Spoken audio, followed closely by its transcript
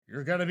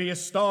You're gonna be a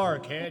star,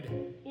 kid.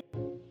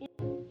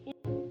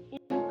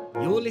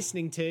 You're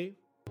listening to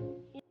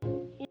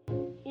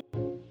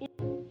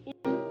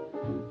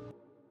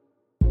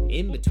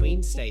In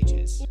Between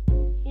Stages.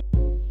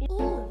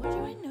 Oh, where do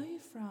I know you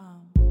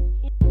from?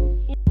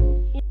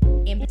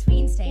 In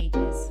Between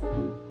Stages.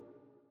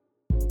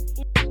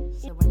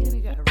 So when are you going to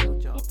get a real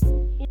job?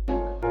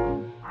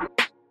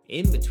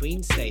 In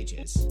Between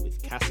Stages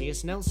with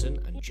Cassius Nelson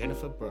and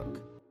Jennifer Brooke.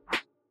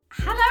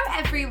 Hello,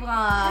 everyone.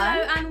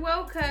 Hello and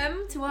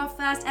welcome to our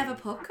first ever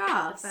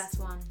podcast. the first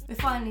one. We're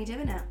finally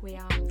doing it. We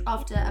are.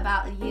 After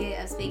about a year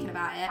of speaking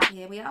about it,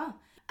 here we are.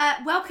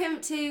 Welcome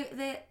to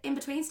the In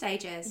Between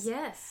Stages.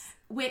 Yes.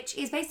 Which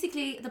is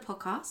basically the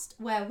podcast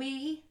where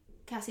we,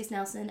 Cassius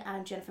Nelson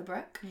and Jennifer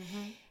Brooke,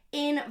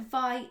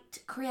 invite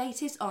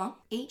creatives on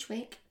each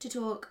week to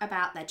talk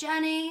about their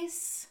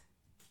journeys,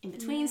 in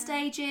between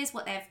stages,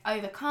 what they've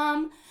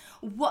overcome,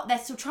 what they're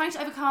still trying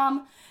to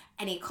overcome,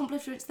 any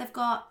accomplishments they've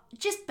got.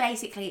 Just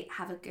basically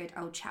have a good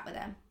old chat with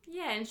them.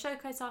 Yeah, and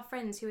showcase our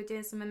friends who are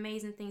doing some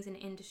amazing things in the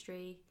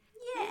industry.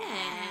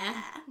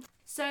 Yeah.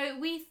 So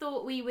we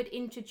thought we would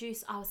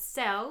introduce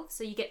ourselves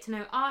so you get to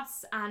know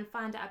us and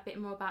find out a bit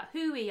more about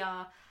who we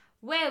are,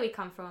 where we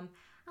come from,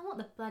 and what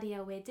the bloody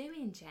hell we're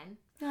doing, Jen.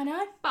 I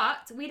know.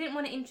 But we didn't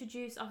want to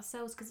introduce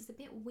ourselves because it's a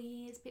bit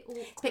weird, it's a bit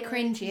awkward. It's a bit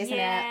cringy, isn't it?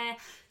 Yeah.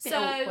 Bit So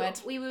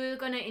awkward. we were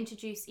going to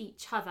introduce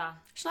each other.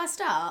 Shall I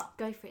start?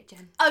 Go for it,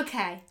 Jen.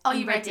 Okay. Are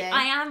you ready?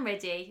 I am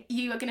ready.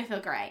 You are going to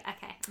feel great.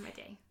 Okay, I'm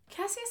ready.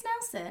 Cassius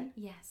Nelson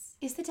Yes.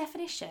 is the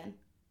definition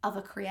of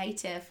a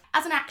creative.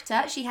 As an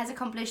actor, she has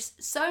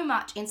accomplished so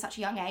much in such a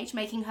young age,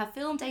 making her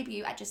film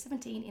debut at just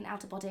 17 in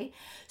Outer Body.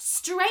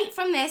 Straight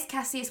from this,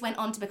 Cassius went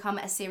on to become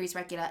a series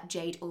regular,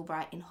 Jade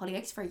Albright, in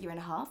Hollyoaks for a year and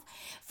a half.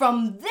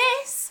 From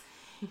this,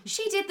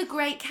 she did the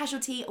great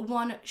Casualty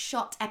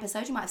one-shot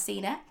episode, you might have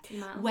seen it,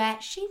 where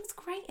she was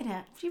great in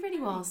it. She really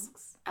was.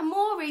 And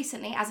more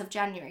recently, as of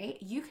January,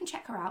 you can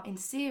check her out in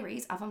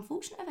series of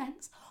unfortunate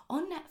events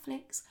on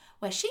Netflix,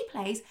 where she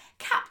plays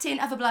captain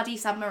of a bloody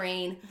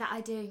submarine. That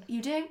I do.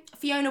 You do?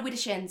 Fiona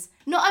Widdershins.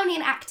 Not only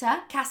an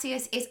actor,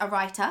 Cassius is a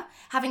writer,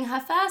 having her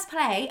first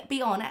play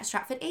be on at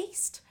Stratford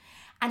East,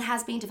 and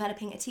has been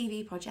developing a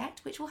TV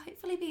project which will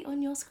hopefully be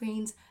on your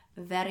screens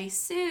very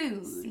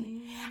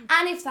soon.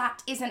 And if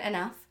that isn't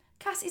enough,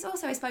 Cass is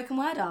also a spoken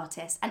word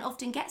artist and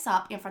often gets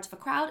up in front of a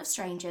crowd of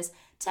strangers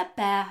to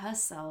bare her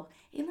soul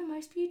in the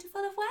most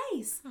beautiful of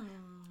ways.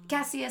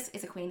 Cassius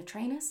is a queen of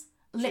trainers,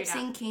 lip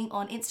syncing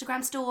on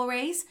Instagram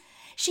stories.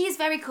 She is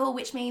very cool,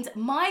 which means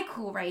my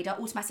cool radar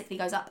automatically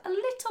goes up a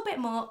little bit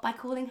more by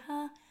calling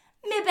her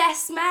my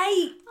best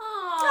mate.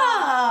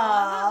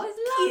 That was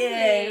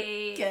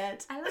lovely. Cute.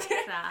 Good. I like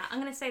that. I'm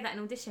going to say that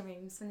in audition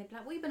rooms when they're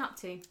like, what have you been up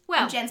to?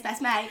 Well, I'm Jen's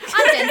best mate.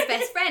 I'm Jen's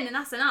best friend and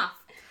that's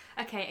enough.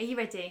 Okay, are you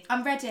ready?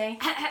 I'm ready.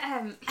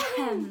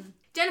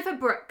 Jennifer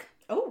Brooke.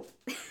 Oh.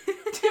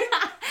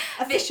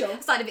 Official. I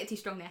started a bit too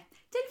strong there.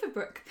 Jennifer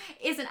Brooke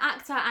is an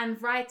actor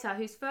and writer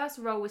whose first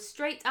role was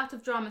straight out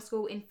of drama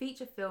school in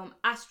feature film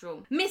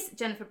Astral. Miss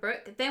Jennifer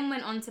Brooke then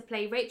went on to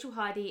play Rachel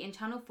Hardy in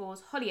Channel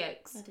 4's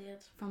Hollyoaks. I did.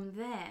 From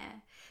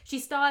there, she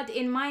starred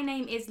in My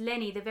Name is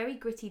Lenny, the very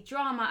gritty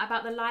drama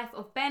about the life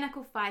of bare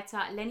knuckle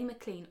fighter Lenny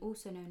McLean,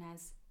 also known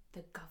as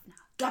the Governor.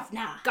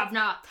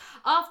 Governor.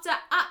 After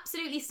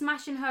absolutely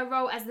smashing her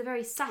role as the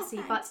very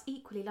sassy but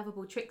equally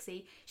lovable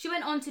Trixie, she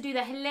went on to do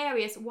the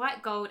hilarious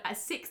white gold as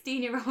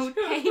 16-year-old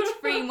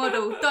page-free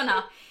model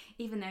Donna,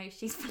 even though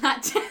she's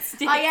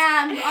flat-chested.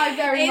 I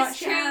very much It's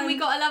true, am. we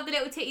gotta love the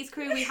little titties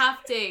crew, we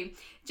have to.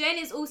 Jen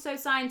is also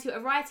signed to a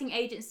writing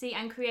agency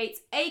and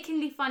creates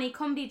achingly funny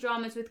comedy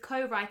dramas with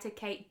co-writer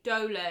Kate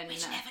Dolan.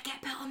 Which never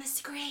get put on the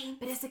screen.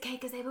 But it's okay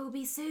because they will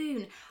be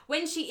soon.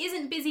 When she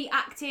isn't busy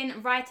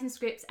acting, writing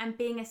scripts and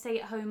being a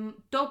stay-at-home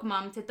dog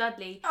mum to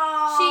Dudley,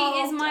 she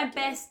is my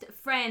best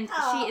friend.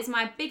 She is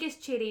my biggest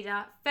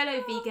cheerleader,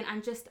 fellow vegan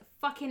and just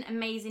fucking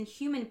amazing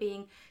human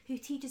being who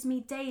teaches me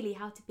daily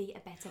how to be a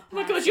better person. Oh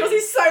my god, yours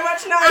is so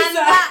much nicer. And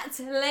that,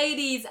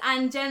 ladies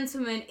and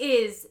gentlemen,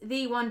 is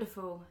the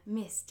wonderful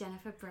Miss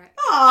Jennifer Brooke.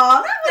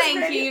 Aw, that was Thank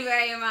really... you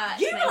very much.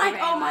 You were Thank like,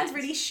 very oh, much. mine's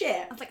really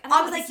shit. I was like, I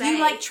was what like, to you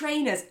say. like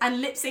trainers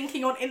and lip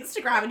syncing on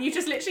Instagram, and you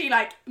just literally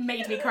like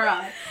made me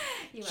cry.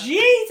 You're welcome.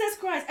 Jesus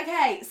Christ.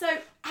 Okay, so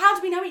how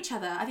do we know each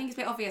other? I think it's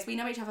a bit obvious. We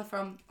know each other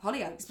from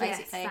Hollyoaks,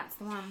 basically. Yes, that's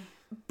the one.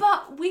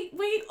 But we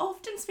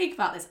often speak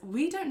about this.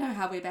 We don't know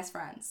how we're best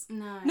friends.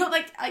 No. Not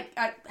like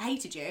I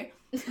hated you.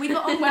 We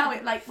got on well.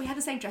 We had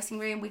the same dressing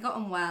room. We got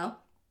on well.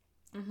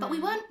 But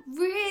we weren't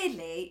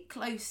really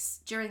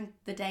close during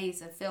the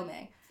days of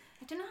filming.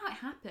 I don't know how it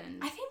happened.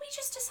 I think we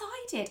just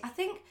decided. I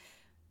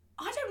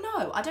don't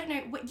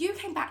know. You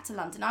came back to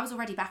London. I was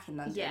already back in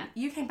London. Yeah.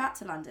 You came back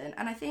to London.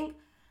 And I think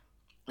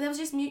there was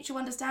just mutual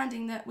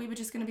understanding that we were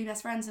just going to be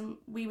best friends and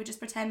we would just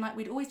pretend like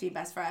we'd always been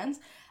best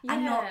friends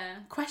and not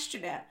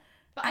question it.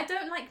 But I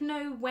don't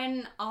know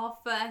when our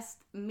first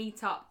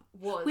meetup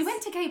was. We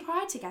went to Gay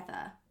Pride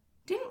together,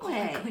 didn't we?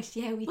 Oh my gosh,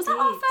 yeah, we was did. that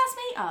our first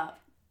meetup?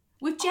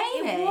 With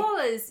Jamie? It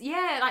was,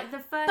 yeah, like the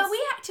first... But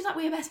we acted like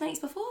we were best mates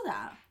before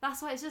that.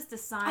 That's why it's just a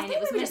sign. I think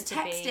it was we were meant just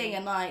to be. texting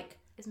and like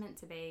it's meant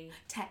to be.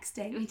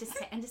 Texting. We just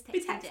text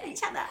we text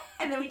each other,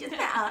 and then we just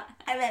met up,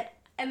 and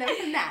then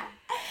from there.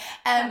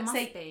 That must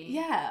be.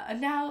 Yeah, and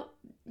now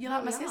you're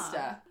like my we are.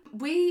 sister.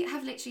 We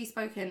have literally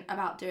spoken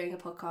about doing a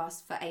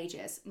podcast for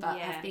ages, but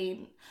Yeah. have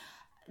been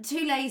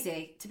too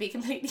lazy, to be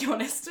completely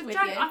honest with you.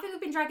 I think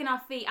we've been dragging our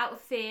feet out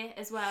of fear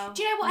as well.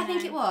 Do you know what I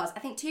think it was? I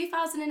think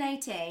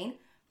 2018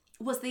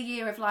 was the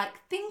year of like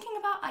thinking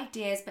about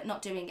ideas but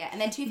not doing it, and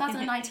then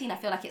 2019 I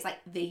feel like it's like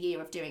the year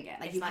of doing it.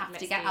 Like It's you like, have to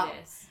let's get do out.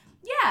 this.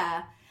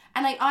 Yeah.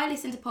 And like I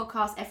listen to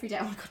podcasts every day.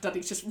 Oh my god,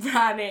 Daddy's just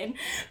ran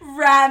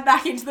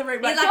back into the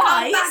room. He's Like, like,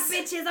 guys, I'm back,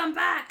 bitches, I'm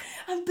back.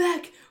 I'm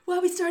back. Why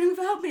are we starting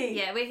without me?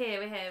 Yeah, we're here,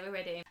 we're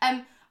ready.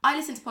 I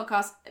listen to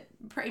podcasts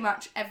pretty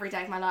much every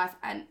day of my life,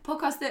 and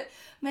podcasts that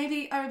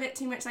maybe are a bit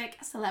too much like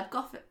celeb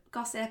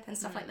gossip and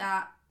stuff like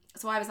that.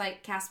 So I was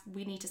like, Cass,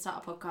 we need to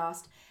start a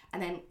podcast.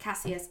 And then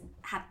Cassius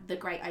had the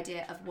great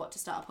idea of what to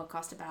start a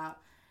podcast about.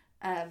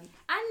 And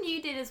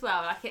you did as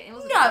well. Like it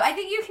wasn't. No, I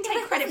think you can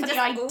take credit for the just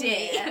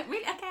idea.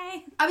 Really?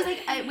 Okay. I was like,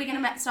 we're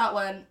going to start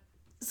one,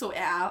 sort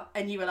it out.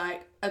 And you were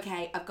like,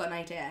 okay, I've got an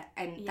idea.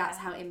 And that's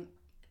how in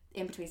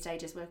between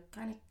stages were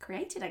kind of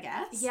created, I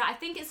guess. Yeah, I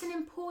think it's an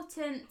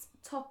important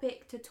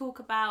topic to talk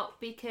about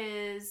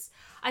because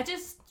I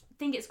just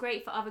think it's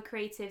great for other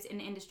creatives in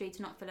the industry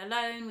to not feel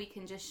alone. We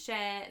can just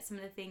share some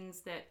of the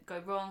things that go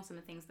wrong, some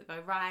of the things that go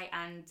right,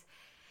 and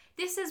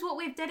this is what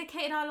we've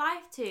dedicated our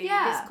life to.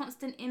 Yeah. This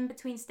constant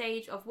in-between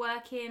stage of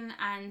working,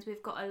 and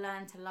we've got to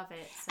learn to love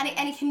it. So.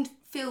 And it can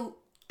feel,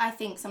 I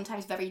think,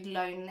 sometimes very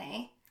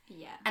lonely.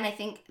 Yeah. And I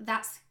think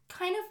that's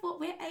kind of what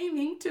we're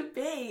aiming to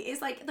be.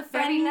 It's like the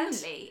Very friend.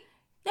 lonely.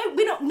 No,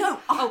 we're not. No.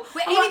 Oh,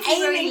 we're I'm not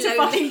aiming to be to lonely.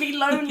 fucking be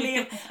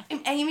lonely.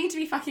 I'm aiming to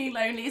be fucking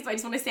lonely, so I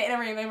just want to sit in a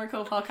room and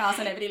record podcasts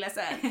and nobody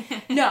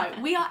listen. No,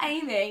 we are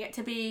aiming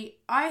to be,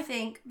 I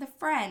think, the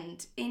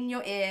friend in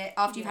your ear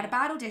after you've had a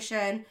bad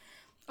audition.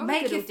 Or a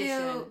make good you audition.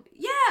 feel,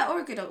 yeah,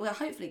 or a good, well,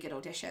 hopefully good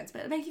auditions,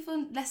 but make you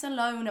feel less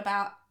alone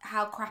about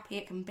how crappy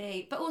it can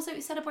be, but also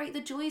celebrate the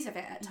joys of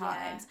it at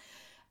times.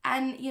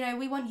 And, you know,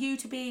 we want you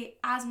to be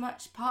as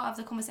much part of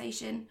the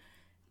conversation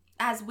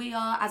as we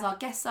are, as our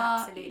guests are.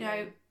 Absolutely. You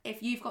know,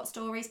 if you've got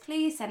stories,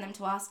 please send them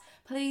to us.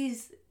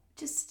 Please,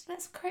 just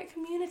let's create a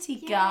community,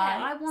 Yeah,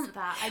 guys. I want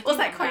that. I do What's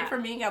that want quote that.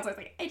 from Mean Girls? I was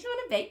like, I just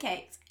want to bake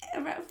cakes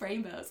around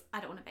rainbows. I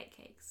don't want to bake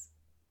cakes.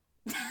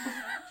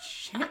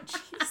 Shit,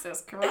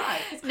 Jesus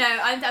Christ. No,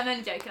 I'm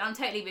only joking. I'm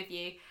totally with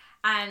you.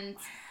 And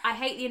I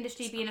hate the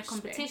industry being a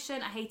Smash me.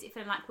 competition. I hate it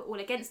feeling like we're all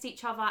against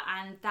each other.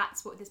 And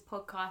that's what this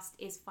podcast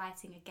is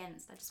fighting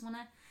against. I just want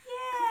to...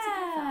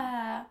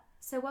 Yeah.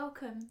 So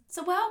welcome.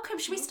 So welcome.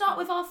 Should we start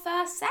with our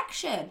first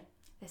section?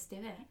 Let's do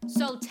it.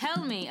 So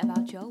tell me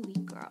about your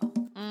week, girl.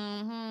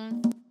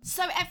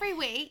 So every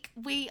week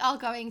we are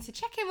going to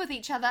check in with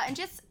each other and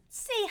just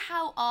see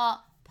how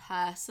our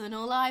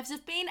personal lives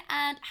have been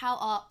and how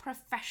our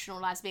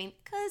professional lives have been,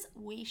 because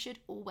we should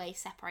always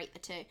separate the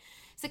two.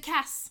 So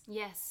Cass,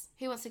 Yes.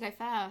 who wants to go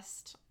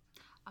first?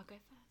 I'll go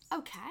first.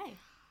 Okay.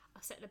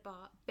 I'll set the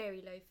bar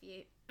very low for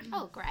you.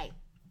 Oh, great.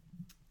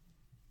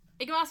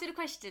 Are you going to ask me the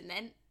question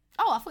then?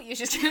 Oh, I thought you were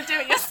just going to do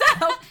it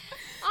yourself.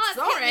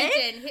 Sorry.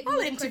 Hit me I'll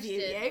with the interview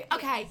question. you.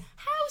 Okay.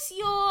 How's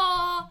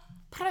your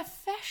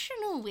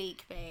professional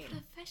week been?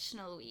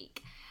 Professional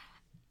week.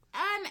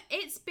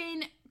 It's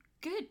been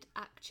good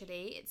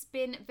actually. It's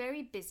been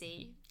very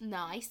busy.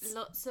 Nice.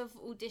 Lots of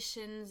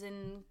auditions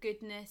and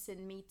goodness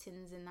and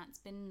meetings, and that's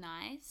been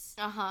nice.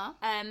 Uh-huh.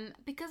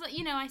 Because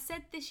you know, I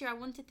said this year I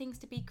wanted things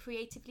to be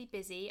creatively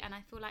busy, and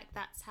I feel like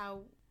that's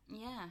how.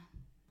 Yeah,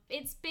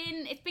 it's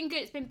been good.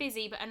 It's been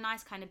busy, but a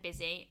nice kind of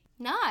busy.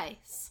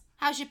 Nice.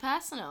 How's your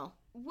personal?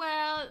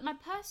 Well, my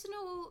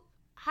personal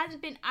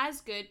hasn't been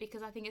as good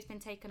because I think it's been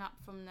taken up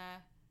from the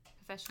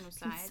professional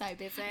side. So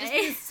busy. Just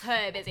been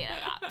so busy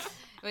like that.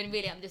 When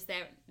really I'm just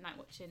there at night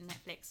watching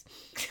Netflix.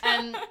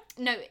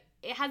 No,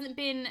 it hasn't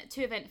been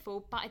too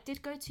eventful, but I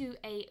did go to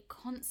a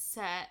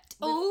concert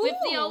with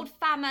the Ooh. old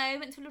famo.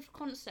 Went to a little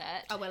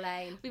concert. Oh,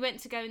 Elaine. We went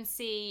to go and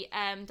see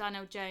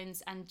Darnell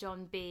Jones and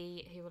John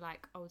B, who were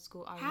like old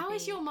school R&B. How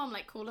is your mum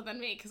like cooler than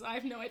me? Because I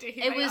have no idea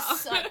who It they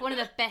was are. like one of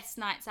the best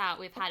nights out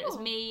we've had. It was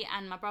cool. me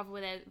and my brother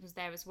was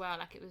there as well.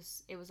 Like it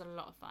was a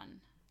lot of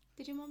fun.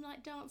 Did your mum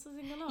like dance and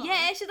sing along?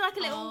 Yeah, she did like a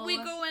little Oh.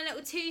 wiggle and a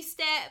little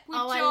two-step with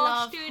I Josh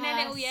love doing her a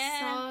little,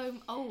 yeah.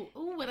 So,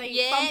 were they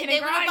Yeah, bumping they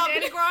and were grinding?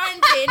 bumping and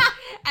grinding.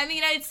 I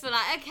mean, it's for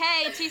like,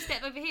 okay,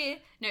 two-step over here.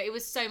 No, it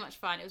was so much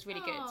fun. It was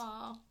really good.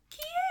 Aw,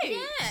 cute.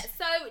 Yeah,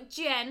 so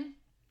Jen,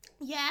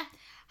 Yeah.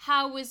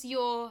 how was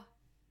your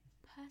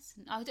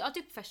I'll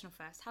do professional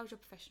first. How was your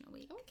professional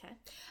week? Okay.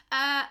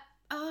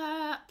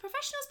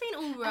 Professional's been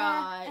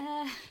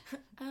alright.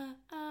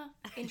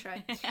 Intro.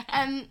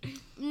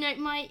 No,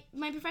 my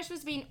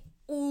professional's been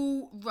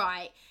all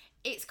right.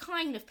 It's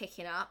kind of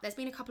picking up. There's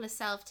been a couple of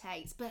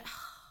self-tapes, but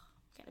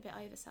getting a bit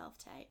over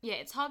self-tape. Yeah,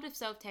 it's hard with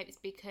self-tapes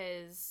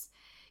because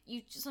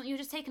you're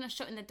just taking a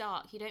shot in the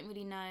dark. You don't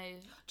really know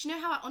Do you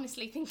know how I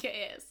honestly think it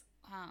is?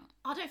 how.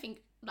 I don't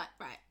think, like,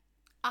 right,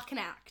 I can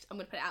act. I'm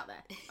going to put it out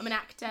there. I'm an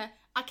actor.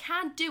 I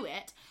can do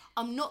it.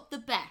 I'm not the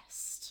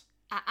best.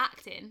 At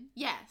acting,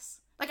 Yes.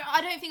 Like,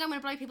 I don't think I'm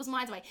going to blow people's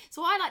minds away.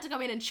 So I like to go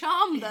in and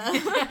charm them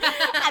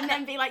and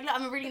then be like, look,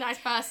 I'm a really nice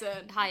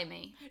person. Hire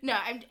me. No,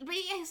 but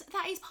yes,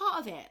 that is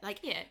part of it. Like,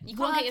 Yeah, you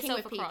can't get working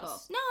yourself with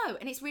across. people. No,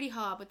 and it's really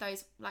hard with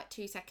those, like,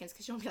 2 seconds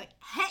because you want to be like,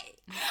 hey,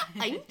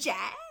 I'm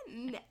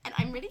Jen, and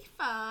I'm really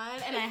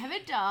fun, and I have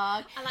a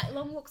dog. I like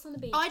long walks on the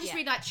beach. I just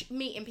really like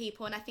meeting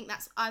people, and I think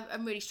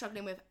I'm really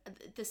struggling with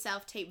the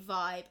self-tape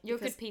vibe. You're a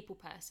good people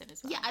person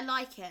as well. Yeah, I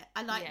like it.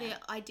 I like Yeah.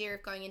 the idea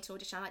of going into an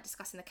audition. I like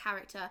discussing the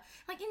character.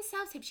 Like, in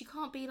self-tape, she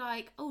can't be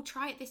like, oh,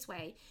 try it this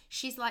way.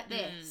 She's like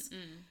this.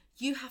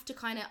 You have to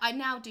kind of... I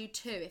now do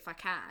 2 if I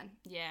can.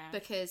 Yeah.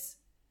 Because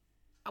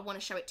I want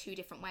to show it 2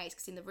 different ways,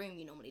 because in the room,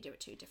 you normally do it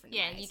 2 different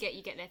ways. Yeah,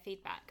 you get their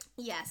feedback.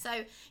 Yeah,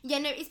 so... Yeah,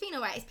 no, it's been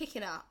alright. It's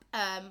picking up.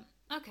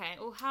 Okay,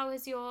 well, how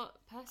has your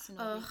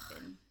personal week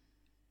been?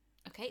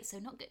 Okay, so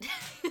not good.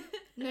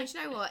 No, do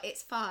you know what?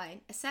 It's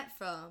fine. Except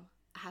from...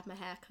 I had my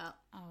hair cut.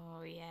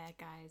 Oh, yeah,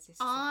 guys. This is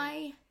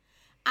I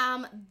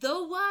am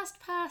the worst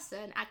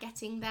person at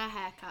getting their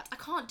hair cut. I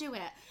can't do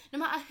it. No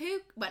matter who...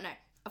 Well, no.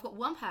 I've got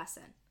one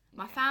person.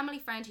 My family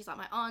friend, who's like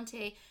my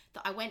auntie,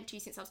 that I went to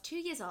since I was 2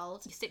 years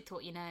old. You stick to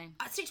what you know.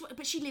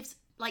 But she lives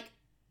like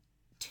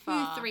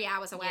 2-3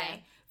 hours away. Yeah.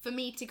 For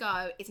me to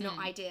go is not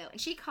ideal.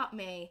 And she cut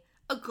me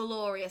a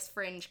glorious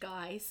fringe,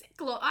 guys.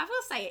 I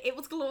will say it. It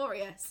was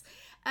glorious.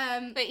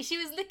 But she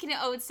was looking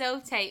at old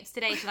self-tapes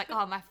today. She's like,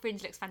 oh, my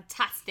fringe looks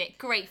fantastic.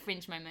 Great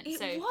fringe moment. It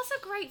was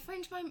a great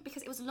fringe moment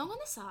because it was long on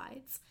the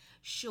sides,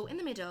 short in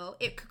the middle.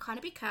 It could kind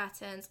of be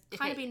curtains,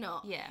 kind of be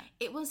not. Yeah.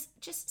 It was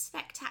just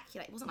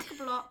spectacular. It wasn't like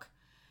a block.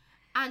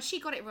 And she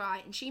got it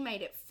right and she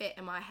made it fit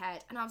in my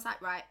head. And I was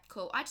like, right,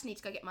 cool. I just need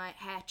to go get my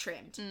hair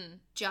trimmed.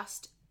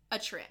 Just a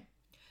trim.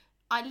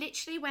 I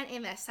literally went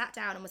in there, sat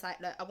down and was like,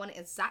 look, I want it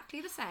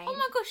exactly the same. Oh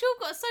my gosh, you've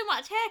got so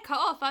much hair cut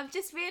off. I've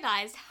just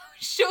realised how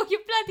short your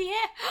bloody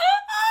hair.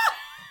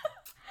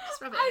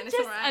 Just rub it in, it's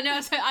all right. I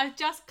know, so I've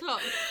just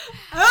clocked.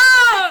 No,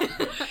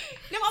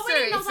 I went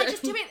in and I was like,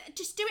 just do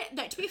it.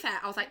 No, to be fair,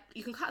 I was like,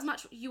 you can cut as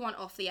much you want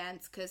off the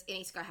ends because it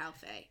needs to go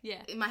healthy.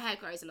 Yeah. My hair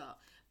grows a lot.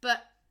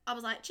 But I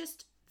was like,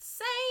 just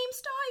same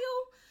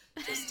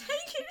style. Just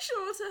take it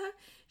shorter.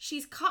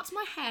 She's cut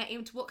my hair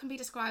into what can be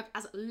described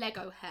as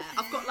Lego hair.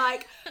 I've got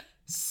like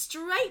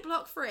straight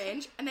block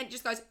fringe and then it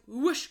just goes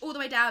whoosh all the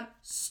way down,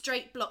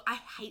 straight block. I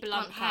hate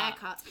blunt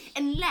haircuts.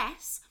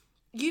 Unless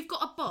you've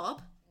got a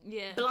bob.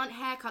 Yeah. Blunt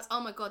haircuts, oh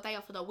my god, they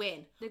are for the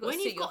win. When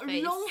you've got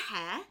long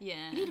hair, you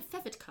need a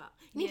feathered cut.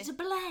 You need to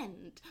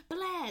blend,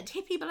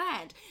 hippie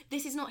blend.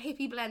 This is not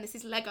hippie blend, this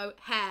is Lego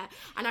hair.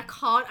 And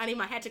I need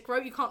my hair to grow.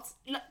 You can't,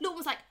 Lauren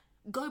was like,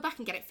 go back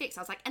and get it fixed.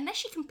 I was like,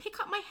 unless you can pick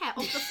up my hair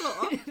off the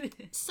floor,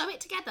 sew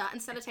it together and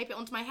sellotape it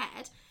onto my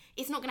head,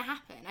 it's not going to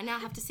happen. I now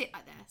have to sit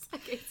like this.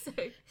 Okay,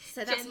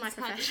 so that's my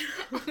professional.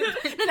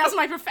 No, that's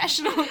my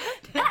professional.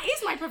 That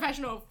is my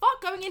professional.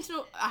 Fuck going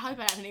into... I hope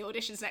I have any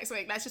auditions next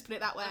week. Let's just put it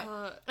that way.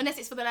 Unless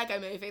it's for the Lego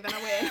movie, then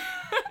I win.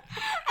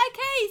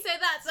 Okay, so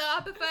that's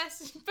our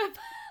profession.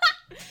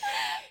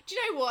 Do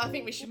you know what? I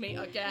think we should meet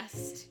our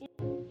guest.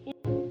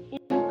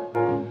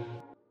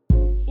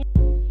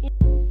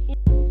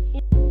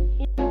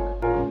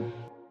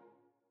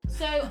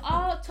 So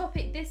our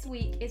topic this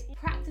week is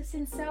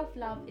practicing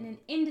self-love in an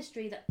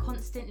industry that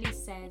constantly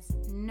says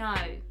no.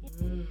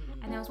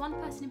 And there was one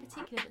person in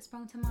particular that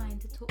sprung to mind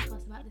to talk to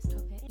us about this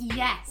topic.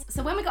 Yes.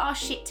 So when we got our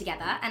shit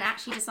together and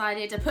actually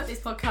decided to put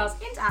this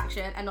podcast into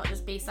action and not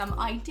just be some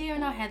idea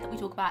in our head that we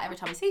talk about every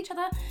time we see each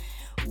other,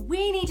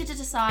 we needed to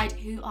decide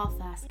who our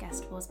first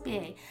guest was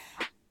be.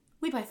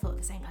 We both thought of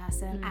the same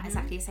person at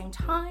exactly the same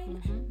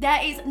time. There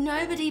is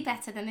nobody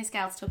better than this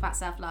girl to talk about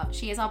self-love.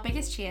 She is our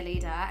biggest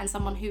cheerleader and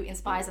someone who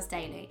inspires us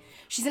daily.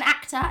 She's an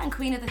actor and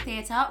queen of the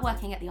theatre,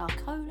 working at the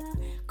Arcola,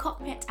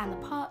 Cockpit and the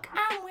Park,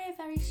 and we're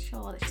very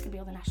sure that she's going to be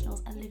on the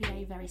Nationals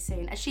Olivier very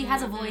soon, as she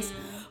has a voice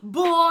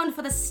born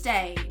for the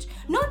stage.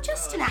 Not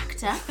just an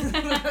actor,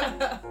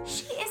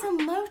 she is a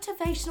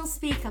motivational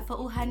speaker for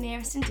all her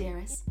nearest and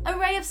dearest, a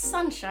ray of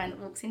sunshine that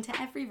walks into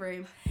every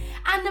room,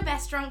 and the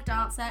best drunk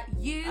dancer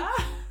you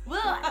will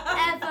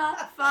ever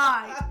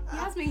find.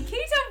 Yasmin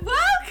Keita,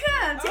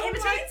 welcome to In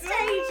Between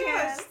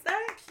Stages.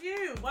 Thank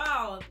you.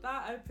 Wow,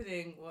 that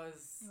opening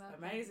was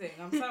amazing.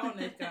 I'm so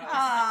honoured, girls. So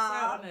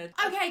honoured.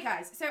 Okay,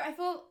 guys, so I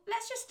thought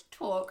let's just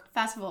talk,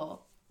 first of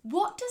all,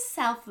 what does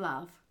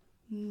self-love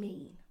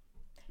mean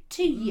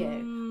to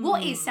you?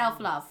 What is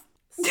self-love?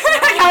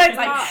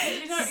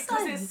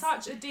 Because it's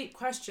such a deep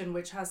question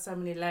which has so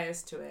many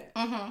layers to it.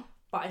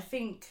 But I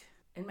think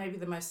in maybe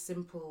the most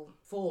simple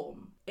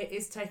form, it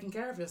is taking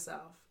care of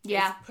yourself.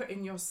 Yeah. It's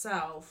putting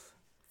yourself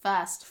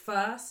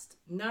first,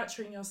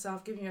 nurturing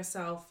yourself, giving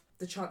yourself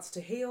the chance to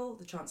heal,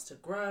 the chance to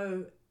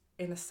grow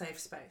in a safe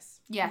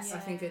space. Yes. I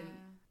think in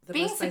the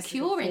being most basic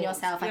secure in forms.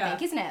 yourself, I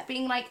think, isn't it?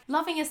 Being like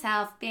loving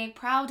yourself, being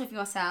proud of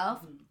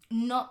yourself,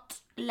 not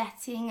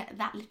letting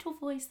that little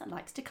voice that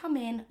likes to come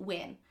in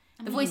win.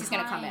 The voice is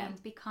going to come in.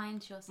 Be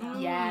kind to yourself.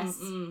 Yes.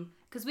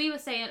 Because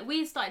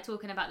we started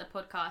talking about the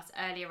podcast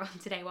earlier on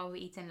today while we were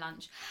eating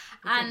lunch,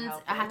 and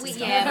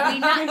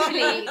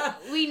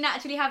we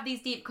naturally have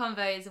these deep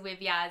convos with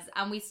Yaz,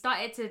 and we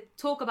started to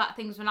talk about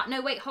things. We're like,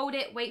 no, wait for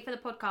the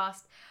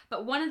podcast.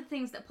 But one of the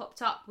things that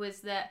popped up was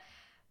that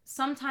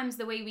sometimes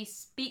the way we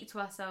speak to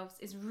ourselves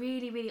is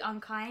really, really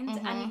unkind,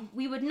 and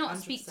we would not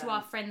 100%. speak to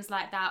our friends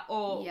like that,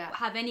 or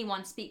have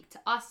anyone speak to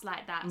us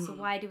like that. So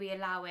why do we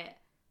allow it?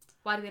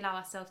 Why do we allow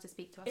ourselves to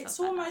speak to ourselves? It's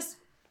like almost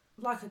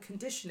like a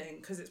conditioning,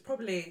 because it's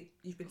probably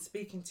you've been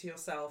speaking to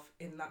yourself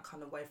in that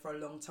kind of way for a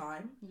long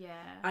time. Yeah.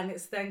 And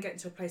it's then getting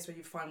to a place where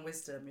you find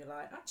wisdom. You're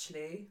like,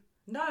 actually,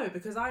 no,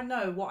 because I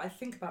know what I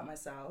think about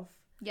myself.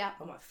 Yeah.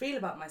 And what I feel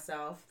about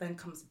myself then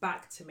comes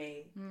back to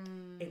me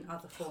in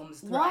other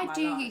forms. Why my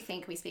do life. you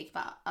think we speak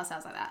about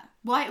ourselves like that?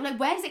 Why? Like,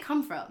 where does it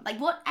come from? Like,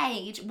 what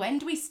age? When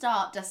do we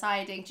start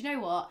deciding? Do you know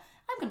what?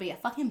 I'm gonna be a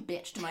fucking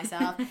bitch to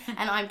myself,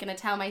 and I'm gonna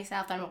tell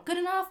myself that I'm not good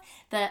enough,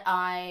 that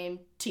I'm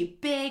too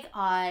big,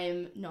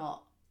 I'm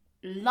not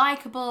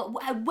likable.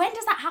 When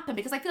does that happen?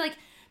 Because I feel like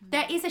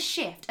there is a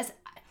shift.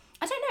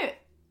 I don't know.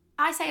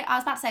 I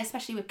was about to say,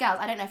 especially with girls.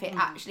 I don't know if it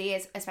actually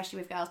is, especially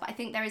with girls, but I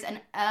think there is an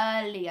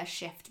earlier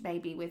shift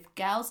maybe with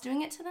girls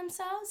doing it to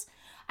themselves.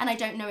 And I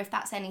don't know if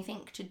that's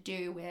anything to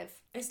do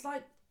with... It's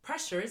like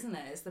pressure, isn't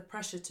it? It's the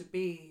pressure to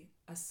be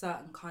a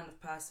certain kind of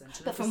person,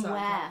 to But live a from certain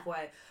where? kind of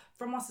way.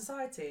 From our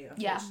society,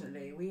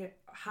 unfortunately. We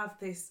have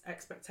this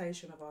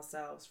expectation of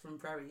ourselves from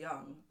very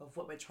young of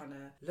what we're trying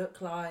to look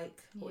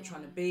like, what we're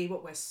trying to be,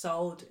 what we're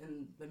sold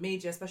in the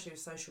media, especially with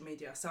social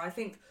media. So I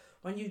think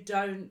when you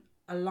don't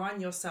align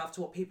yourself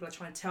to what people are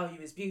trying to tell you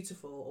is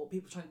beautiful, or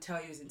people are trying to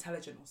tell you is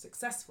intelligent or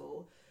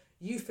successful,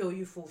 you feel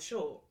you fall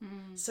short.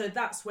 So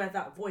that's where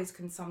that voice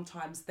can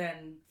sometimes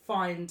then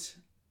find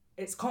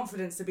its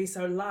confidence to be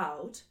so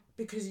loud,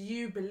 because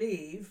you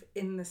believe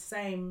in the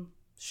same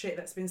shit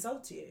that's been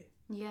sold to you.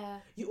 Yeah.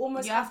 You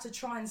almost have to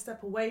try and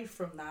step away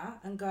from that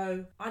and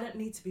go, I don't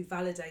need to be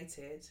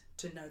validated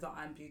to know that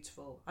I'm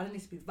beautiful. I don't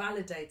need to be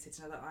validated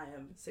to know that I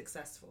am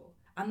successful.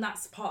 And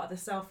that's part of the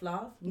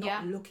self-love,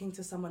 not looking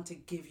to someone to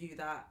give you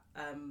that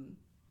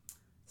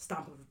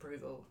stamp of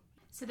approval.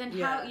 So then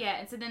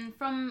so then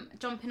from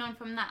jumping on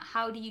from that,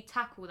 how do you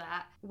tackle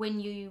that when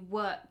you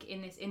work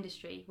in this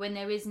industry, when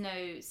there is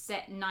no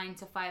set 9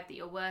 to 5 that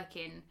you're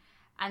working,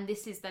 and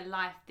this is the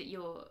life that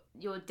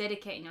you're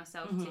dedicating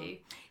yourself to?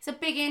 It's a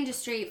big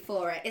industry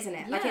for it, isn't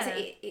it? Like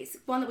it's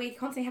one that we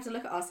constantly have to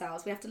look at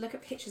ourselves. We have to look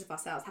at pictures of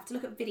ourselves, have to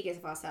look at videos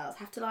of ourselves,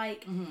 have to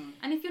like...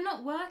 And if you're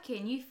not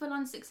working, you feel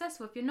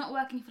unsuccessful. If you're not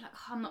working, you feel like,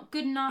 oh, I'm not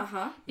good enough.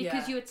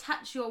 Because you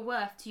attach your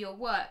worth to your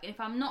work. And if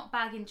I'm not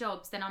bagging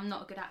jobs, then I'm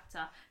not a good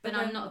actor. Then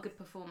I'm not a good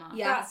performer.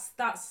 Yeah.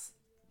 That's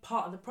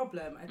part of the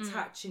problem,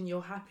 attaching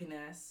your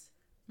happiness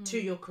to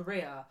your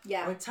career.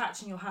 Yeah. Or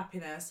attaching your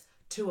happiness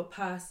to a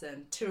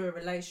person, to a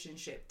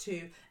relationship,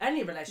 to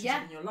any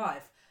relationship in your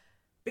life.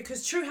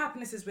 Because true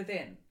happiness is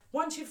within.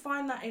 Once you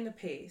find that inner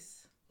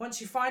peace,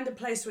 once you find a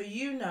place where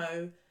you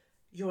know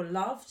you're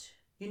loved,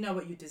 you know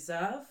what you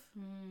deserve,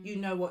 you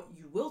know what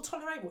you will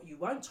tolerate, what you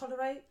won't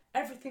tolerate,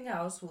 everything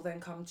else will then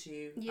come to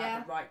you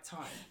at the right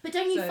time. But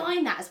don't you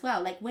find that as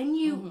well? Like when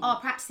you are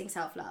practicing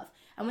self-love,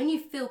 and when you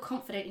feel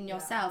confident in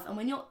yourself, and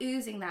when you're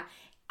oozing that,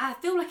 I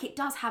feel like it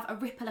does have a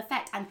ripple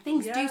effect, and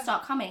things do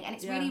start coming. And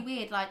it's really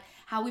weird, like,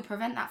 how we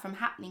prevent that from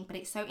happening. But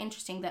it's so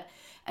interesting that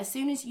as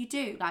soon as you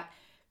do, like,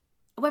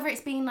 whether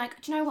it's being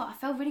like, do you know what, I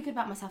felt really good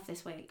about myself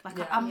this week. Like,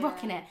 I'm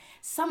rocking it.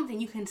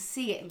 Something, you can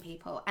see it in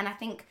people. And I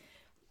think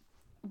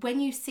when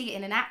you see it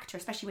in an actor,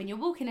 especially when you're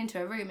walking into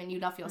a room and you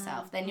love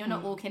yourself, then you're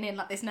not walking in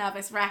like this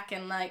nervous wreck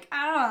and like,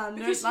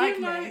 because don't like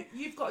you know me.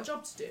 You've got a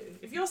job to do.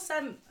 If you're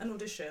sent an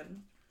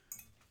audition,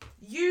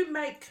 you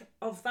make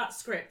of that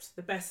script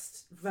the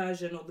best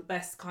version or the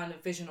best kind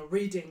of vision or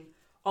reading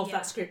of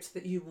that script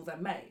that you will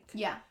then make.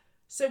 Yeah.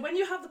 So when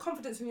you have the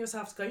confidence in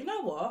yourself to go, you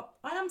know what,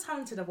 I am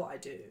talented at what I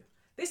do.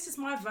 This is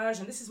my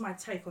version, this is my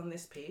take on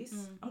this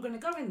piece. I'm going to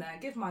go in there and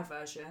give my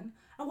version,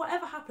 and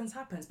whatever happens,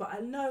 happens. But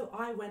I know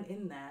I went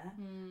in there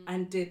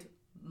and did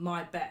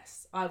my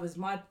best. I was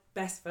my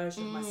best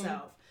version of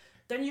myself.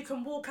 Then you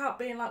can walk out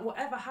being like,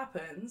 whatever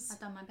happens, I've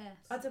done my best.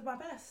 I did my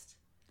best.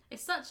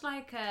 It's such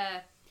like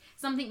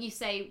something you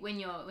say when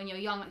you're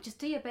young, like just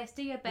do your best.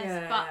 Yeah,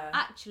 but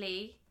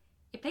actually,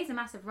 it plays a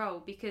massive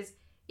role, because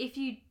if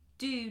you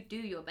do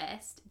your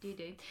best, if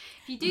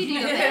you do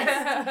your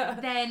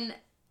best, then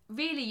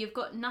really you've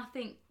got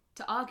nothing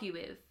to argue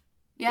with.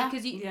 Yeah.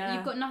 Because you've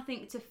got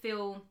nothing to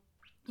feel.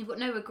 You've got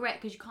no regret,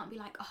 because you can't be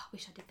like, oh, I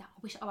wish I did that.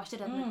 I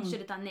should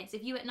have done this.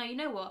 If you went, no, you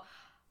know what?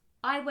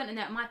 I went in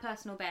there at my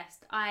personal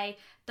best. I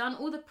done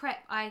all the prep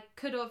I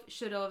could have,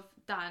 should have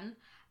done,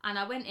 and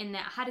I went in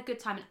there. I had a good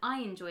time, and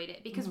I enjoyed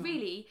it. Because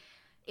really,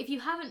 if you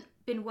haven't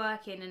been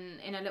working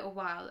in a little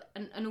while,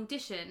 an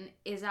audition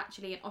is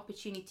actually an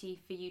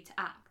opportunity for you to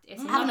act.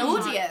 It's Have an another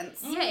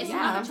audience. chance. Yeah, it's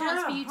another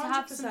chance for you to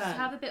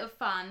have a bit of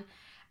fun.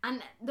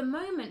 And the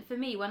moment for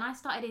me, when I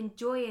started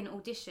enjoying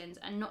auditions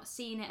and not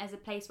seeing it as a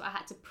place where I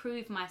had to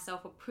prove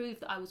myself or prove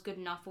that I was good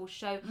enough or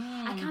show,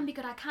 I can be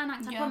good, I can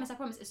act, I promise.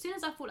 As soon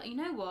as I thought, like, you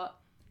know what,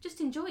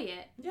 just enjoy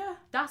it. Yeah.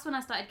 That's when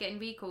I started getting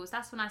recalls.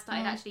 That's when I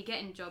started actually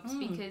getting jobs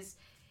because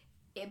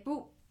it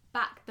brought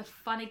back the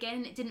fun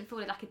again. It didn't feel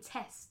like a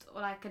test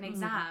or like an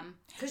exam.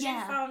 Because you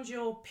found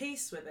your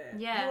peace with it.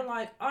 Yeah. You were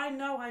like, I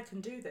know I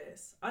can do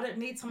this. I don't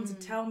need someone to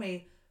tell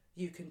me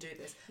you can do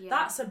this. Yeah.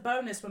 That's a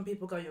bonus when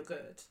people go, you're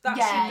good. That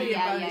should be a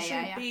bonus. It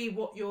shouldn't be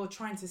what you're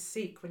trying to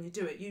seek when you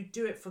do it. You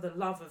do it for the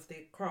love of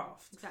the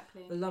craft.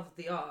 Exactly. The love of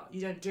the art.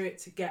 You don't do it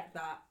to get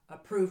that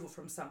approval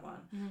from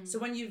someone. So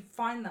when you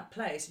find that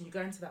place and you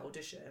go into that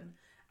audition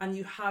and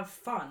you have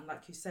fun,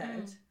 like you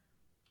said,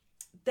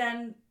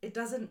 then it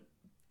doesn't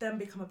then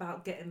become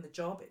about getting the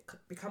job. It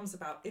becomes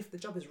about if the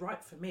job is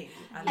right for me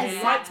and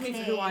they liked me for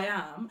who I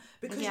am,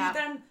 because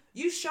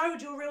you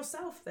showed your real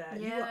self there.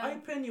 You were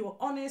open, you were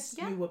honest,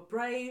 you were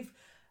brave,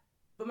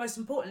 but most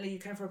importantly you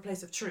came from a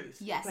place of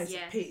truth, a place of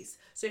peace.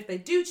 So if they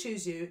do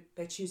choose you,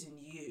 they're choosing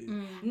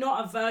you,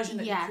 not a version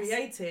that you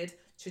created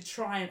to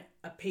try and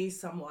appease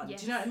someone. Do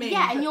you know what I mean?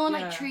 Yeah, and you're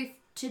like truth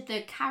to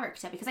the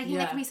character, because I think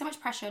there can be so much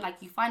pressure. Like,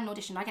 you find an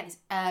audition, I get this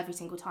every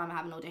single time I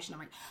have an audition. I'm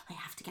like, I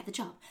have to get the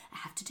job, I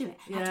have to do it,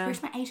 I have to prove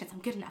to my agents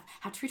I'm good enough,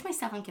 I have to prove to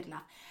myself I'm good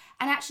enough.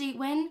 And actually,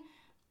 when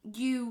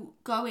you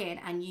go in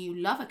and you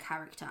love a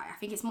character, I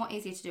think it's more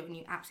easier to do it when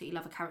you absolutely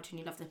love a character and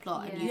you love the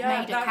plot and you've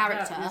made a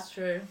character. That's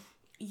true.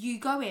 You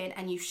go in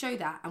and you show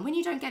that, and when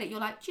you don't get it, you're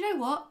like, do you know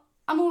what,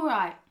 I'm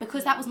alright,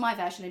 because that was my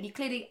version. And you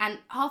clearly, and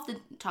half the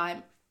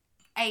time,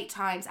 8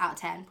 times out of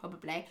 10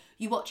 probably,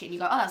 you watch it and you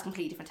go, oh, that's a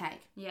completely different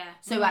take. Yeah.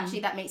 So actually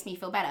that makes me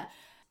feel better.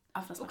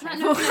 I've lost my train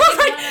No, of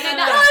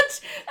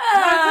thought.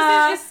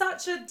 Because it's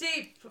such a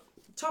deep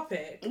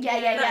topic.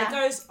 Yeah. It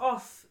goes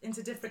off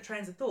into different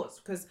trains of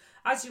thoughts, because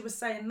as you were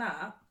saying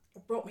that,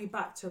 it brought me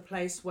back to a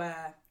place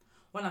where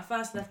when I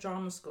first left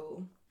drama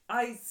school,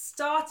 I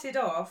started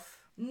off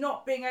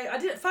not being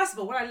first of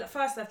all, when I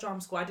first left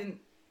drama school, I didn't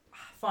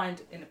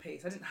find inner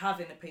peace. I didn't have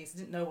inner peace. I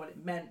didn't know what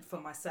it meant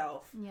for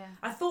myself. Yeah.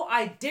 I thought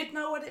I did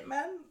know what it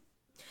meant,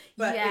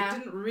 but it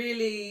didn't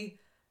really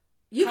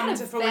You come had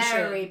to a fruition.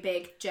 very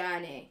big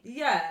journey.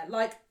 Yeah,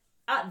 like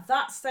at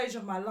that stage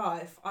of my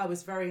life, I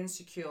was very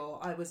insecure.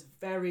 I was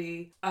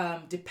very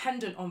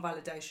dependent on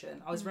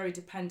validation. I was very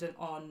dependent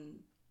on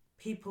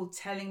people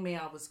telling me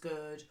I was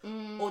good,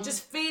 or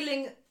just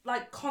feeling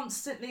like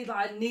constantly that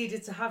I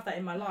needed to have that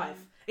in my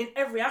life, in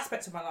every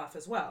aspect of my life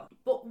as well.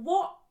 But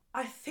what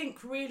I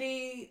think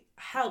really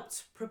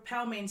helped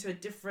propel me into a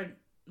different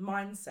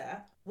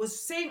mindset was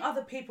seeing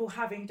other people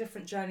having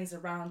different journeys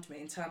around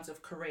me in terms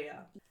of career.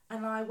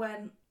 And I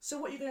went, so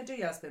what are you going to do,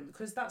 Yasmin?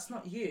 Because that's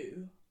not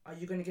you. Are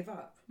you going to give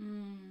up?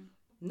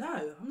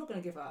 No, I'm not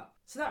going to give up.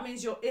 So that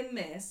means you're in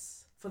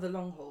this for the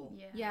long haul.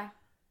 Yeah.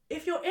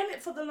 If you're in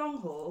it for the long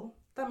haul,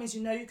 that means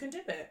you know you can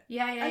do it.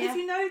 And if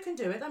you know you can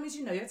do it, that means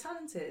you know you're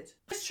talented.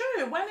 It's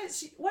true. When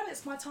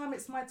it's my time,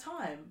 it's my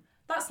time.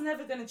 That's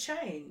never going to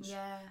change.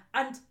 Yeah.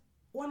 And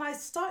when I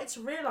started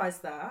to realise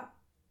that,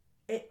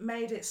 it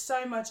made it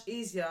so much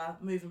easier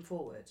moving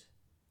forward.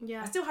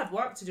 Yeah. I still had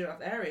work to do in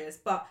other areas,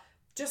 but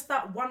just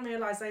that one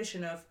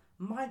realisation of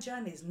my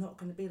journey is not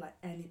going to be like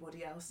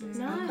anybody else's.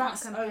 No, and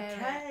that's compare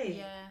okay. it.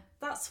 Yeah.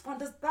 That's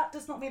fun. That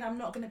does not mean I'm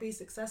not going to be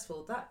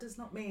successful. That does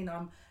not mean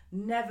I'm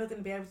never going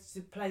to be able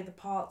to play the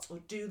parts or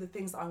do the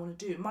things that I want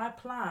to do. My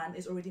plan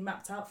is already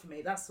mapped out for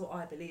me. That's what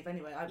I believe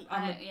anyway.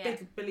 I'm a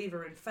big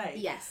believer in fate.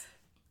 Yes.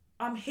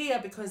 I'm here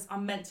because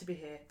I'm meant to be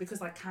here,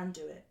 because I can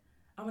do it.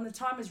 And when the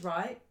time is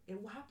right,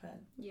 it will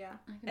happen. Yeah.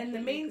 In the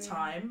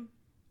meantime,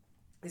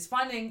 it's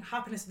finding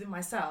happiness within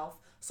myself,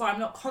 so I'm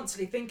not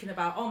constantly thinking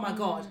about, oh my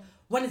God,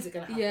 when is it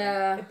going to happen?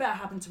 Yeah. It better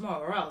happen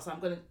tomorrow or else I'm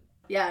going to...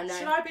 Yeah, no.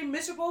 Should I be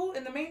miserable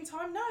in the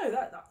meantime? No.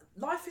 That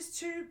life is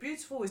too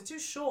beautiful. It's too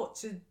short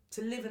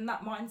to live in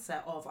that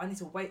mindset of, I need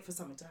to wait for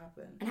something to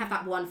happen. And have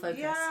that one focus.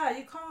 Yeah,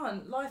 you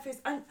can't. Life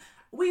is... And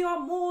we are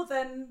more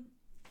than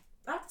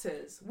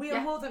actors. We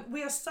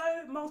are so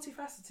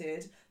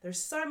multifaceted.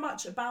 There's so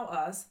much about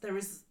us. There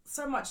is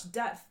so much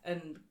depth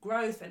and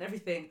growth and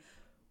everything.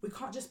 We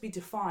can't just be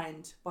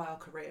defined by our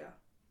career.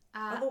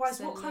 Otherwise,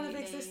 what kind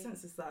of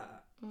existence is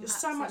that? You're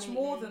so much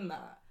more than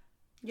that.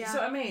 Yeah. You see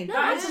what I mean? No,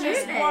 that is just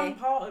absolutely. one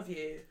part of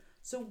you.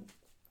 So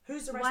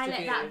who's the rest Why of let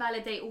you? that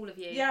validate all of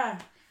you? Yeah.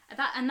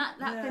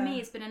 That for me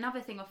has been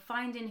another thing of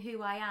finding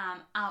who I am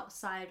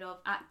outside of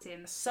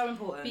acting. So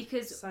important.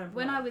 Because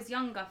when I was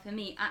younger, for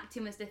me,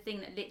 acting was the thing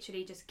that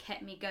literally just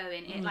kept me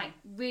going. It like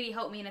really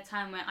helped me in a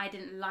time where I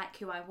didn't like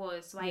who I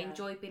was. So I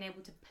enjoyed being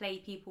able to play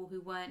people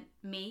who weren't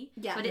me.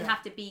 Yeah. So I didn't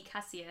have to be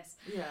Cassius.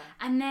 Yeah.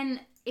 And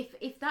then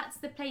if that's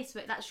the place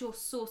where that's your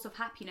source of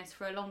happiness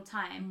for a long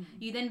time,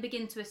 you then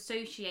begin to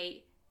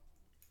associate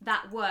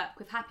that work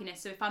with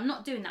happiness. So if I'm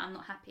not doing that, I'm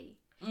not happy.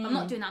 If I'm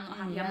not doing that, I'm not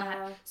happy. I'm not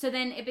happy. So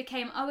then it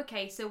became,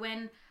 so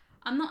when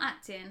I'm not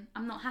acting,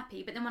 I'm not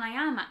happy. But then when I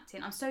am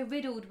acting, I'm so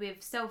riddled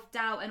with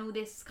self-doubt and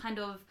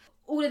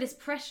all of this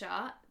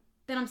pressure,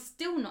 then I'm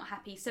still not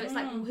happy. So it's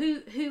like,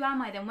 who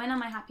am I then? When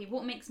am I happy?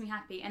 What makes me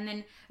happy? And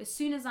then as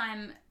soon as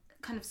I'm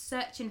kind of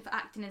searching for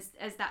acting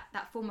as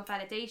that form of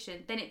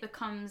validation, then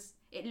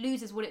it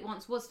loses what it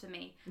once was for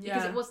me.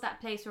 Because it was that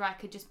place where I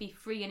could just be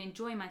free and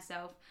enjoy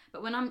myself.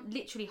 But when I'm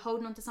literally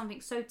holding on to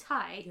something so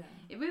tight,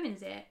 it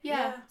ruins it.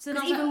 Yeah. So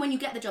because even when you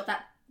get the job,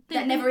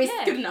 that never is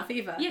good enough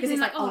either. Yeah, because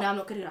it's like, oh, no, I'm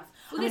not good enough.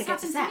 Well, I'm this going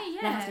to get to happened set. to me,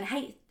 And everyone's going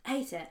to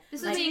hate it.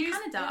 This like, was me in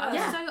Canada.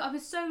 Yeah. I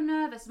was so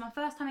nervous. My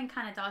first time in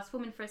Canada, I was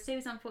filming for a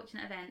series of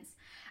unfortunate events,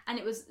 and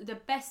it was the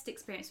best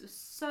experience. It was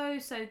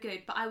so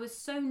good, but I was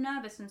so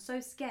nervous and so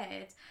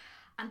scared.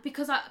 And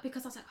because I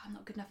was like, oh, I'm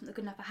not good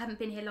enough, I haven't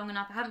been here long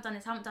enough, I haven't done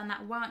this, I haven't done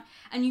that,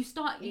 and you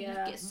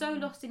get so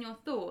lost in your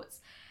thoughts.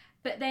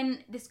 But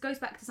then this goes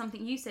back to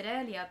something you said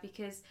earlier,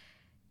 because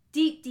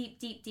deep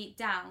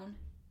down,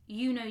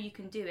 you know you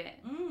can do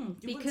it.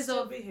 Because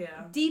of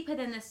deeper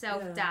than the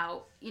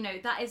self-doubt, you know,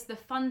 that is the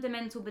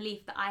fundamental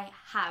belief that I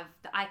have,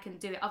 that I can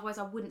do it, otherwise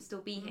I wouldn't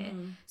still be here.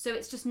 So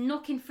it's just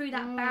knocking through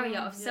that barrier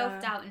of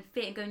self-doubt and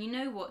fear and going, you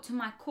know what, to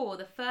my core,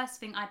 the first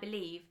thing I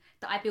believe,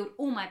 that I build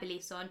all my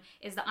beliefs on,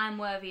 is that I'm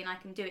worthy and I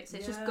can do it. So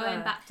it's just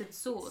going back to the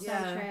source. So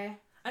true.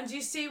 And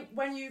you see,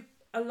 when you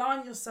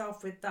align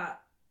yourself with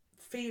that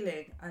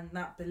feeling and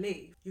that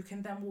belief, you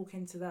can then walk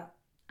into that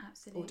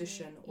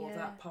audition or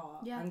that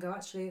part and go,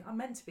 actually, I'm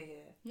meant to be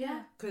here.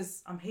 Yeah.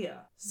 Because I'm here.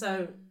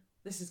 So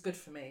this is good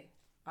for me.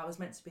 I was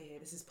meant to be here.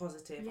 This is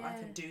positive. I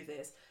can do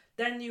this.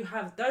 Then you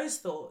have those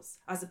thoughts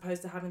as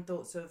opposed to having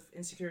thoughts of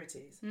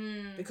insecurities.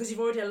 Because you've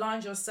already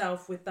aligned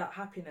yourself with that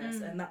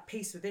happiness and that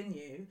peace within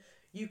you.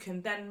 You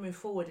can then move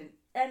forward in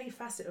any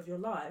facet of your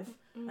life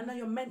and know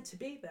you're meant to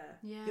be there.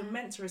 Yeah. You're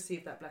meant to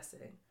receive that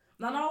blessing.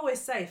 And I always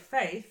say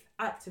faith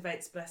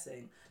activates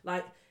blessing.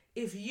 Like,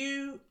 if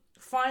you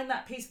find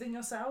that peace within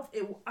yourself,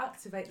 it will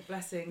activate the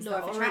blessings.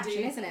 Law of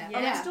attraction, isn't it?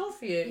 Are next door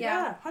for you.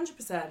 Yeah,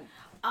 100%.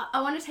 I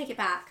want to take it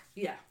back.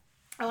 Yeah.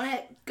 I want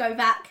to go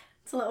back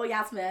to little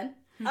Yasmin.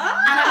 And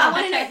I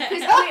want to know,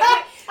 because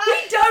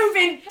we dove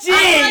in deep.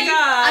 Oh my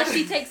God. As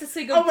she takes a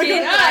swig of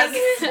gin,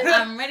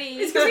 I'm ready.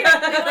 It's because we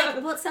were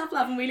like, what's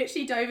self-love? And we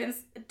literally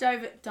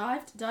dove?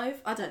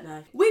 I don't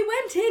know. We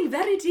went in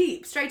very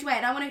deep straight away,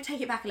 and I want to take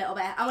it back a little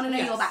bit. I want to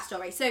know your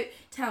backstory. So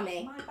tell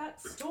me. My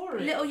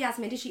backstory? Little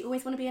Yasmin, did she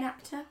always want to be an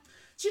actor?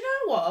 Do you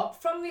know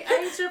what? From the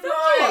age of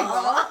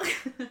like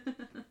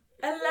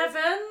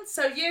 11,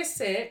 so year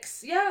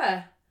 6,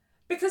 yeah.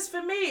 Because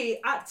for me,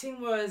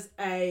 acting was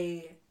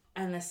an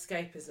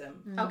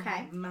escapism.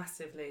 Okay.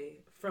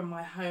 Massively from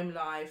my home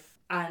life,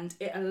 and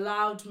it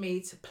allowed me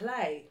to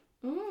play.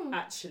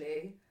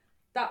 Actually,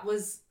 that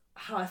was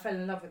how I fell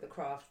in love with the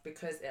craft,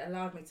 because it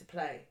allowed me to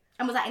play.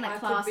 And was that in like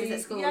classes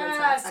at school?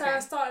 Yeah, and stuff? So I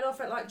started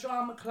off at like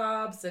drama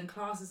clubs and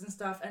classes and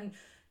stuff, and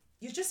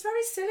you're just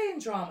very silly in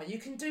drama. You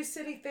can do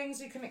silly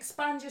things, you can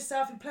expand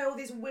yourself, you play all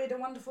these weird and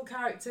wonderful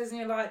characters, and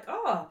you're like,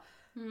 oh,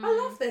 I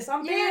love this.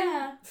 I'm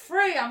being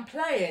free, I'm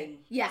playing.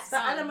 Yes.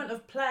 That element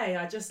of play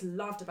I just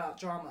loved about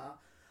drama.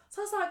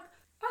 So I was like,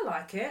 I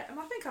like it, and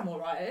I think I'm all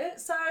right at it,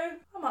 so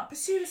I might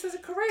pursue this as a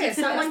career. Did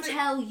someone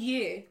tell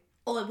you,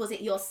 or was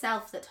it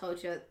yourself that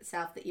told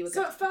yourself that you were good?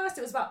 So at first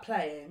it was about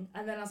playing,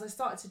 and then as I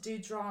started to do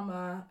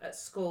drama at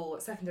school,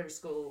 at secondary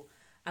school,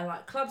 and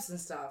like clubs and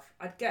stuff,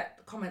 I'd get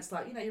comments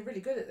like, you know, you're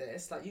really good at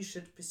this, like you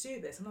should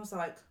pursue this. And I was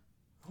like,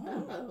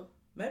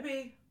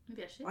 maybe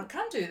I should. I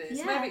can do this.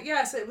 Yeah. Maybe,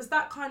 so it was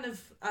that kind of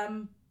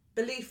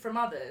belief from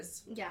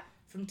others,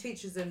 from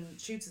teachers and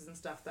tutors and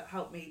stuff, that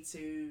helped me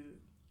to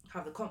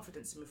have the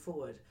confidence to move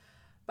forward.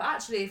 But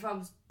actually, if I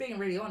was being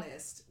really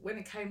honest, when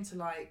it came to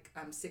like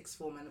sixth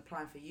form and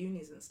applying for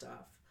unis and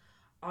stuff,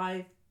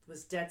 I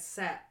was dead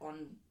set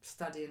on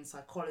studying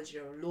psychology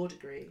or a law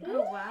degree.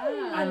 Oh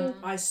wow. And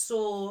I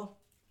saw...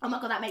 Oh my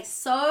God, that makes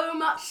so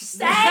much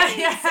sense.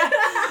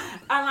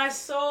 And I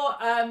saw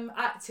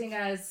acting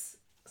as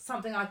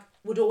something I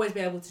would always be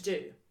able to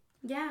do.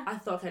 Yeah. I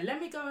thought, okay,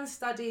 let me go and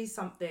study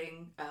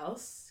something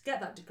else, get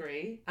that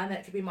degree, and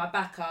it could be my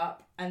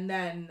backup, and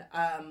then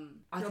I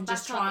can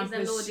just try and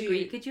pursue... Your backup is a law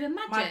degree. Could you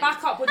imagine? My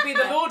backup would be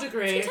the law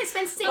degree. It's going to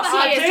spend 6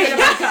 But years doing a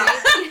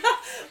backup.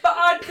 But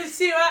I'd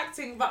pursue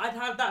acting, but I'd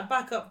have that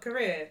backup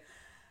career.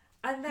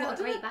 And then What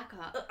a great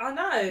backup. I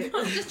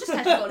know. just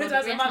has got Who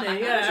does the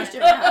money? Yeah. Just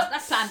doing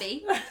that's plan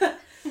B.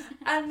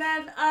 And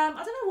then I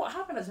don't know what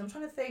happened. Actually, I'm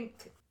trying to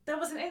think. There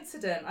was an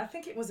incident. I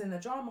think it was in a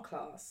drama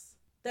class.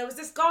 There was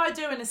this guy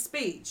doing a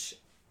speech,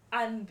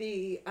 and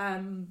the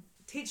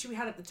teacher we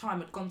had at the time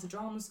had gone to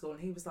drama school,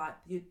 and he was like,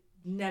 "You'd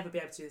never be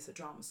able to do this at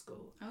drama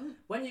school.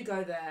 When you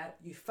go there,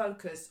 you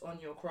focus on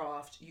your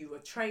craft. You are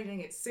training.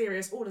 It's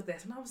serious. All of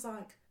this." And I was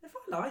like, if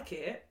I like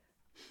it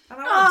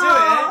and I want to do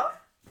it,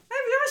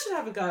 maybe I should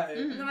have a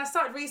go. And then I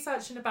started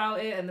researching about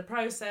it and the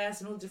process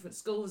and all the different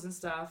schools and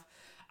stuff.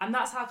 And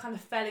that's how I kind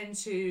of fell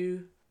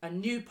into a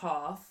new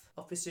path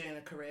of pursuing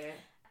a career,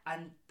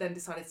 and then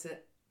decided to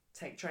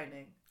take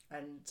training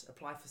and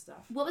apply for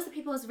stuff. What was the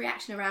people's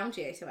reaction around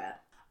you to it?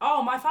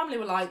 Oh, my family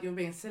were like, you're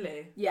being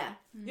silly. Yeah.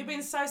 You're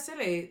being so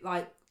silly.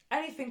 Like,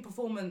 anything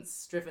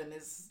performance driven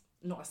is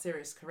not a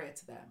serious career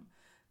to them.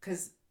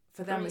 Because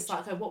for them, it's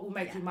like, okay, what will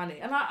make you money?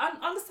 And I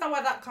understand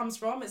where that comes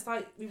from. It's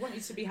like, we want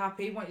you to be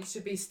happy, we want you to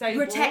be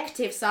stable.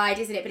 Protective side,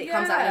 isn't it? But it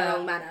comes out in a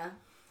wrong manner.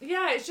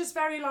 Yeah, it's just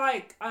very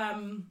like,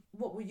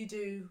 what will you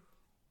do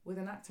with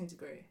an acting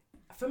degree?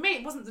 For me,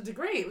 it wasn't the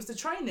degree, it was the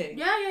training.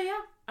 Yeah.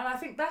 And I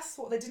think that's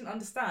what they didn't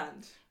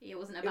understand. It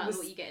wasn't about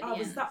what you get at the end. I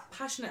was that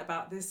passionate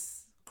about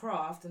this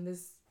craft and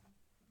this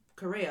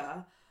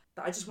career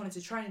that I just wanted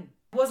to train.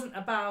 It wasn't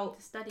about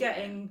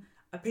getting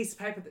a piece of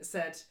paper that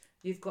said,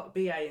 you've got a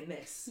BA in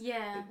this.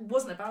 Yeah. It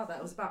wasn't about that.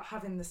 It was about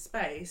having the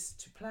space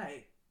to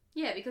play.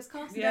 Yeah, because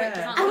casting Yeah.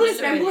 directors aren't I gonna want to look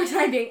spend at more it.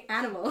 time being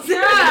animals.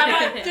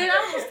 Yeah, like doing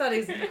animal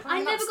studies. And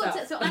I never got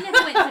stuff. to, so I never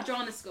went to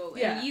drama school,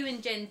 Yeah. and you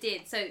and Jen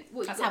did. So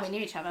what? That's you got, how we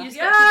knew each other. You just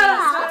Yeah.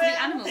 got to be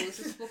animals,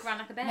 just walk around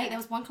like a bear. Mate, there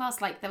was one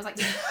class, like, there was, like,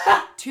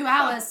 2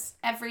 hours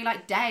every,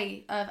 like,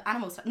 day of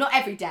animal stuff. Not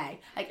every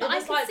day. Like, But I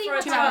was could like see for a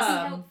how 2 that would hours. be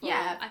term. helpful.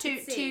 Yeah, I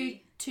could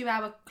see. 2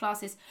 hour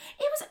classes.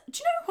 It was, do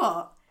you know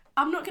what?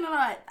 I'm not gonna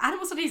lie,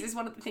 animal studies is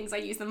one of the things I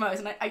use the most,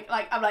 and I'm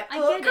like, I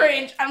oh, get it.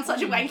 cringe. I'm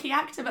such a wanky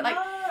actor, but like,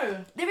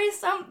 No. there is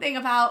something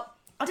about,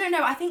 I don't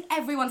know, I think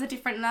everyone's a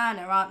different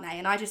learner, aren't they?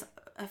 And I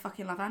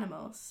fucking love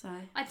animals, so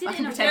I did I it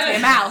can in a pretend to way. be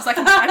a mouse. I'm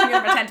gonna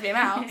pretend to be a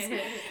mouse.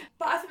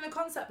 But I think the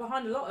concept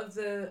behind a lot of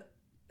the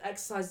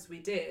exercises we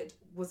did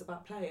was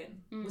about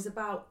playing. Was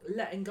about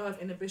letting go of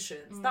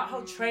inhibitions. That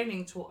whole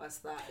training taught us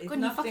that. If God,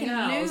 you nothing fucking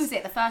else, lose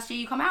it the first year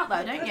you come out,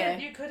 though, don't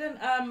you? You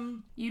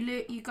couldn't.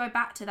 You go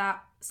back to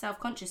that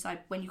self-conscious side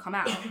when you come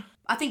out.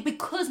 I think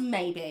because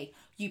maybe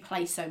you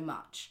play so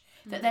much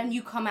that then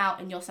you come out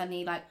and you're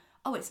suddenly like,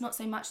 oh, it's not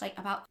so much like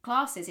about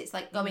classes. It's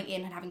like going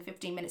in and having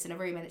 15 minutes in a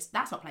room, and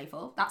that's not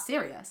playful. That's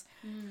serious.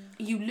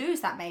 You lose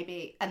that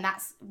maybe, and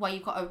that's why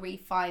you've got to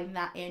refine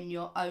that in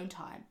your own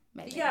time.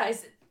 Maybe. Yeah,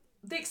 it's,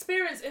 the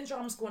experience in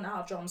drama school and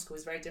out of drama school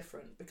is very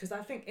different, because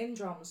I think in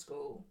drama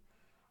school,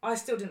 I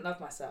still didn't love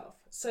myself.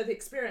 So the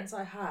experience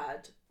I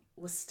had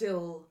was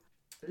still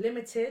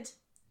limited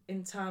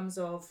in terms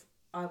of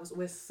I was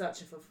always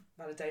searching for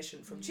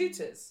validation from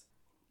tutors.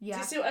 Yeah. Do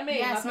you see what I mean?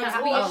 Yes, Like, no,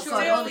 I was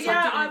absolutely. still, All the time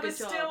yeah, doing a I good was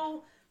job.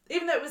 still,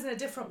 even though it was in a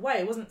different way,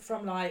 it wasn't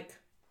from like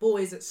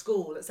boys at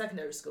school, at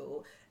secondary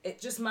school, it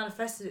just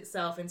manifested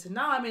itself into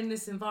now I'm in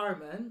this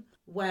environment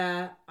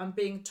where I'm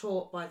being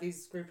taught by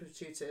these group of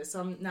tutors, so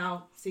I'm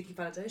now seeking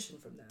validation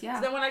from them. Yeah.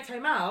 So then when I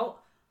came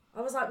out, I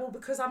was like, well,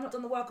 because I've not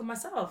done the work on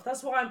myself.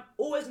 That's why I'm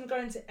always going to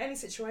go into any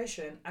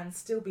situation and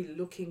still be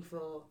looking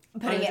for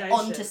Putting it validation,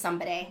 onto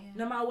somebody.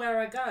 no matter where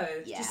I go.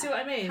 Do Yeah. you see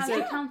what I mean? How So do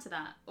you counter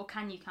that? Or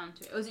can you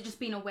counter it? Or is it just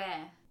being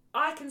aware?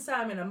 I can say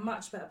I'm in a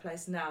much better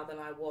place now than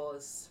I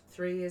was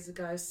 3 years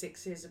ago,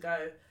 6 years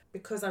ago,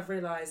 because I've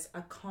realised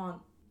I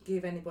can't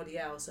give anybody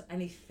else or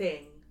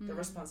anything the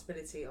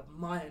responsibility of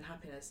my own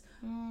happiness.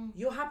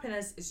 Your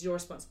happiness is your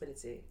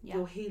responsibility. Yeah.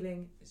 Your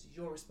healing is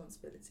your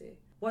responsibility.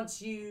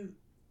 Once you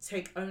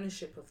take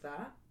ownership of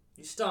that,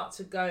 you start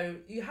to go,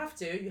 you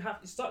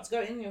start to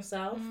go in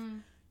yourself,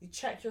 you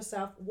check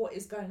yourself, what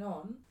is going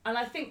on. And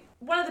I think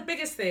one of the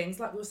biggest things,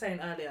 like we were saying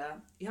earlier,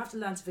 you have to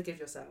learn to forgive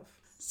yourself.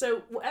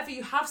 So whatever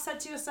you have said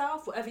to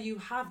yourself, whatever you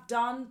have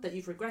done that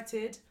you've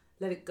regretted,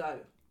 let it go.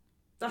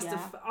 That's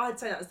I'd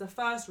say that is the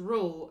first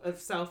rule of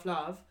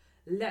self-love.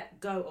 Let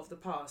go of the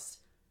past.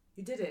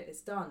 You did it. It's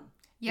done.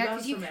 Yeah, Learn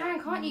because you from can,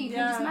 it. can't you? You Yeah.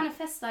 can just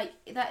manifest like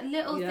that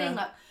little Yeah. thing,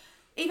 like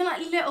even like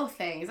little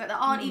things like that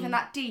aren't even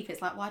that deep.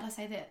 It's like, why did I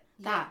say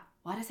that?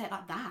 Why did I say it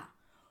like that?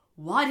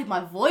 Why did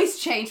my voice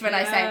change when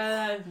I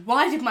say?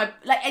 Why did my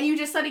and you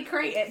just suddenly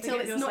create it till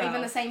Forget it's not even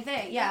yourself. the same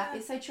thing. Yeah,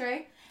 it's so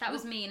true. That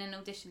was me in an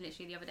audition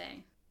literally the other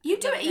day. You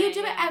do it. You do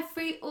Yeah.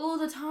 it all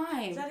the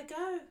time. Let it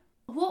go.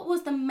 What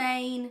was the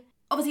main?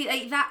 Obviously,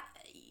 like that.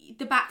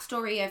 The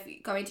backstory of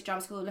going to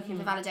drama school, looking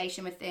for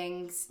validation with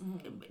things,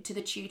 to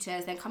the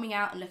tutors, then coming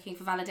out and looking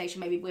for validation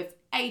maybe with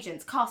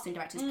agents, casting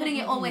directors, putting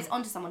it always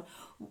onto someone.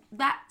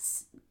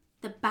 That's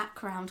the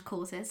background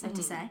causes, so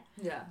to say.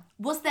 Yeah.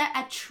 Was there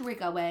a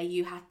trigger where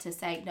you had to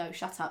say, no,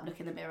 shut up, look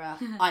in the mirror,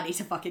 I need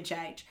to fucking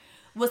change?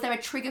 Was there a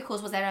trigger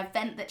cause? Was there an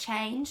event that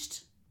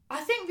changed?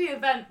 I think the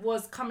event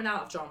was coming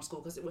out of drama school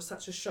because it was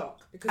such a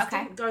shock. Because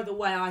Okay. it didn't go the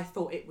way I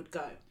thought it would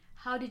go.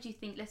 How did you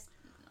think?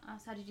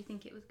 How did you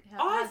think it was?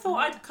 I thought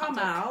I'd come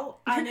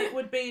out and it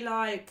would be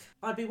like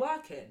I'd be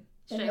working.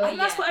 Straight And away,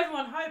 that's yeah. what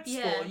everyone hopes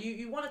Yeah. for.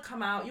 You want to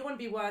come out, you want to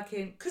be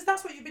working, because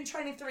that's what you've been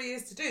training 3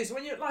 years to do. So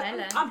when you're like,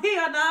 Hello. I'm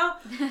here now,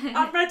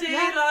 I'm ready,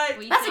 Yeah. like...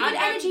 Well, you That's a I good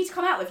don't- energy to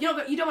come out with.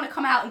 You don't want to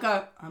come out and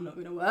go, I'm not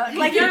going to work.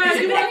 Like, Yeah, it's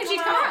a you good wanna energy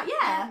to come out.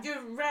 Yeah.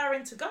 You're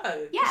raring to go.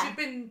 'Cause Yeah. you've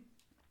been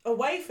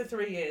away for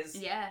 3 years,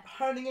 Yeah.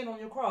 honing in on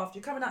your craft.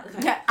 You're coming out, okay,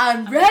 Yeah,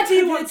 I'm ready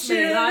who to wants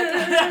me? Like,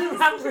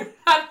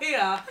 I'm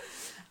here.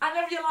 And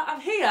then you're like,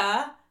 I'm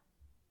here,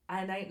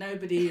 and ain't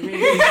nobody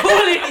really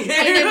calling you.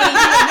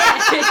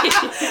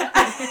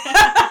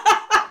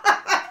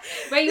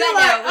 Where you You're at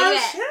like, now? Where oh you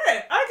at?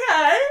 shit,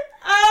 okay.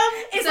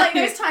 It's like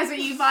those times when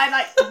you buy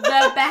like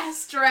the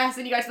best dress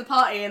and you go to the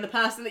party and the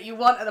person that you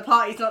want at the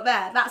party's not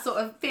there. That sort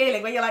of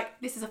feeling where you're like,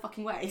 this is a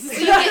fucking waste.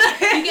 You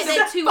get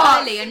there too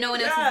early and no one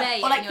else is there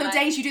yet. Or like and the you're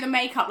days you do the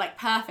makeup like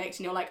perfect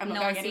and you're like, I'm not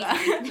No going one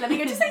anywhere. sees Let me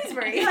go to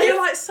Sainsbury's. Yeah, you're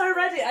like so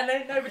ready, and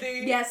then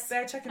nobody Yes.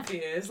 there checking for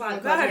you. It's like,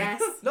 Oh God, no,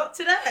 yes. not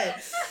today.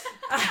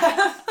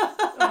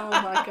 Oh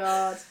my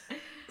God.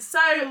 So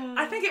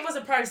I think it was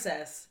a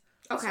process.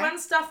 Okay. So when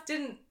stuff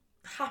didn't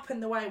happen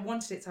the way I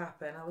wanted it to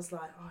happen, I was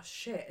like, oh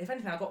shit. If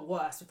anything, I got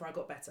worse before I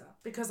got better.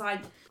 Because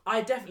I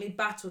definitely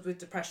battled with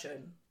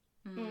depression.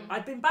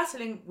 I'd been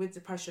battling with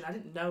depression. I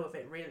didn't know of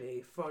it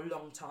really for a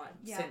long time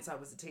since I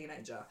was a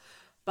teenager.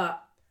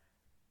 But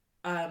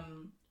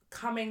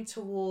coming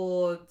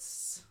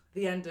towards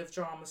the end of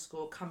drama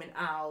school, coming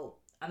out,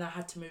 and I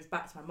had to move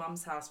back to my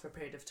mum's house for a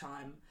period of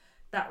time,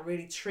 that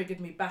really triggered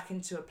me back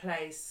into a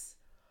place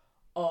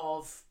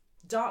of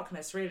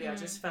darkness, really. I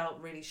just felt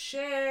really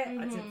shit.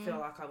 I didn't feel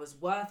like I was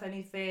worth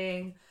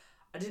anything.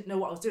 I didn't know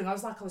what I was doing. I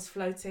was like I was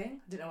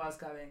floating. I didn't know where I was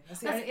going.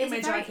 That's the only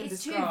image I can describe.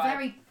 It's two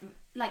very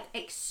like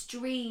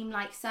extreme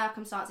like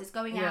circumstances,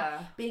 going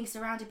out, being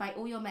surrounded by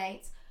all your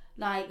mates,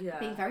 like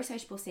being very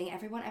sociable, seeing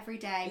everyone every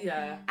day,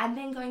 and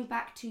then going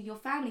back to your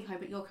family home,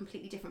 but you're a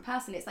completely different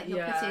person. It's like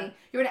you're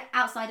an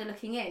outsider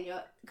looking in.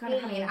 You're kind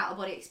of having an out of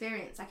body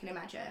experience, I can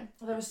imagine.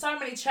 Well, there were so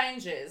many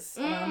changes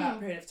in that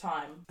period of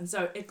time, and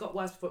so it got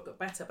worse before it got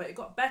better. But it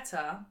got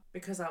better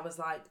because I was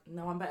like,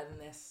 no, I'm better than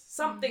this.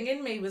 Something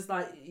in me was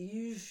like,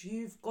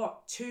 you've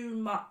got too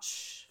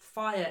much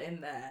fire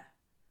in there.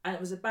 And it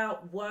was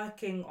about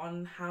working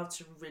on how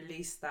to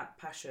release that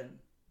passion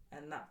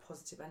and that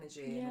positive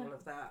energy and all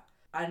of that.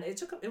 And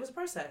it was a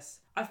process.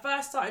 I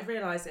first started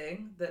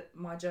realising that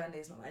my journey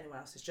is not like anyone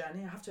else's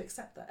journey. I have to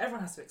accept that.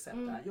 Everyone has to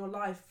accept that. Your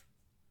life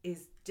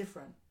is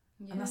different.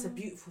 Yeah. And that's a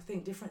beautiful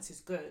thing. Difference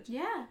is good.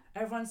 Yeah.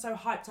 Everyone's so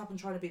hyped up and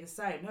trying to be the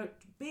same. No,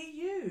 be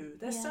you.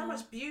 There's so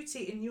much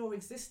beauty in your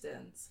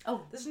existence.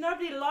 Oh. There's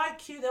nobody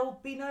like you. There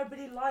will be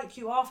nobody like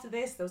you after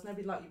this. There was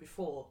nobody like you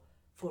before.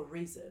 For a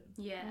reason.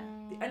 Yeah.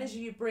 The energy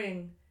you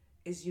bring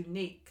is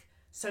unique.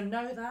 So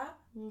know that.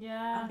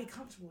 Yeah. And be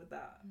comfortable with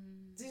that.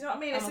 Do you know what I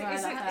mean? It's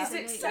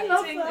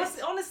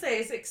accepting.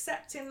 It's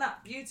accepting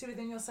that beauty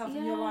within yourself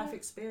and your life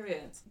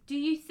experience. Do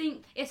you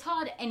think it's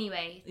hard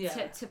anyway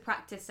to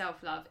practice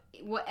self-love?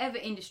 Whatever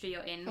industry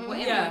you're in,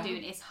 whatever you're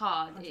doing, it's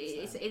hard.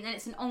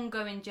 It's an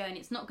ongoing journey.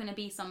 It's not going to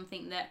be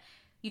something that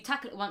you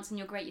tackle it once and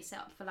you're great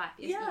yourself for life.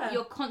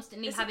 You're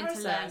constantly having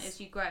to learn as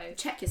you grow.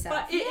 Check yourself.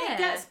 But it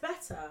gets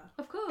better.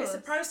 Of course. It's a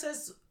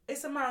process.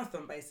 It's a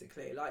marathon,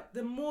 basically. Like,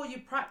 the more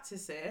you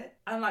practice it,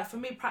 and like for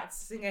me,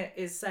 practicing it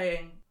is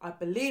saying, I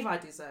believe I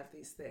deserve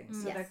these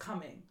things. So they're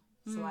coming.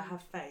 So I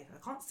have faith. I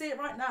can't see it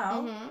right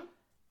now.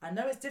 I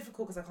know it's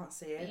difficult because I can't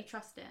see it. But you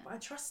trust it. But I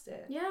trust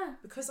it. Yeah.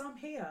 Because I'm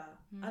here.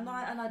 And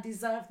I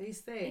deserve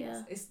these things.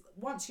 Yeah. It's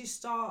once you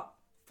start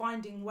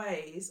finding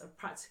ways of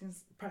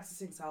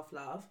practicing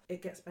self-love,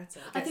 it gets better.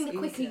 I think the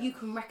quicker you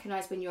can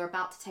recognise when you're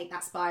about to take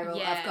that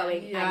spiral of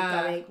going,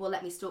 well,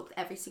 let me stalk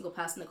every single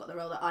person that got the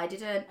role that I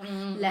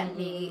didn't. Let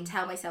me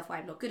tell myself why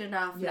I'm not good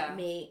enough. Let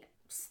me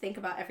think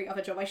about every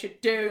other job I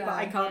should do, but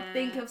I can't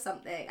think of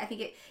something. I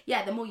think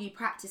the more you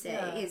practice it,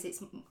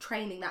 it's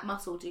training that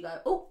muscle to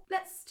go, oh,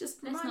 let's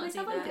remind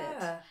myself I'm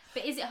good.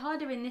 But is it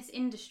harder in this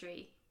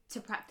industry to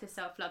practice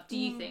self-love, do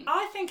you think?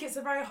 I think it's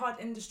a very hard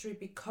industry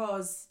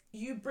because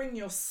you bring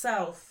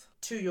yourself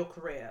to your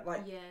career.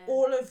 Like,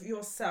 all of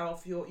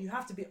yourself, you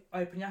have to be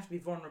open, you have to be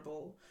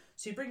vulnerable.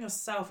 So you bring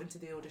yourself into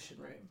the audition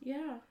room.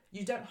 Yeah.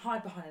 You don't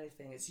hide behind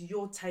anything. It's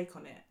your take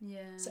on it.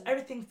 Yeah. So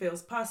everything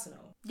feels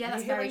personal. Yeah,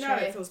 that's very true.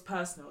 It feels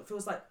personal. It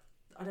feels like,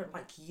 I don't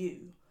like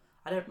you.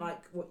 I don't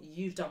like what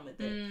you've done with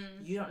it.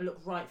 You don't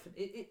look right for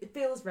it. It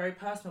feels very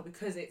personal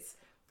because it's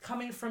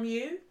coming from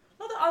you.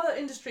 Not that other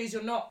industries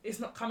it's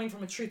not coming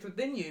from a truth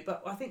within you,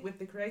 but I think with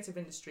the creative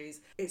industries,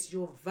 it's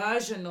your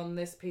version on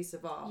this piece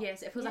of art.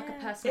 Yes, it feels like a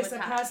personal attack. It's a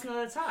personal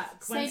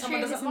attack. When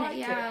someone doesn't like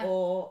it,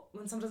 or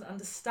when someone doesn't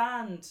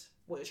understand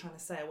what you're trying to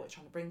say or what you're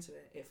trying to bring to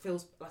it, it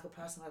feels like a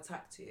personal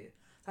attack to you.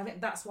 So I think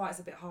that's why it's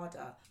a bit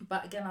harder.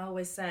 But again, I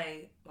always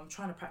say, I'm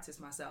trying to practice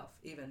myself,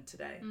 even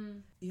today.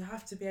 You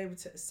have to be able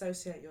to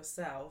associate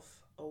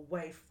yourself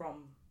away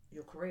from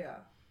your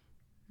career.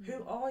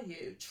 Who are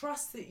you?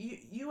 Trust that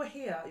you are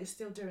here, you're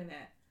still doing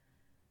it.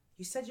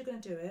 You said you're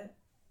going to do it.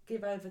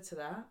 Give over to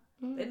that.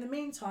 But in the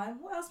meantime,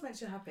 what else makes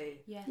you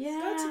happy? Yes. Yeah.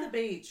 Go to the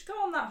beach. Go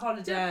on that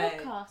holiday.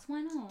 Do a podcast.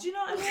 Why not? Do you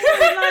know what I mean?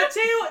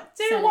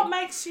 do what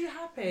makes you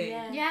happy.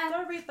 Yeah.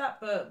 Go read that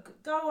book.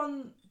 Go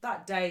on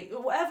that date.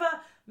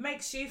 Whatever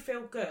makes you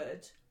feel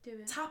good. Do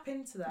it. Tap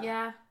into that.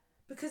 Yeah.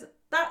 Because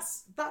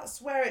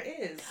that's where it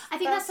is. I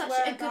think that's such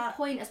a good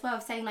point as well,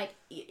 of saying, like,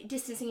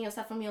 distancing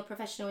yourself from your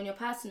professional and your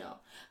personal.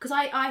 Because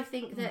I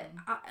think that,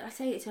 I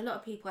say it to a lot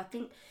of people, I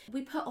think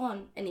we put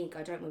on an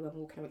ego, don't we, when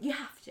we're walking around? You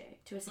have to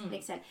a certain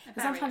extent.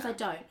 But sometimes I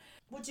don't.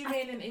 What do you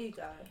mean an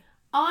ego?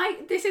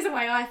 This is the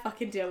way I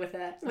fucking deal with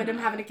it when I'm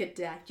having a good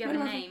day. Do you have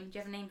a name? Do you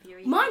have a name for your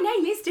ego? My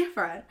name is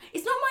different.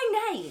 It's not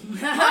my name.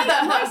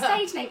 my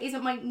stage name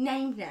isn't my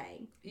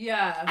name.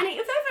 Yeah. And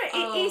it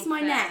is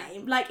my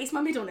name. Like, it's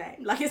my middle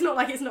name. Like, it's not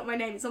like it's not my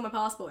name. It's on my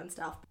passport and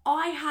stuff.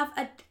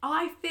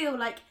 I feel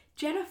like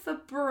Jennifer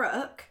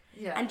Brooke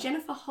and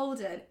Jennifer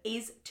Holden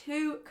is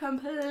two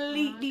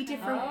completely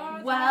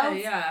different worlds.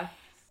 Yeah.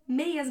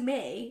 Me as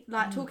me,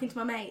 like talking to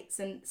my mates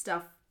and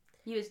stuff.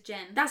 You as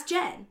Jen. That's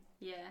Jen.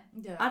 Yeah.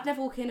 I'd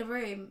never walk in a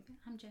room.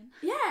 I'm Jen.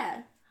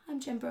 Yeah. I'm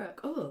Jen Brooke.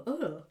 I don't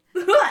know.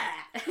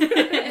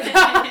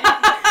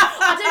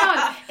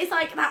 It's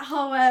like that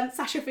whole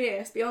Sasha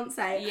Fierce,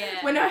 Beyonce.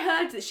 Yeah. When I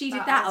heard that she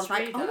did that, I was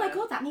like, Reader. oh my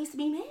God, that needs to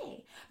be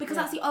me. Because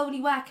that's the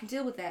only way I can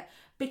deal with it.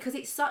 Because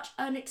it's such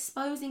an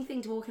exposing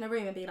thing to walk in a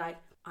room and be like,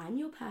 I'm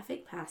your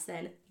perfect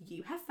person.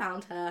 You have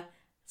found her.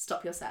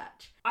 Stop your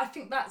search. I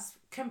think that's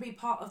can be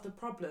part of the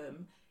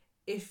problem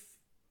if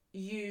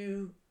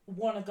you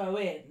want to go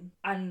in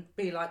and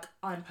be like,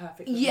 I'm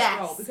perfect for this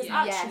role. Because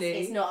actually,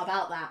 it's not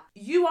about that.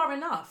 you are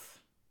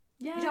enough.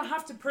 Yeah. You don't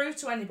have to prove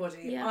to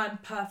anybody, I'm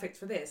perfect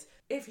for this.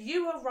 If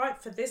you are right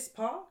for this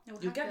part,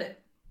 you'll get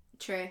it.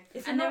 True.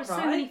 If you're And there are not so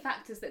right, many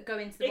factors that go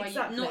into the way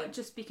Exactly. you, not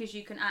just because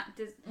you can act,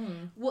 there's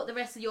what the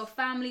rest of your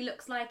family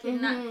looks like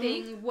in that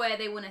thing, where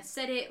they want to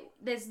set it.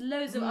 There's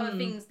loads of other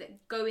things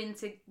that go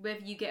into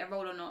whether you get a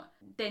role or not,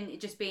 than it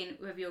just being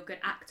whether you're a good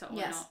actor or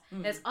not.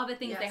 There's other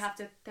things they have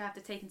to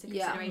take into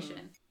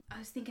consideration. I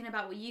was thinking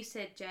about what you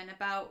said, Jen,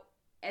 about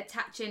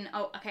attaching,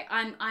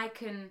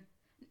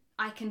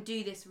 I can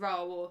do this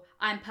role, or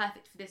I'm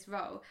perfect for this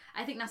role.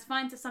 I think that's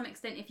fine to some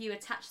extent if you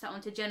attach that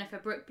onto Jennifer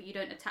Brooke, but you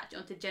don't attach it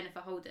onto Jennifer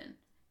Holden.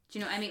 Do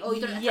you know what I mean? Or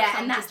you don't attach that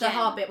and onto that's the Jen.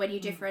 hard bit when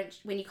you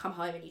when you come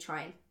home and you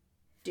try and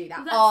do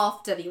that Well,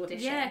 after the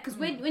audition. Yeah, because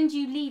when do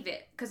you leave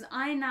it? Because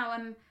I now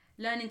am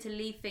learning to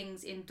leave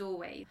things in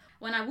doorways.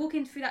 When I walk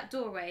in through that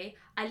doorway,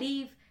 I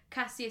leave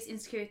Cassius'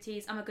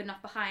 insecurities, I'm a good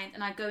enough behind,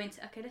 and I go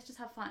into, okay, let's just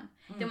have fun.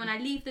 Then when I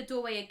leave the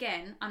doorway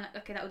again, I'm like,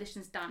 okay, that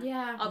audition's done.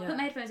 Yeah. I'll put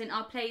my headphones in,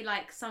 I'll play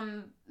like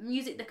some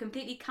music that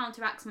completely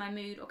counteracts my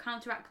mood or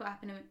counteracts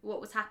what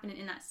was happening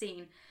in that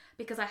scene,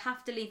 because I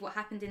have to leave what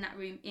happened in that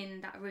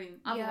room.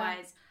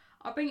 Otherwise,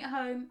 I'll bring it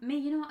home. Me,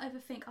 you know what I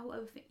overthink? I will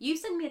overthink. You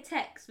send me a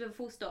text with a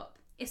full stop.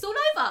 It's all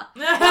over.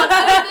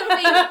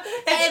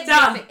 It's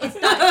done. It's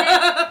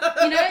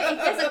done. You know, if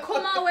there's a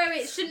comma where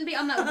it shouldn't be,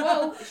 I'm like,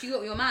 whoa,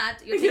 you're mad.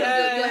 Your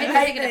head's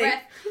taking a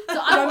breath. So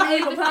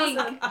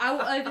I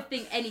will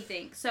overthink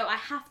anything. So I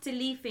have to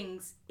leave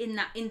things in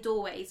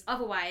doorways.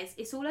 Otherwise,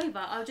 it's all over.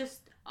 I'll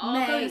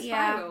go in a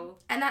spiral.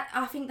 And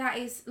I think that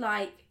is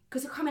like,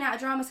 because you're coming out of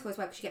drama school as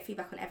well, because you get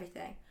feedback on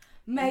everything.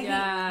 Maybe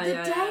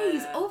the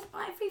days of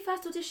every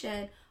first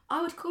audition,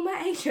 I would call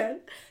my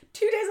agent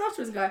 2 days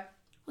afterwards and go,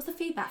 what's the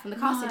feedback from the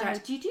casting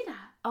director? Do you do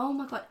that? Oh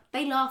my God.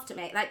 They laughed at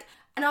me.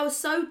 And I was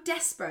so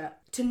desperate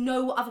to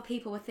know what other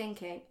people were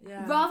thinking.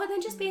 Yeah. Rather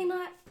than just being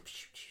like...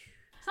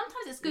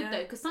 Sometimes it's good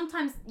though, because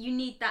sometimes you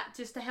need that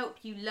just to help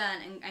you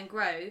learn and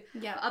grow.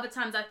 Yeah. But other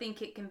times I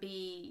think it can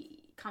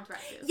be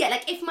counteractive. Yeah,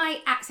 like if my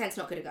accent's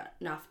not good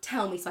enough,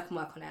 tell me so I can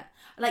work on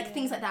it.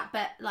 Things like that.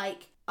 But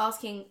like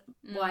asking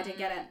why I didn't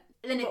get it.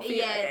 Then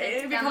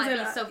that might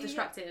be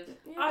self-destructive.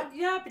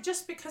 But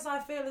just because I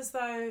feel as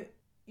though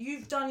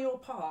you've done your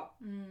part,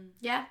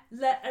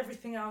 let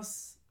everything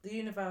else, the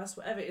universe,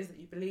 whatever it is that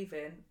you believe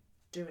in,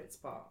 do its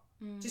part.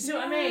 Do you see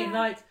what I mean?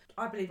 Like,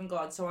 I believe in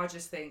God, so I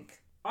just think,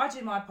 I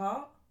do my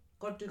part,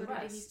 God do the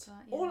rest.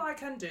 All I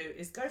can do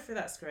is go through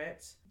that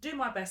script, do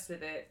my best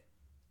with it.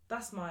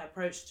 That's my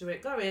approach to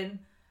it. Go in,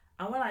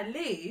 and when I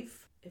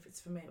leave, if it's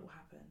for me, it will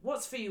happen.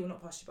 What's for you will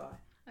not pass you by.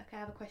 Okay, I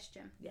have a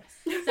question. Yes.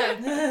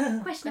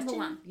 So, question number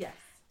 1. Yes.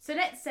 So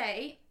let's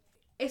say,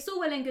 it's all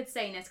well and good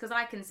saying this, because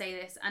I can say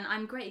this, and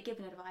I'm great at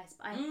giving advice,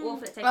 but I'm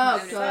awful at taking my own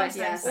advice.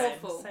 Yes.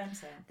 Awful.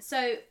 Same.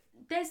 So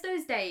there's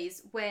those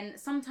days when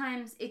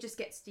sometimes it just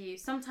gets to you.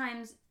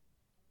 Sometimes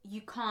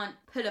you can't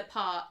pull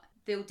apart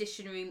the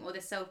audition room or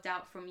the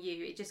self-doubt from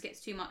you. It just gets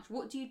too much.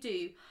 What do you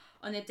do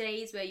on the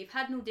days where you've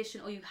had an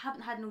audition, or you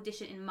haven't had an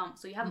audition in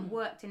months, or you haven't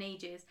worked in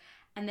ages,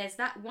 and there's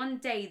that one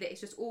day that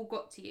it's just all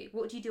got to you?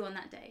 What do you do on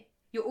that day?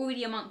 You're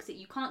already amongst it.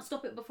 You can't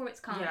stop it before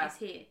it's come. Yeah. It's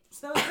here.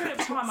 So there was a period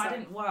of time I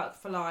didn't work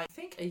for I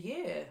think a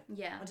year.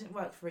 Yeah. I didn't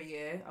work for a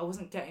year. I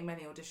wasn't getting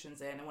many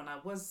auditions in, and when I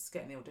was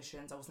getting the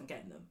auditions, I wasn't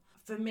getting them.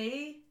 For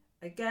me,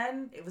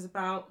 again, it was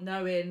about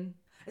knowing.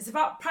 It's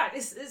about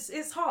practice.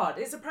 It's hard.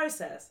 It's a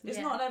process. It's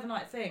not an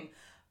overnight thing.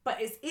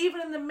 But it's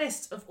even in the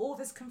midst of all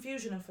this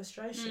confusion and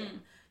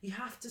frustration, you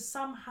have to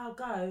somehow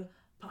go,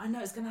 but I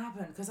know it's going to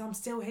happen because I'm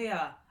still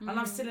here and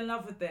I'm still in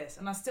love with this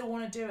and I still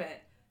want to do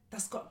it.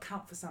 That's got to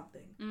count for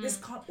something. This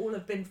can't all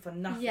have been for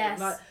nothing. Yes.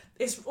 Like,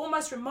 it's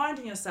almost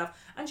reminding yourself.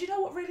 And you know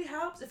what really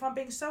helps, if I'm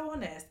being so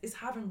honest, is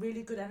having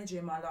really good energy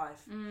in my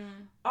life.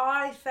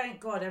 I thank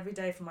God every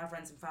day for my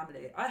friends and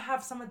family. I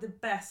have some of the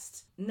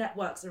best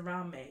networks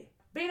around me.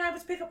 Being able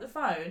to pick up the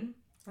phone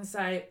and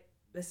say,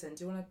 listen,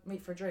 do you want to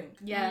meet for a drink?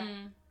 Yeah.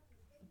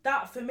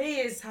 That for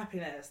me is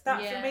happiness. That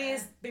for me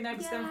is being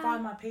able to then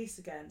find my peace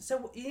again.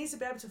 So you need to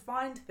be able to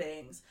find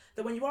things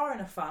that when you are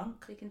in a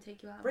funk, they can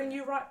take you out. Bring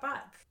you right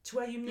back to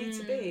where you need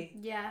to be.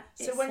 Yeah.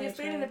 So when you're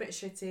feeling a bit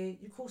shitty,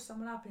 you call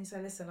someone up and you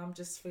say, listen, I'm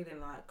just feeling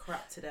like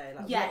crap today.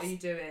 Like, what are you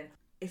doing?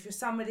 If you're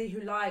somebody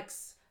who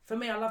likes... For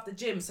me, I love the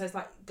gym, so it's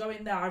like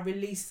going there, I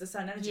release a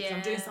certain energy because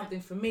I'm doing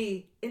something for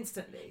me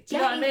instantly. Do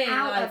you know what I mean?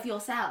 Out of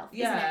yourself,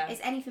 isn't it?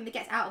 It's anything that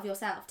gets out of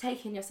yourself,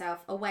 taking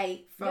yourself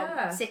away from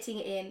sitting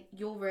in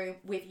your room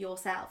with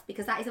yourself,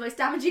 because that is the most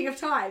damaging of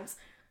times.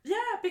 Yeah,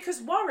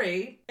 because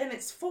worry in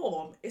its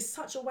form is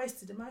such a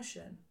wasted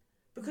emotion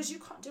because you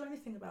can't do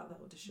anything about that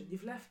audition.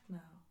 You've left now.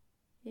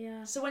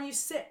 Yeah. So when you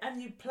sit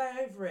and you play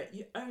over it,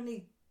 you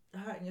only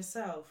hurting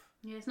yourself.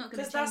 Yeah, it's not going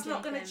to change. Because that's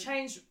not going to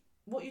change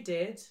what you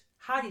did,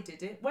 how you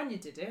did it, when you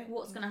did it.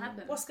 What's going to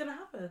happen? What's going to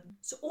happen?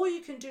 So all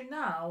you can do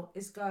now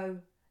is go,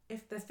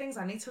 if there's things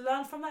I need to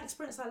learn from that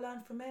experience, I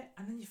learn from it,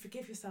 and then you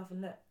forgive yourself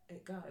and let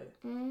it go.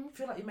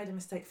 Feel like you made a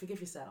mistake, forgive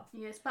yourself.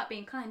 Yeah, it's about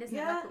being kind, isn't it?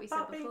 Yeah, Like what we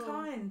about said being before.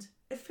 kind.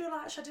 If you feel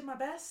like actually I did my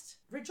best,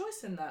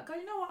 rejoice in that. Go,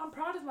 you know what, I'm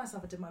proud of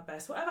myself, I did my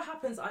best. Whatever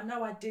happens, I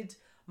know I did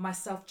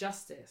myself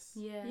justice.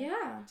 Yeah.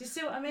 Yeah. Do you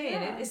see what I mean?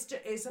 Yeah.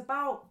 It's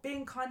about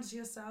being kind to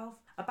yourself,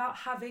 about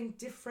having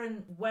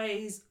different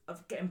ways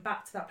of getting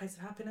back to that place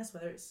of happiness,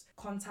 whether it's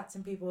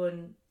contacting people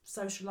and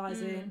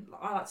socialising.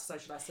 I like to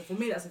socialise, so for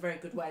me that's a very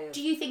good way of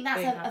Do you think that's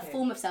being a happy.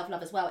 form of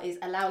self-love as well, is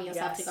allowing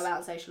yourself to Yes. go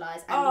out and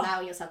socialise and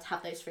allowing yourself to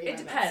have those free It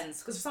moments? depends,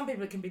 because for some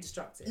people it can be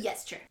destructive.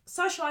 Yes, true.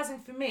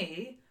 Socialising for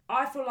me,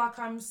 I feel like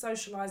I'm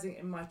socialising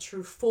in my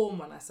true form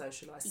when I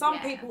socialise. Some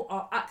Yeah. people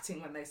are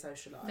acting when they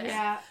socialise.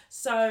 Yeah.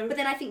 So But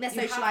then I think they're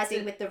you have socialising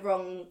to- with the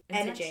wrong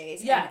Intention.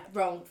 energies Yeah. and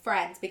wrong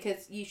friends,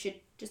 because you should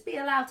just be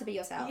allowed to be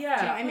yourself. yeah,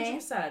 Do you know what I mean?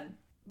 100%.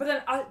 But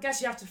then I guess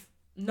you have to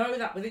know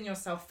that within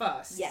yourself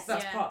first. Yes.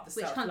 That's Yeah. part of the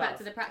Which self-love. comes back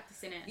to the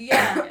practicing it.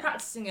 Yeah,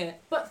 practicing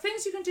it. But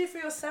things you can do for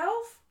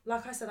yourself,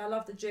 like I said, I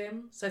love the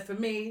gym. So for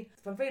me,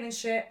 if I'm feeling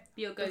shit,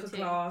 Be your book a go-to.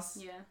 class.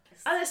 Yeah.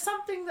 And it's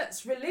something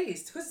that's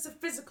released because it's a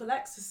physical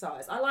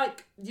exercise. I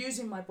like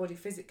using my body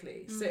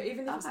physically. So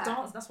even if it's Okay.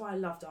 dance, that's why I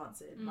love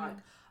dancing. Like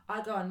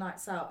I go on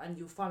nights out and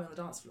you'll find me on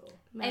the dance floor.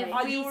 Mate.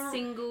 Every you're-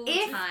 single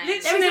If time. there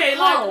is a Literally,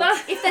 pole,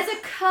 like, if there's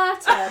a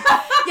curtain,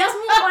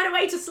 Yasmin will find a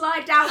way to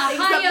slide down A things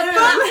higher that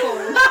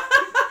move. platform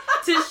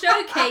to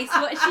showcase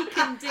what she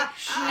can do.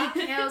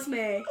 She kills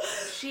me.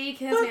 She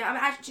kills me. Do you know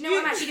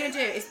what I'm actually going to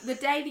do? Is the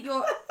day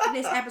that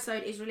this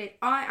episode is released,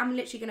 I am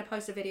literally going to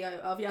post a video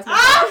of Yasmin.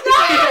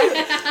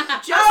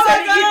 Just so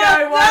that you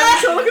know what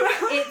I'm talking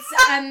about. It's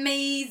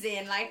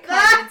amazing. Like,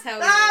 can't even tell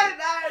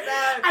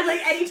you. And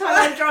like anytime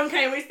I'm drunk,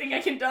 I always think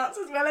I can dance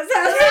as well as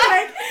her. So,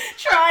 like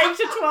trying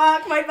to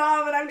twerk my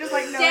bum, and I'm just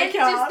like, no, I Jen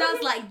can't. just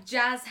does like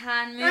jazz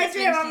hand moves I when do,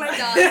 she's I'm like-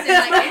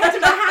 dancing. Like, to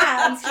my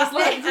hands, just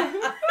like.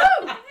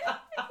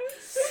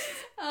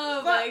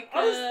 oh my But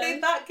honestly,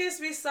 god. that gives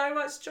me so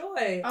much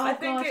joy. Oh I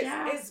think God, it's,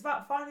 yeah. it's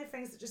about finding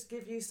things that just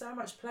give you so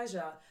much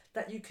pleasure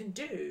that you can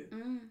do,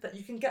 that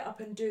you can get up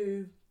and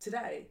do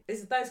today.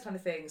 It's those kind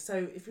of things.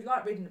 So if you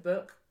like reading a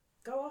book,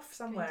 go off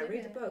somewhere, do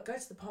read it. a book, go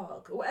to the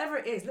park, or whatever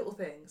it is, little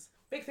things.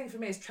 Big thing for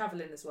me is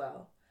travelling as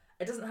well.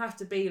 It doesn't have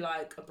to be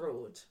like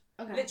abroad.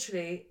 Okay.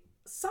 Literally,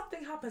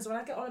 something happens when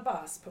I get on a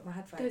bus, put my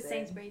headphones Go in.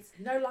 Sainsbury's.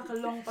 You know, like a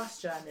long bus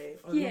journey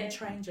or a Yeah. long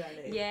train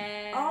journey.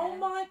 Yeah. Oh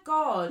my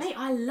God. Mate,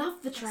 I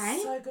love the It's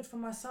train. so good for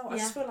my soul. I Yeah.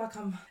 just feel like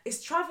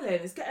it's travelling.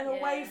 It's getting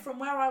away Yeah. from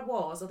where I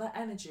was, or that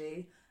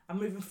energy. I'm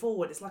moving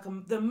forward. It's like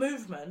the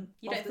movement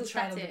You of don't the feel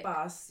train or the static.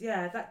 bus.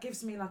 Yeah, that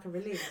gives me like a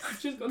release.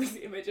 I've just got this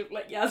image of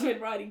like Yasmin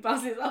riding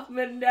buses up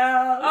and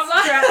down, I'm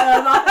like-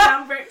 Streatham, up and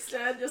down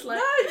Brixton, just like.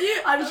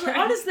 I'm trying.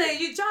 Honestly,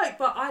 you joke,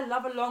 but I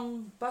love a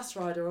long bus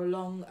ride or a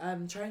long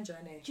train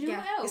journey. Do you know Yeah.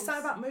 what else? It's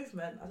something about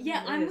movement. I don't Yeah,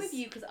 know what it I'm is. with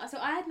you because so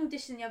I had an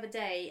audition the other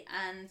day,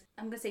 and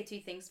I'm gonna say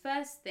two things.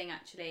 First thing,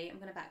 actually, I'm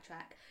gonna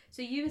backtrack.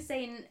 So you were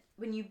saying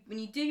when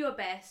you do your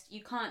best,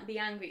 you can't be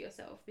angry at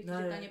yourself because No.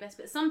 you've done your best.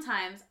 But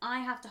sometimes I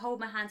have to hold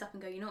my hands up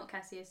and go, you know what,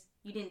 Cassius,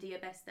 you didn't do your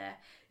best there.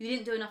 You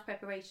didn't do enough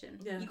preparation.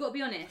 Yeah. You got to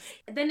be honest.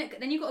 Then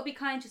you got to be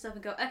kind to yourself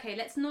and go, okay,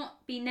 let's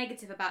not be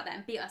negative about that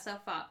and beat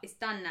ourselves up. It's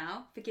done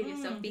now. Forgive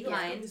yourself. Be you gotta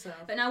kind. forgive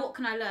yourself. But now what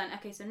can I learn?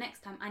 Okay, so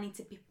next time I need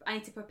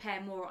to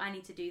prepare more, or I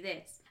need to do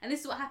this. And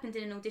this is what happened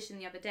in an audition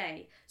the other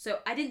day. So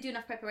I didn't do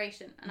enough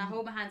preparation, and I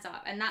hold my hands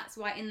up, and that's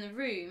why in the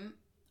room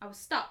I was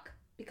stuck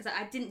because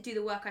I didn't do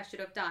the work I should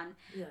have done.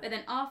 Yeah. But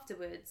then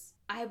afterwards,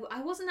 I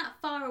wasn't that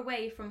far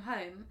away from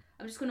home.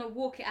 I'm just gonna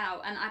walk it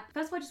out, and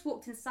first of all I just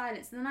walked in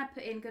silence, and then I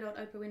put in good old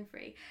Oprah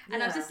Winfrey,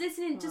 and I was Yeah. just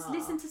listening,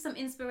 listen to some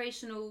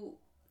inspirational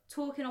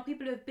talking or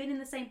people who have been in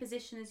the same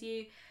position as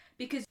you,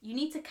 because you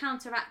need to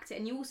counteract it,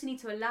 and you also need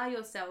to allow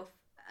yourself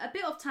a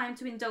bit of time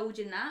to indulge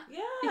in that. Yeah,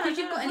 Because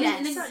you've got an- Yes.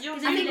 and then- You're I I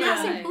think human.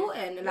 that's Yeah.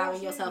 important,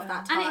 allowing yourself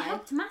that time. And it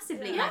helped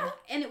massively. Yeah. Like,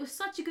 and it was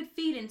such a good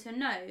feeling to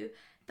know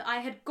that I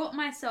had got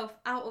myself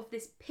out of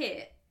this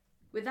pit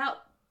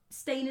without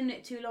staying in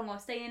it too long or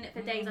staying in it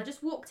for days. I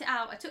just walked it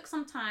out. I took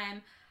some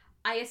time.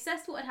 I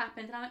assessed what had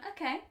happened, and I went,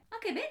 okay,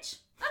 bitch,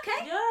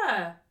 okay,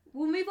 Yeah.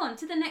 we'll move on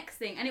to the next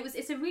thing. And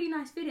it's a really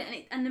nice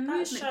feeling, and the That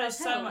movement shows does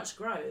so help. much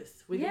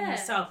growth within Yeah.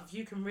 yourself. If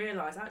you can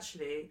realise,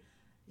 actually,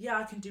 yeah,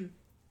 I can do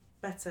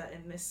better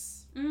in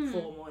this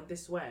form or in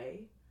this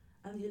way,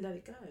 and you let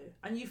it go.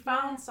 And you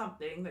found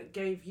something that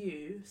gave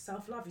you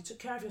self-love. You took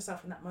care of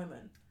yourself in that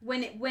moment.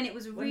 When it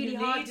was When really you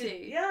hard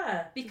needed- to.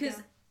 Yeah.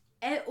 Because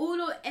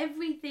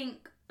everything,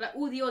 like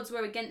all the odds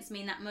were against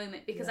me in that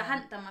moment because I Yeah.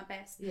 hadn't done my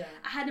best. Yeah.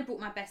 I hadn't brought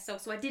my best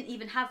self, so I didn't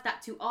even have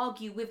that to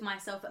argue with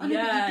myself. Oh no,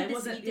 Yeah, but you it did this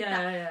wasn't- and you did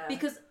yeah, that. yeah.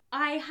 Because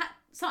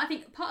I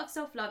think part of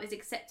self-love is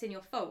accepting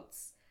your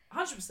faults.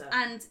 100%.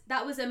 And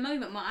that was a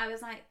moment where I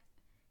was like,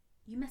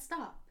 you messed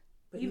up.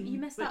 But you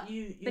messed up.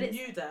 You But it's-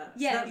 knew that.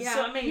 Yeah, so that's, yeah.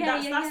 So I mean, Yeah,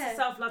 that's yeah. the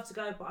self-love to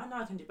go, but I know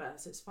I can do better,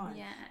 so it's fine.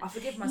 Yeah. I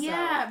forgive myself.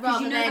 Yeah, Because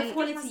rather you know the than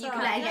quality you can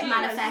letting it achieve.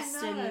 manifest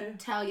you know. and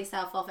tell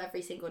yourself off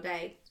every single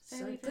day.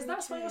 Because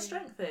that's where your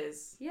strength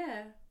is.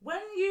 Yeah.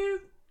 When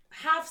you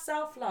have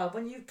self-love,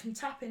 when you can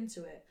tap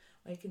into it,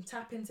 when you can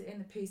tap into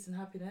inner peace and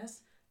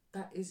happiness,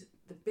 that is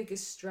the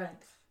biggest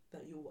strength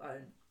that you will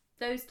own.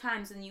 Those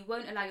times when you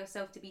won't allow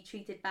yourself to be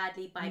treated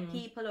badly by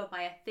people or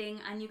by a thing,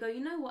 and you go, you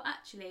know what,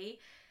 actually,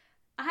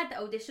 I had that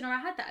audition, or I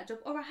had that job,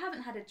 or I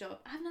haven't had a job.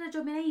 I haven't had a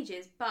job in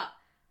ages, but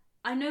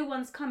I know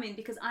one's coming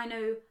because I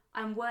know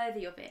I'm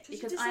worthy of it,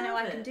 because I know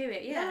I can do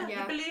it. Yeah.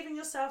 You believe in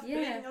yourself, you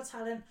believe in your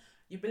talent,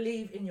 you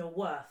believe in your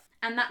worth.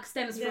 And that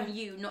stems from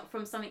you, not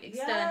from something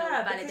external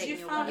validating because you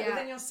your found worth. it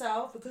within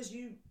yourself, because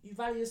you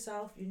value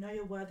yourself, you know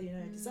you're worthy, you know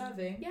you're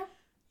deserving,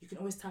 you can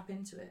always tap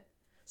into it.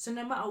 So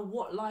no matter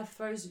what life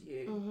throws at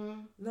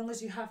you, as long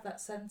as you have that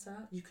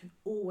centre, you can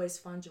always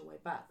find your way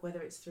back,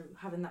 whether it's through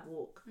having that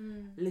walk,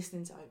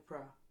 listening to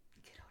Oprah,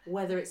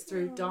 whether it's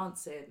through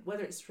dancing,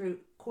 whether it's through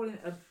calling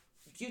a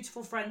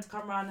beautiful friend to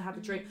come around and have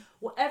a drink,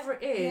 whatever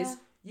it is,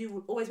 you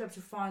will always be able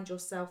to find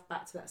yourself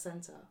back to that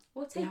centre.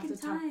 Or taking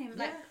time.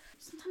 Like,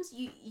 sometimes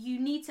you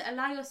need to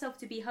allow yourself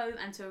to be home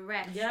and to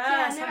rest.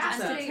 Yes,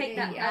 and to take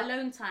that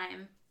alone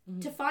time.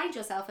 To find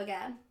yourself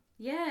again.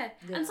 Yeah.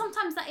 And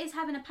sometimes that is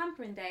having a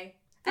pampering day.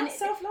 That's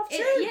self-love too.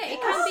 It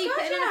can be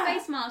putting on a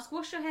face mask,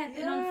 wash your hair,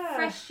 putting on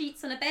fresh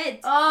sheets on a bed.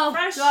 Oh,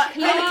 fresh God,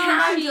 clean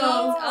candles. sheets.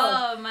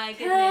 Oh my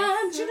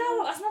goodness. Do you know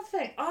what? That's another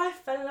thing. I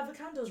fell in love with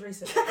candles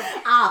recently.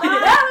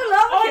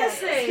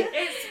 Honestly,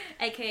 it's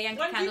AKA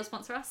Yankee Candle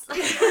sponsor us.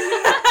 please.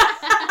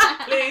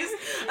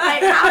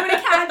 Like, how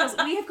many candles?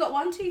 We have got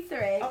 1, 2, 3.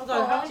 Oh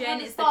God,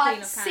 Jen is the 5, queen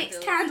of 6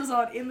 candles. candles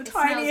on in the It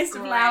smells tiniest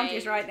of great.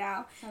 lounges right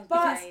now.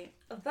 But Great.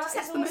 that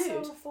sets is the also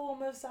mood. a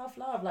form of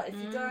self-love. Like if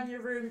you go in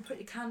your room, you put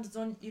your candles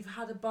on, you've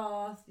had a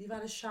bath, you've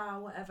had a shower,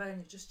 whatever, and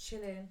you're just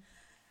chilling,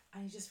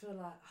 and you just feel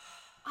like,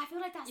 I feel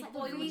like that's You like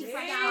boil the with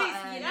refresh fresh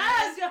button. air.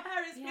 yes, your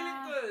hair is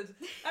feeling good.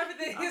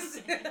 Everything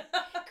is.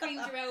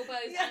 Cleans your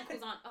elbows,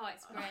 ankles aren't. Oh,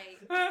 it's great.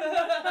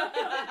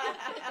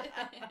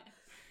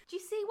 Do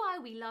you see why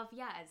we love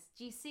Yaz?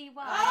 Do you see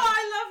why? Oh, I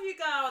love you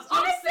girls. I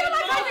Honestly, feel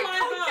like I oh my can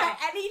heart. conquer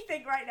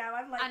anything right now.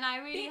 I'm like, And I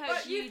really hope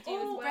But you you've do as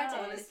all well.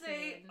 honestly,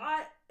 listening.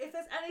 if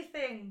there's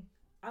anything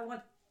I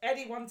want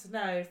anyone to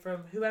know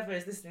from whoever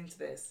is listening to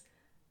this,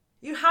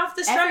 you have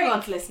the strength.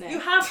 Everyone's listening. You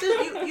have to.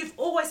 You've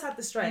always had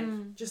the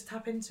strength. Just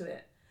tap into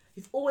it.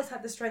 You've always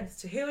had the strength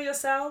to heal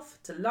yourself,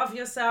 to love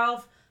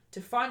yourself,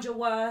 to find your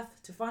worth,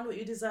 to find what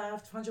you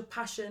deserve, to find your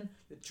passion,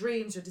 your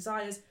dreams, your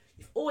desires.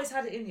 You've always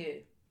had it in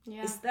you.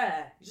 yeah. It's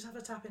there. You just have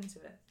to tap into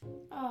it.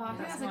 Oh, I think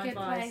That's that's a my good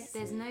advice. place.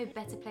 There's no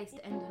better place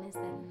to end on, is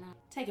there, than that?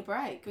 Take a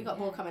break. We've got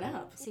more coming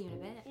up. See you in a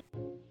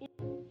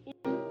bit.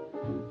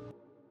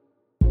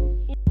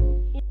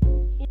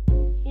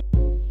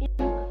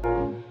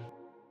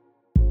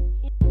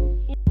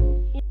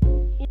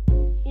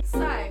 So,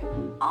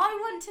 I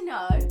want to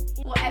know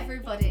what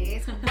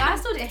everybody's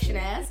worst audition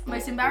is,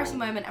 most embarrassing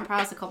moment, and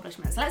proudest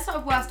accomplishment. So let's start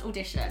with worst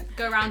audition.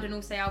 Go around and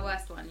all say our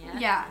worst one, yeah?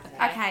 Yeah.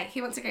 Okay.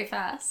 Who wants to go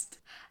first?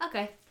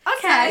 Okay.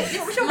 Okay.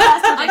 What was your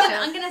worst audition?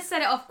 I'm gonna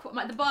set it off.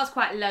 The bar's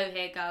quite low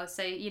here, girls.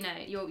 So you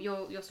know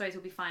your stories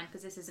will be fine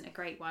because this isn't a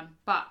great one.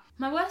 But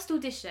my worst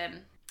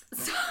audition.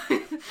 So, okay,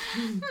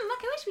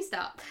 where should we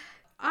start?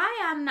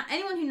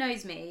 Anyone who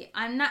knows me,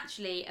 I'm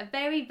naturally a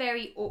very,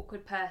 very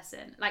awkward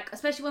person. Like,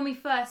 especially when we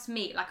first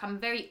meet, like, I'm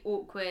very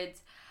awkward.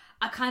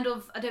 I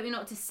don't really know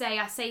what to say.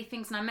 I say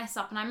things and I mess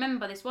up. And I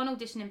remember this one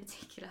audition in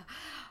particular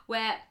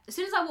where as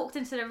soon as I walked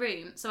into the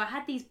room, so I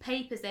had these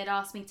papers they'd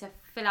asked me to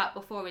fill out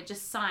before and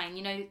just sign,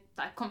 you know,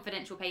 like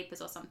confidential papers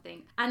or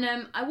something. And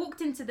I walked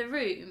into the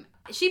room.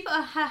 She put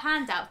her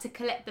hand out to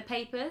collect the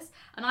papers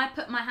and I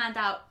put my hand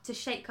out to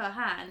shake her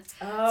hand.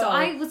 Oh. So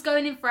I was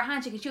going in for a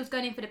handshake and she was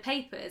going in for the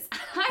papers.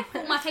 I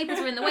thought my papers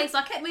were in the way, so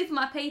I kept moving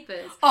my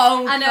papers.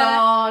 Oh, and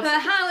God. her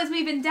hand was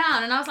moving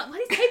down and I was like, why are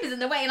these papers in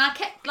the way? And I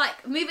kept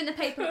like moving the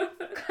paper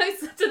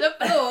closer to the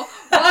floor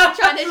while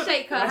trying to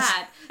shake her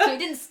hand. So it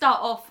didn't start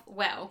off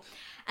well.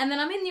 And then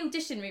I'm in the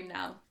audition room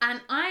now and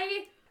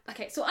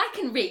okay, so I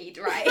can read,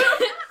 right?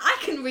 I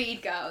can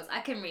read, girls.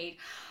 I can read.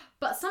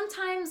 But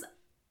sometimes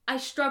I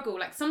struggle.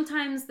 Like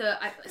sometimes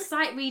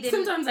sight reading.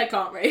 Sometimes I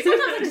can't read.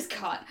 Sometimes I just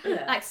can't.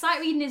 Yeah. Like sight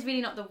reading is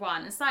really not the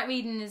one. And sight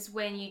reading is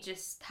when you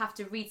just have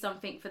to read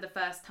something for the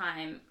first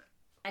time.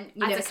 And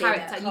You've as never a seen it.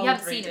 character, you Cold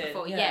haven't seen it reading,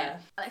 before. yeah. Yeah.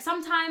 Like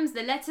sometimes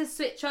the letters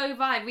switch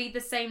over. I read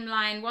the same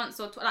line once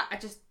or twice.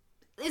 Like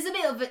it's a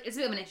bit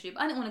of an issue.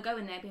 But I didn't want to go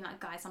in there being like,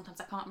 guys, sometimes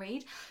I can't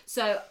read.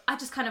 So I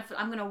just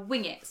I'm gonna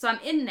wing it. So I'm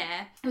in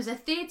there. It was a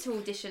theatre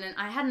audition, and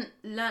I hadn't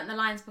learnt the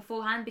lines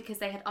beforehand because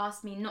they had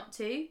asked me not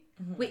to.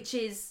 Which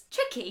is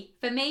tricky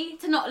for me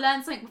to not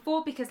learn something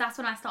before because that's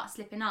when I start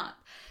slipping up.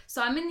 So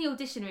I'm in the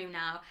audition room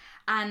now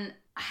and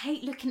I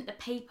hate looking at the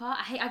paper.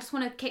 I just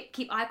want to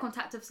keep eye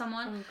contact with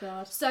someone. Oh,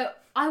 God. So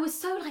I was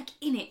so like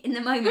in it, in the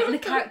moment, in the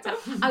character.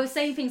 I was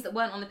saying things that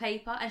weren't on the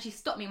paper and she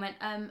stopped me and went,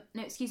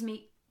 no, excuse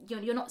me,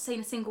 you're not saying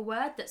a single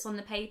word that's on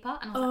the paper.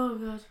 And I was like, Oh,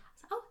 God.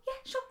 oh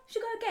yeah, sure,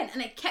 should go again.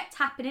 And it kept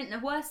happening. And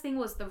the worst thing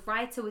was the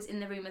writer was in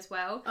the room as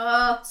well.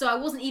 So I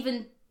wasn't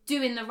even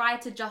doing the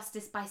writer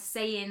justice by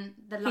saying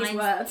the lines. His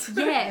words.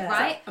 Yeah,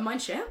 right? Am I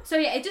shit? So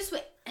yeah, it just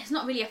it's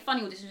not really a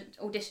funny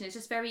audition. It's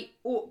just very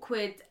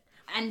awkward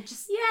and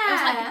just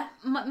Yeah.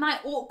 It was like my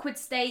awkward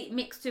state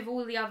mixed with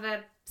all the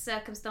other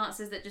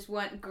circumstances that just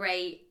weren't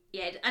great.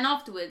 Yeah, and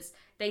afterwards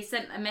they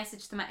sent a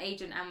message to my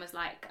agent and was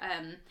like,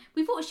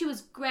 we thought she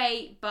was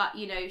great, but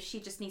you know she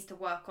just needs to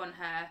work on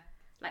her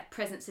like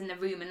presence in the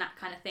room and that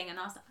kind of thing. And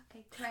I was like,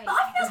 okay, great. But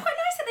I think that's quite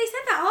nice that they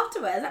said that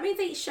afterwards. That means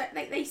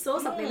they saw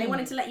something. They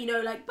wanted to let you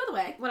know, like, by the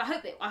way. Well, I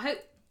hope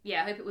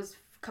it was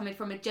coming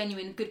from a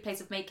genuine good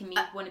place of making me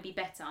want to be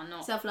better,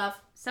 not Self-love.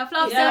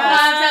 self-love.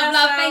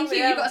 Thank you.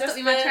 Yeah, You've got to stop me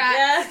in my just track.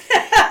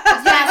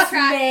 Yeah.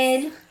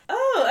 Jasmine.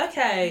 Oh,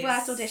 okay.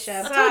 Worst audition.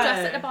 I told you I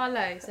set the bar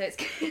low, so it's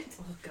good.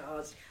 Oh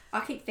God. I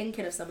keep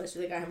thinking of someone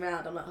who's going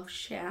around. I'm like, oh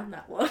shit, I'm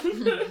that one.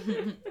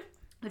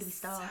 Where do we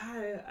start?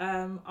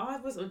 So, I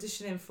was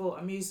auditioning for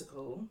a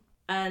musical,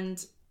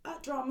 and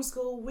at drama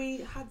school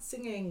we had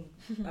singing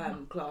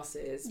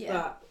classes,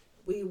 but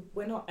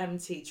we're not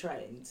MT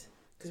trained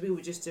because we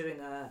were just doing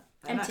an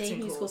MT, acting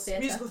musical course. theatre.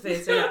 Musical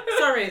theatre. Yeah.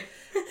 Sorry,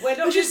 we're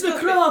not Which is the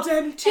musical crowd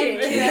MT.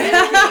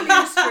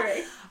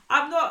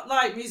 I'm not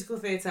like musical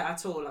theatre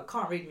at all. I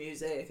can't read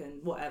music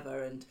and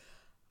whatever, and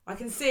I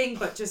can sing,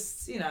 but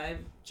just, you know,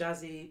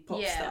 jazzy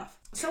pop stuff.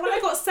 So when I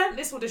got sent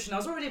this audition, I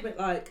was already a bit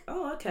like,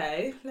 oh,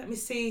 okay, let me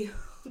see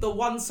the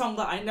one song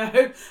that I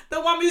know,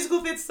 the one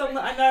musical theatre song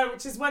that I know,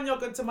 which is When You're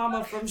Good to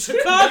Mama from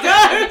Chicago.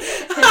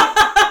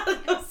 I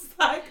was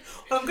like,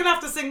 well, I'm going to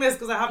have to sing this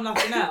because I have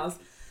nothing else.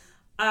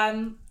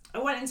 I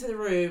went into the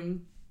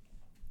room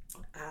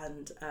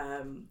and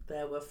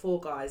there were 4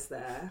 guys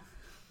there.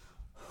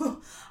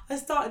 I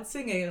started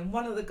singing and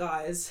one of the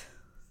guys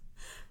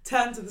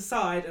turned to the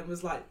side and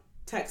was like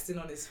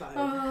texting on his phone.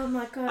 Oh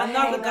my God.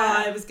 Another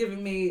guy was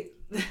giving me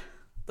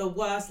the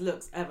worst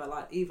looks ever,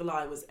 like evil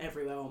eye was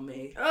everywhere on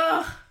me.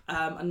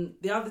 And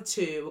the other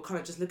 2 were kind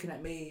of just looking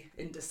at me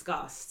in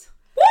disgust.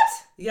 What?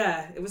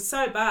 Yeah, it was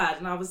so bad,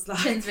 and I was like,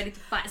 Jen's ready to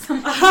fight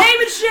someone. Name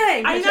and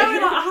shame. I know,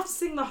 like, I have to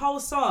sing the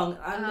whole song,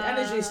 and the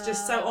energy is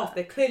just so off.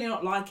 They're clearly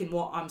not liking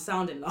what I'm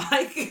sounding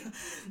like.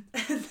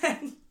 And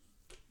then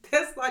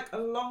there's like a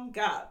long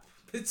gap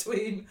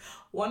between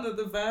one of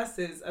the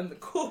verses and the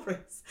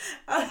chorus,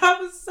 and I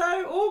was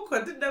so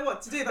awkward, didn't know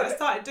what to do. That I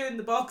started doing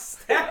the box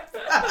step.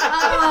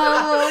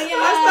 Oh yeah.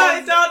 I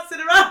started dancing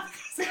around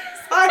because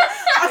it's like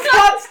I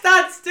can't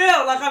stand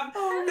still. Like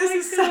this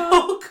is so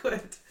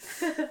awkward.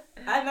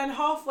 And then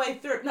at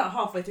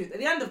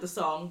the end of the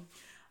song,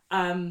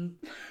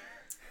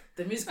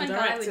 the musical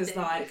director's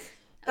like,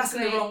 that's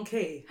in the wrong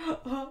key.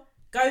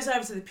 Goes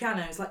over to the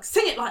piano, is like,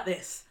 sing it like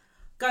this.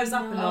 Goes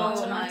up a notch,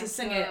 and I have to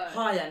sing it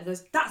higher, and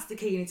goes, that's the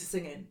key you need to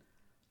sing in.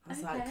 I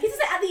was like, He does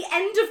it at the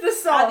end of the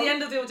song. at the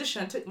end of the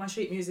audition, I took my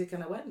sheet music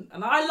and I went.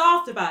 And I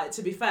laughed about it,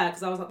 to be fair,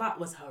 because I was like, that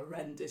was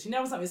horrendous. You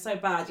know when something's so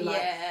bad, you're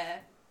like,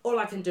 all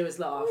I can do is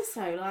laugh.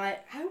 Also,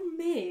 like, how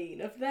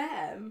mean of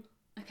them.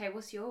 Okay,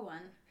 what's your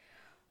one?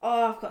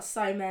 Oh, I've got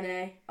so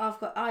many.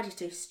 I just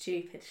do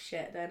stupid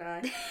shit, don't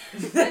I?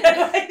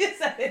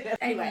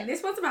 Anyway,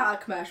 this one's about our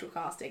commercial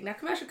casting. Now,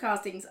 commercial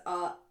castings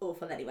are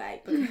awful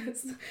anyway,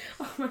 because,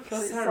 oh my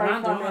God, it's so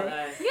random, funny. aren't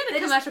they? We had a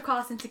commercial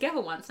casting together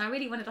once, and I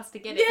really wanted us to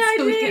get it. Yeah,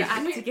 so we I could did.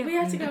 act together. We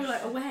had to go,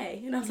 like,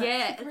 away. And I was like,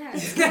 Yeah.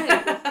 let's go.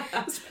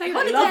 Let's play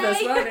like Holiday.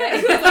 lovers, wasn't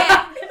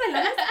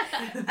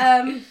it?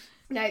 Yeah.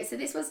 No, so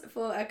this was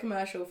for a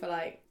commercial for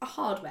like a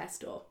hardware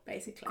store,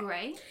 basically.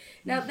 Great.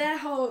 Now their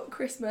whole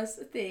Christmas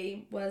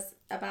theme was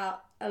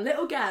about a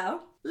little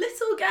girl,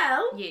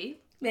 You.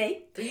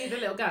 me. Are you the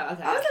little girl?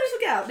 Okay. I was a little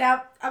girl.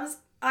 Now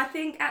I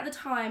think at the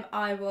time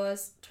I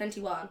was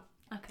 21.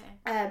 Okay.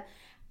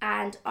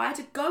 And I had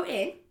to go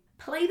in,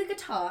 play the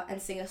guitar,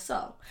 and sing a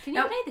song. Can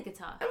you play the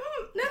guitar?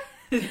 No.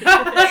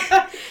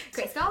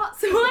 Great start.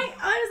 So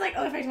I was like,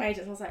 on the phone to my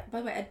agent, I was like, by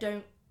the way, I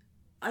don't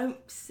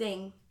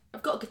sing.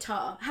 I've got a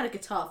guitar. I had a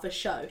guitar for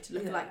show to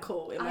look like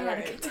cool in my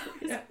room.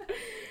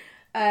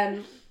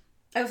 I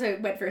also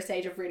went through a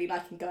stage of really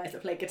liking guys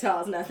that played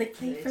guitars, and I was like,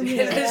 play for me.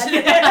 Even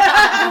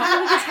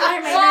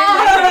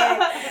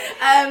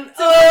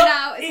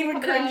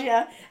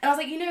cringier. And I was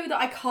like, you know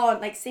that I can't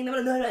like sing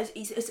them. No,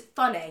 it's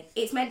funny.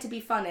 It's meant to be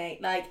funny.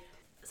 Like,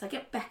 so I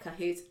get Becca,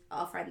 who's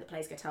our friend that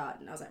plays guitar,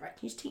 and I was like, right,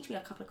 can you just teach me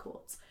a couple of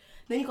chords?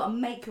 Then you've got to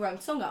make your own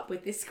song up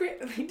with this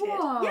script that they did.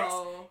 Whoa.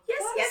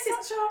 Yes.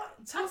 It's such a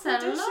tough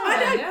That's a audition. lot.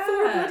 I know,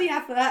 full bloody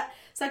effort.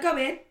 So I go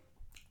in,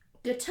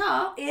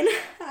 guitar in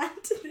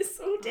hand to this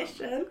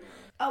audition.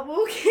 I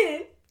walk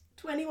in,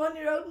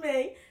 21-year-old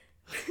me.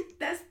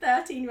 There's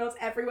 13-year-olds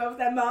everywhere with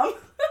their mum.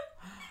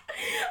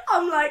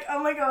 I'm like,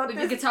 oh my God. With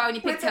your guitar and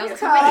your pigtails.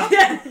 With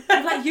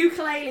like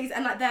ukuleles,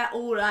 and like they're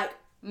all like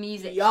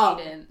Music young.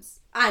 students.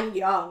 And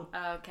young.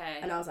 Okay.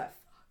 And I was like,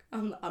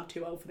 I'm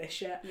too old for this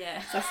shit.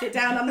 Yeah. So I sit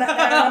down, I'm like there,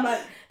 and I'm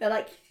like, they're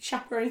like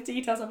chaperones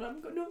details. I'm like,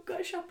 I've not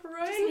got a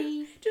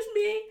chaperone. Just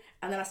me.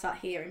 And then I start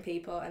hearing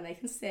people, and they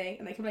can sing,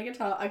 and they can play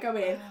guitar. I go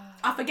in,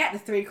 I forget the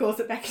 3 chords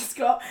that Becca's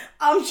got.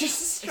 I'm just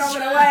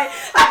strumming away.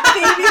 Like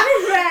Phoebe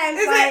from Friends.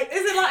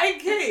 Is it like in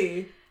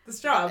key? The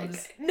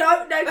strums? No.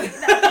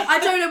 I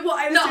don't know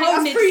what I was Not doing. I was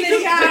holding it freaking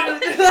still. out. I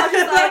was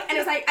just like, and it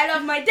was like, I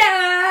love my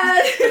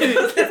dad.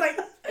 It was like,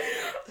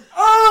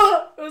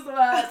 oh, It was the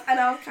worst. And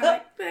I was kind of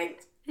like,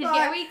 thanks. Did you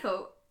get a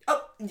recall?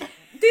 Oh,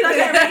 did I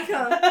get a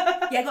recall?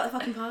 Yeah, I got the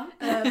fucking part.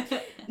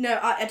 No,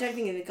 I don't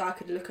think the guy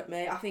could look at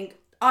me. I think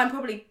I'm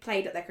probably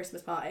played at their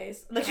Christmas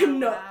parties. They could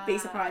not be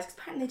surprised, because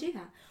apparently they do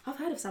that. I've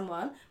heard of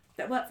someone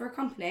that worked for a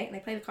company and they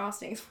play the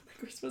castings for the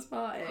Christmas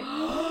party.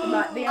 And,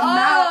 like, the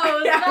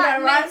amount... Yeah, I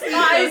know, right?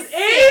 That is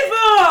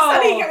evil!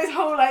 So you get this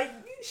whole, like,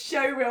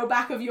 showreel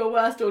back of your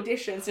worst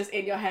auditions just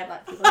in your head,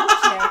 like, people are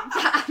watching it.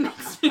 That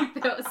makes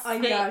me feel sick. I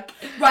know.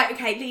 Right,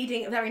 okay,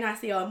 leading very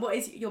nicely on. What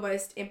is your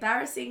most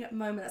embarrassing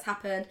moment that's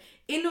happened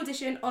in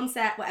audition, on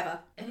set, whatever?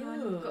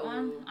 Anyone got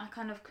one? I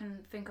kind of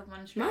can think of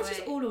one straight Mine's away.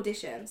 just all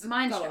auditions.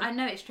 Mine's, Go on. I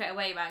know it straight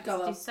away, man, Go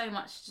because I on. do so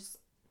much just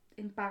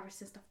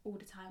embarrassing stuff all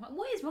the time. Like,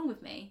 what is wrong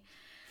with me?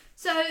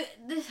 So,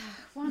 this,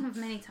 one of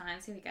many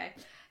times, here we go.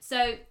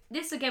 So,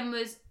 this again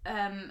was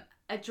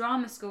a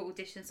drama school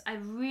auditions. I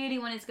really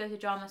wanted to go to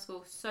drama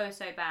school so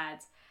bad.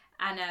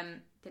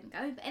 And didn't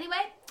go. But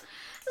anyway,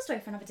 it's a story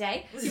for another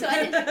day. So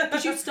I didn't,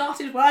 Because you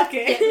started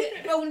working.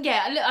 well,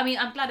 yeah, look, I mean,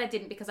 I'm glad I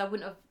didn't, because I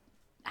wouldn't have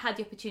had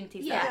the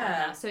opportunities that I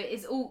have now. So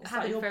it's all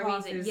happened for a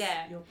reason.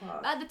 Yeah.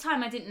 But at the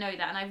time, I didn't know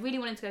that, and I really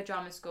wanted to go to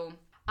drama school.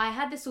 I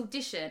had this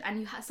audition, and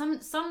you had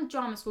some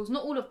drama schools,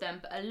 not all of them,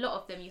 but a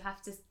lot of them, you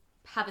have to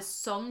have a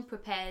song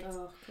prepared.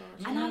 Oh,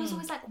 God. And I was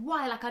always like,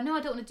 why? Like, I know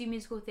I don't want to do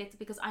musical theatre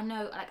because I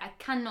know, like, I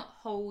cannot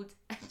hold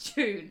a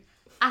tune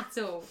at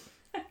all.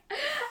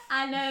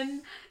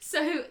 And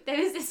so there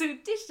was this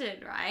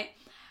audition, right?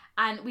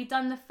 And we'd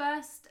done the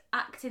first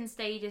acting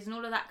stages and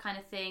all of that kind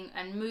of thing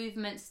and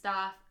movement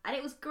stuff, and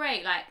it was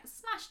great, like,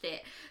 smashed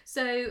it.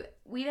 So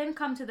we then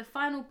come to the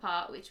final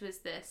part, which was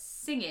the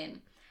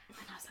singing,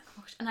 and I was like,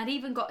 oh gosh. And I'd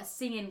even got a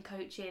singing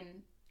coach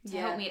in to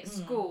help me at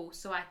school,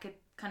 so I could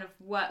kind of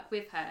work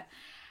with her.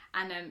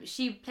 And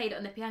she played it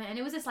on the piano, and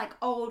it was this like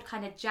old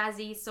kind of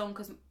jazzy song,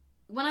 because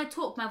when I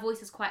talk, my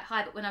voice is quite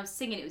high, but when I was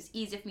singing, it was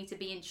easier for me to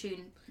be in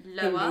tune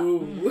lower.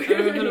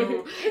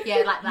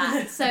 Yeah, like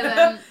that. So,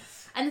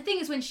 and the thing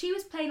is, when she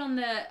was playing on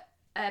the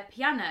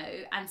piano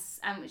and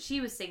she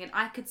was singing,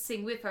 I could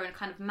sing with her and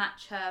kind of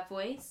match her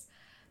voice.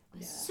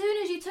 As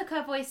soon as you took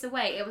her voice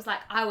away, it was like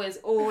I was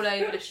all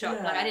over the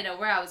shop. Like, I didn't know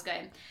where I was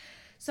going.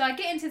 So I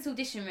get into this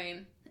audition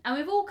room, and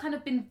we've all kind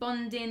of been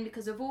bonding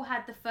because we've all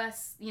had the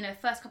first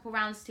couple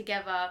rounds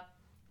together.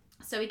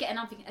 So we get in,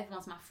 I'm thinking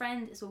everyone's my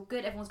friend, it's all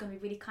good, everyone's going to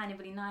be really kind and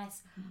really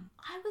nice.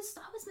 I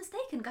was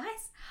mistaken,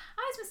 guys.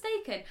 I was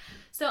mistaken.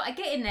 So I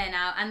get in there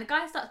now, and the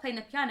guy starts playing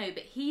the piano,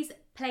 but he's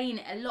playing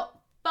it a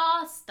lot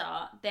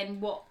faster than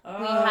what we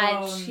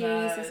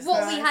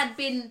had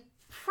been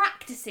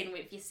practicing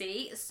with, you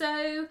see.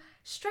 So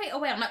straight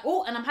away I'm like,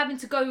 oh, and I'm having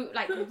to go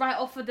like right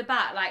off of the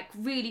bat, like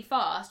really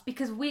fast,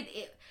 because with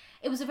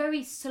it was a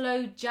very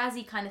slow,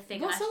 jazzy kind of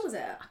thing. What song was it?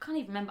 I can't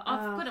even remember.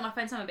 I've got it on my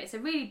phone somewhere, but it's a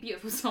really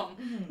beautiful song.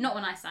 Not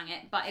when I sang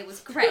it, but it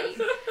was great.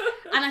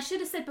 And I should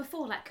have said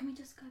before, like, can we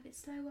just go a bit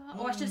slower?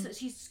 Or I should have said,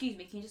 excuse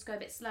me, can you just go a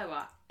bit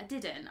slower? I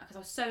didn't, because I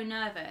was so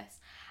nervous.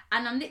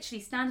 And I'm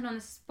literally standing on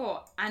the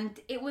spot, and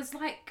it was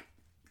like,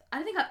 I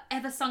don't think I've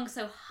ever sung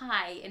so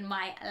high in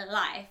my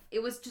life.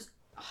 It was just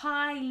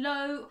high,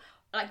 low,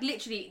 like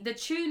literally, the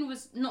tune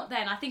was not there,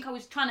 and I think I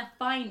was trying to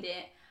find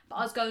it, but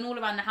I was going all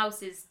around the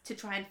houses to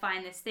try and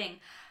find this thing.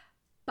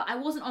 But I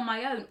wasn't on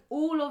my own.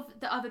 All of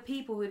the other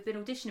people who had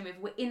been auditioning with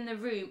were in the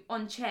room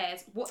on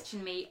chairs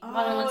watching me while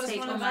I'm on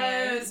stage on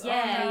my own.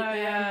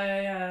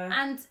 Yeah.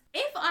 And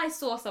if I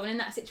saw someone in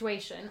that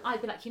situation,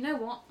 I'd be like, you know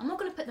what? I'm not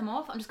going to put them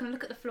off. I'm just going to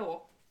look at the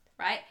floor,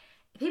 right?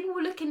 People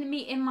were looking at me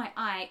in my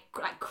eye,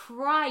 like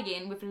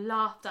crying with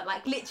laughter,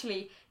 like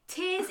literally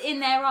tears in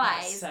their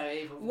eyes. That's so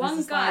evil.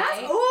 One guy,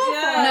 That's awful.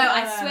 no,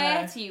 I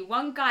swear to you,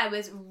 one guy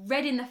was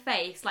red in the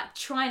face, like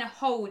trying to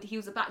hold. He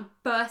was about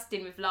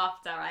bursting with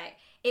laughter. Right,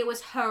 it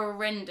was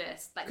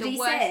horrendous. Like Did the he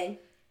worst. sing?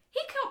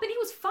 He can't, but he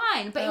was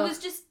fine. But it was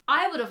just,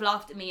 I would have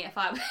laughed at me if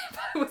I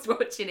was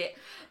watching it.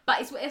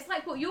 But it's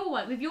like what your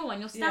one,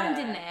 you're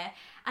standing there,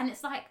 and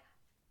it's like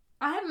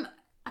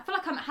I feel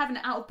like I'm having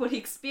an out of body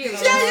experience.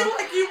 Yeah, I'm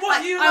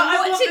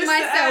watching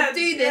myself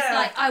do this. Yeah.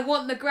 Like, I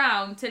want the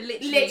ground to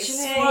literally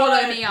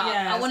swallow me up.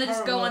 Yeah, I want to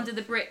just go under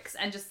the bricks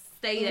and just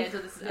stay there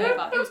until this is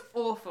over. It was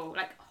awful,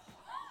 like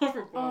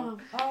horrible. Oh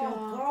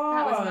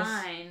god, that was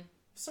mine.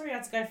 Sorry, I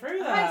had to go through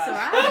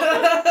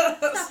that.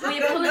 That's alright.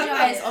 We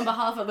apologise on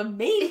behalf of the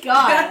mean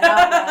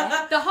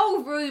guy. The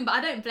whole room, but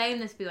I don't blame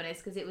them, to be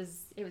honest, because it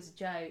was a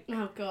joke.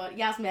 Oh god,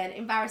 Yasmin,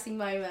 embarrassing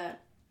moment.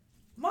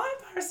 My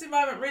embarrassing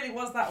moment really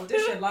was that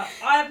audition. Like,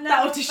 I've never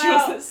That audition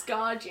felt, that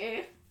scarred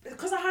you.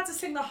 because I had to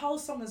sing the whole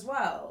song as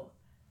well.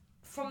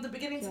 From the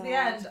beginning to the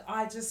end,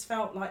 I just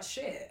felt like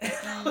shit.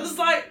 I was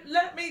like,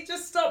 let me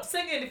just stop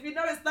singing. If you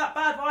know it's that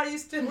bad, why are you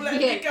still letting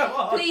me go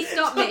on? Please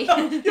stop me.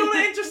 You're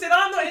not interested.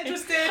 I'm not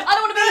interested. I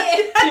don't want to be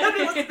here.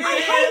 Nobody wants to be I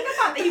here. hate the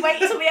fact that he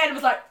waited till the end and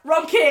was like,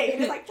 wrong key.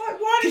 And it's like, Why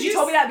did because you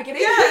told me that at the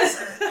beginning.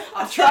 Yes.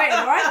 I'm trying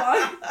the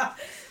right one.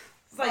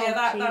 So yeah,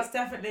 that's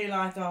definitely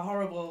like a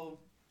horrible,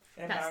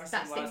 embarrassing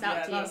that one. sticks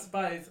out to you. That's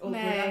both awkward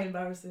Mate. and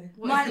embarrassing.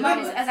 Mine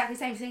is exactly the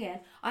same singing.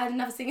 I had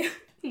another singing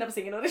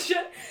audition.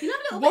 You love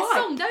a little bit of Why?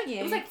 song, don't you?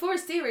 It was like for a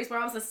series where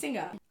I was a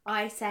singer.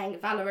 I sang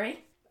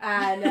Valerie,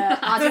 And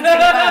I didn't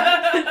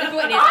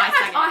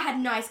think I had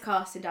nice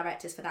casting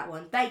directors for that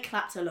one. They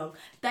clapped along.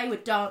 They were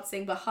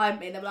dancing behind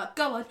me. And they were like,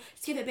 go on,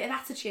 just give it a bit of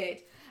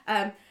attitude.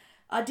 I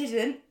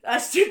didn't. I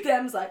stood there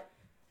and was like,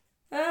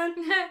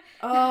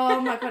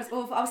 oh my God, it's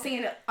awful. I was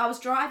singing it. I was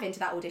driving to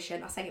that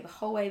audition. I sang it the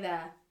whole way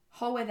there.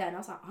 And I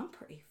was like, I'm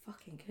pretty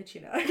fucking good,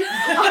 you know. Honestly,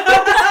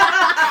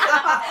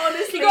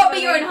 you got to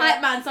be your own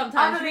hype man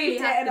sometimes. I really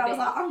had to. I was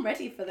like, I'm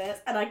ready for this.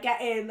 And I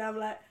get in and I'm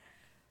like,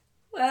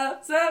 well,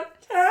 sometimes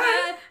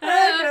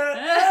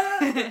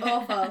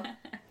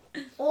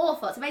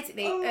awful. So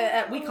basically,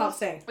 we can't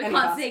sing. We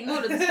can't sing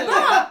more than the story.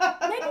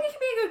 Maybe we can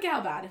be a good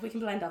girl band if we can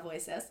blend our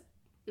voices.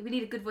 We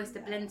need a good voice to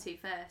blend to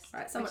first.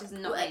 Right, which is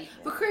not me.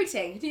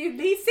 Recruiting. Do you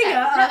need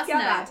singer or girl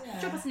band?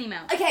 Drop us an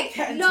email.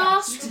 Okay,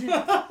 last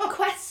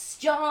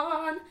question.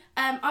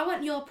 I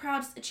want your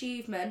proudest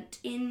achievement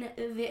in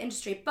the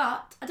industry,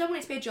 but I don't want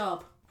it to be a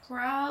job.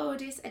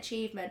 Proudest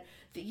achievement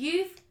that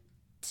you've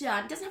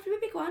done. It doesn't have to be a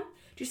big one.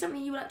 Do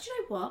something you were like, do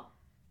you know what?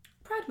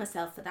 Proud of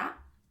myself for that.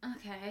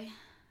 Okay.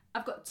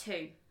 I've got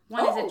two.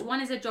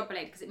 One is a job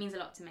related because it means a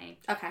lot to me.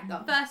 Okay, go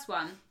on. First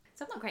one.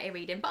 So I'm not great at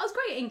reading, but I was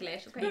great at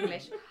English.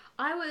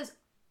 I was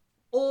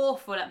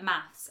awful at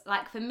maths.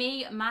 Like for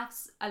me,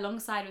 maths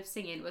alongside with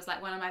singing was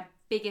like one of my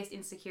biggest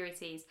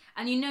insecurities.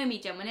 And you know me,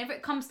 Jen, whenever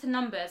it comes to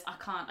numbers, I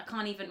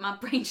can't even, my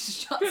brain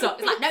just shuts up.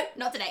 It's like, no,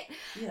 not today.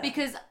 Yeah.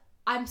 Because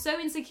I'm so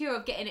insecure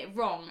of getting it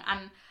wrong.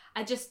 And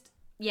I just,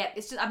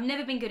 I've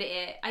never been good at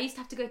it. I used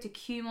to have to go to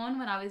Kumon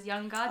when I was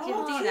younger. Did you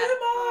ever do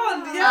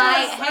that? Kumon!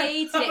 Yes! I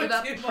hated it with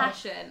a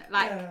passion.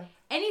 Like,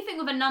 anything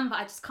with a number,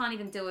 I just can't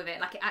even deal with it.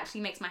 Like, it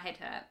actually makes my head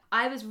hurt.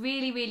 I was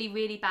really, really,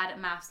 really bad at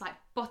maths, like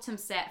bottom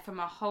set for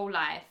my whole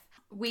life.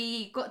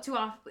 We got to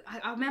I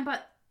remember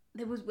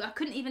I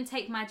couldn't even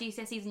take my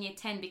GCSEs in year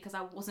 10 because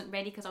I wasn't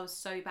ready because I was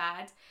so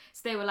bad.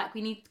 So they were like,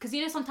 we need, because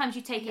you know sometimes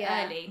you take it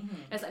early.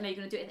 Mm-hmm. It's like, no, you're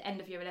going to do it at the end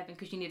of year 11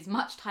 because you need as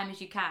much time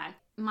as you can.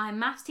 My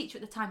maths teacher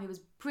at the time, who was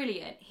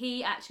brilliant,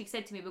 he actually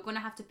said to me, we're going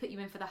to have to put you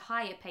in for the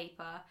higher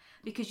paper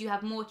because you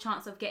have more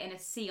chance of getting a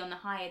C on the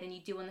higher than you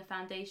do on the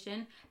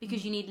foundation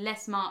because you need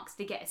less marks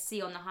to get a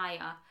C on the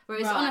higher.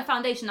 Whereas on the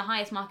foundation, the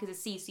highest mark is a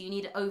C, so you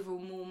need overall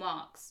more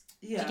marks.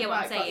 Yeah. Do you get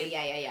what I'm saying?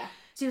 Yeah.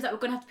 So he was like, we're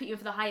going to have to put you in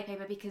for the higher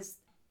paper because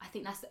I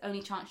think that's the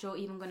only chance you're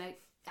going to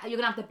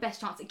have the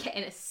best chance at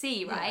getting a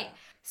C, right? Yeah.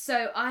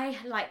 So I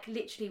like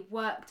literally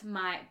worked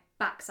my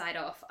backside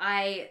off.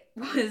 I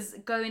was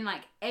going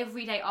like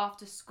every day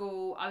after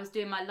school. I was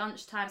doing my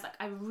lunch times. Like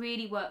I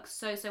really worked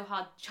so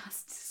hard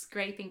just to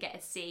scrape and get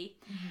a C.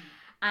 Mm-hmm.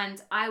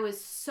 And I was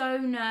so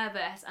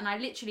nervous, and I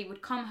literally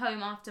would come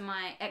home after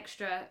my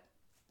extra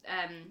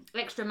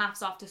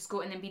maths after school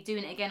and then be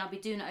doing it again. I'll be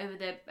doing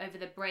it over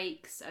the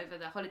breaks, over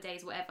the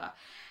holidays, whatever.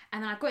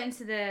 And then I got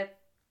into the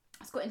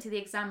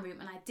exam room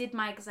and I did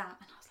my exam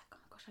and I was like, oh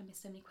my gosh, I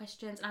missed so many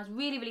questions, and I was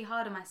really, really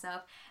hard on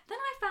myself. Then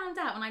I found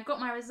out when I got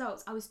my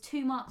results, I was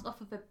 2 marks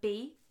off of a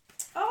B.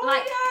 Oh,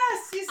 like,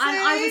 yes, you see? And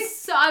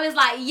I was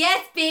like,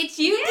 yes, bitch,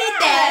 you did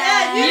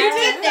that. You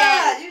did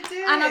that. You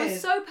did. And I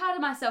was so proud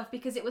of myself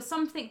because it was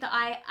something that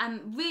I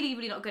am really,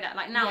 really not good at.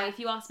 Like now, if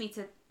you ask me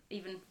to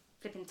even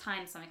flipping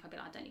time something, I'd be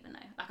like, I don't even know.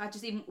 Like I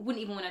just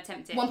wouldn't even want to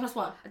attempt it. 1 +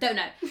 1. I don't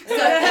know.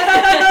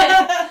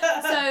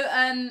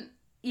 So,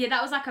 yeah,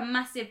 that was like a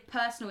massive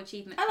personal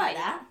achievement. I like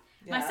that.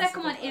 My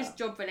second one is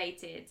job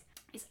related.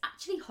 It's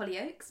actually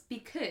Hollyoaks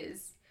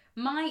because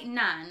my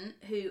nan,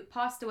 who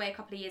passed away a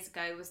couple of years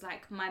ago, was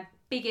like my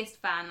biggest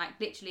fan. Like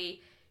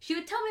literally, she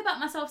would tell me about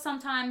myself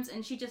sometimes,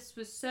 and she just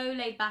was so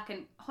laid back.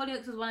 And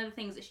Hollyoaks was one of the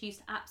things that she used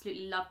to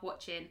absolutely love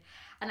watching.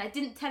 And I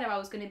didn't tell her I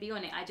was going to be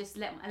on it. I just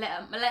let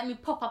me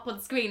pop up on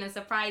the screen and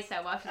surprise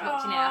her while she's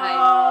watching it at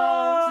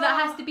home. So that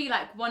has to be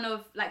like one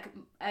of like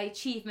an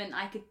achievement.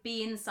 I could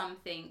be in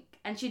something.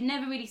 And she'd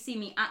never really seen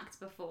me act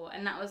before,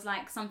 and that was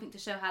like something to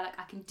show her like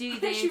I can do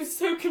this. She was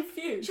so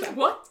confused. She was like,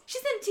 what?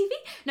 She's in TV?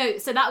 No,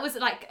 so that was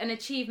like an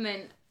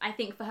achievement, I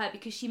think, for her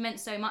because she meant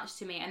so much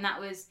to me, and that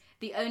was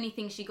the only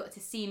thing she got to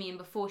see me in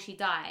before she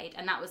died,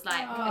 and that was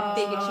like a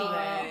big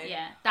achievement.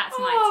 Yeah, that's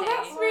my take.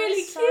 That's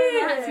really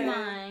cute. That's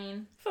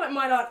mine. I feel like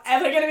mine aren't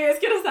ever going to be as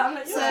good as that. I'm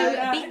like,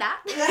 so beat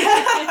that.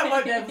 I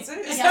won't be able to.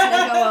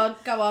 Yeah,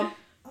 go on.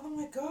 Oh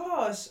my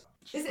gosh.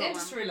 Is it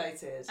industry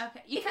related?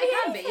 Okay, you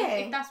can be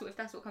if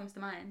that's what comes to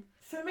mind.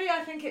 For me, I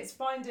think it's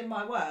finding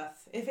my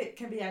worth. If it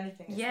can be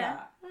anything, it's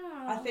that.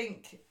 Oh. I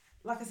think,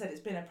 like I said,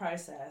 it's been a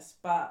process,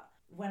 but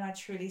when I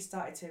truly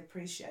started to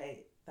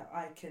appreciate that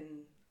I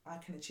can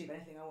achieve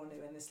anything I want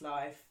to in this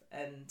life,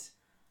 and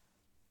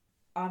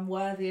I'm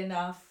worthy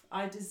enough,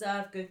 I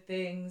deserve good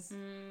things,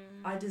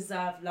 I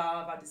deserve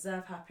love, I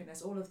deserve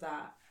happiness, all of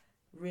that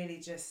really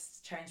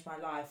just changed my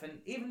life. And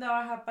even though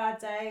I have bad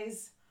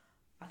days,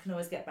 I can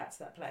always get back to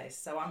that place.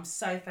 So I'm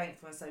so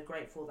thankful and so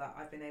grateful that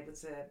I've been able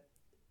to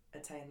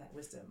attain that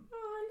wisdom.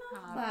 Oh,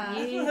 I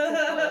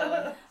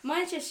love that.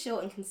 Mine's just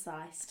short and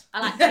concise.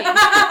 I like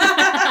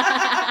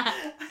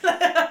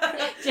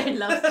cheese. Jen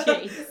loves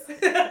cheese.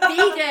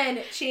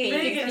 Vegan cheese.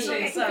 Vegan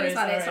cheese. Sorry.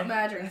 Stop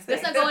murdering us.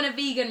 Let's not go on a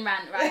vegan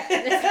rant, right?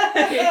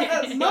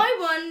 My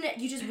one,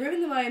 you just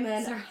ruined the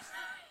moment. Sorry.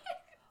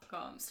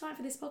 gmail.com. It's time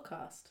for this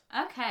podcast.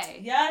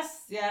 Okay.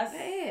 Yes.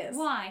 It is.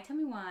 Why? Tell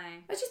me why.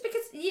 It's just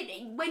because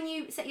when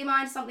you set your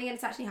mind to something and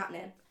it's actually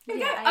happening. There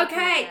we Yeah, go. I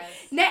Okay,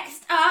 apologise.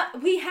 next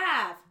up we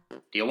have...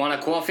 Do you want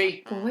a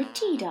coffee? Or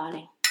tea,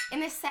 darling. In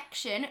this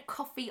section,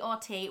 coffee or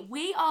tea,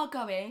 we are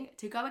going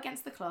to go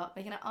against the clock.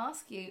 We're going to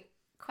ask you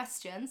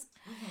questions.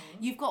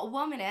 You've got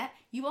 1 minute.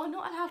 You are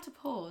not allowed to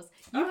pause.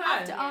 You Okay.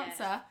 have to Yeah.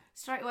 answer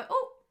straight away.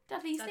 Oh,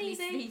 Dudley's Dudley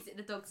sneezing. sneezing.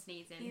 The dog's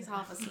sneezing. He's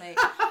half asleep.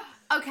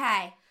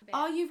 Okay.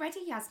 Are you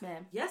ready,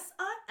 Yasmin? Yes,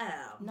 I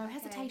am. No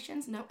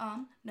hesitations, no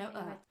no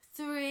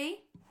 3,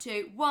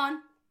 2,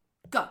 1,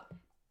 go.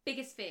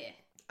 Biggest fear.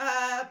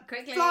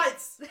 Quickly.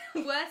 Flights.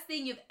 Worst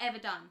thing you've ever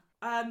done.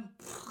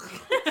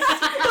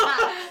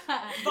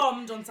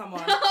 Bombed on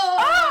someone.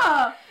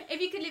 Oh! If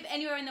you could live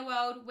anywhere in the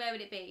world, where would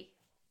it be?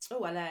 Oh,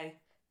 LA.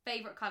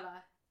 Favourite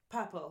colour?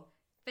 Purple.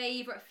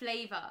 Favourite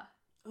flavour?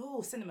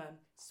 Oh, cinnamon.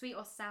 Sweet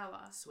or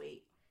sour?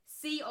 Sweet.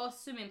 Sea or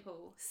swimming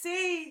pool?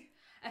 See,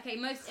 Okay,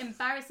 most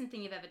embarrassing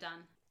thing you've ever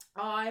done?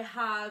 I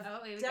have Oh,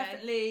 here we go.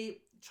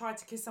 definitely tried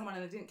to kiss someone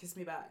and they didn't kiss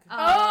me back. Oh,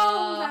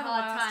 hard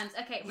that times.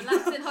 Okay,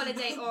 relaxing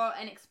holiday or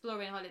an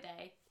exploring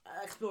holiday?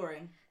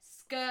 Exploring.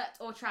 Skirt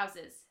or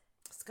trousers?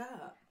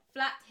 Skirt.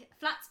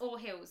 Flats or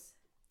heels?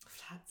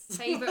 Flats.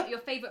 Your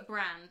favourite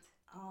brand?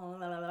 Oh,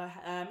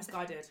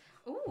 Misguided.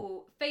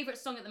 Ooh, favourite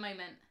song at the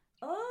moment?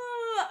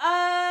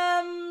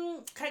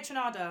 Oh, Kate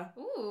Trinada.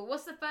 Ooh,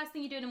 what's the first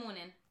thing you do in the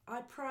morning?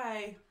 I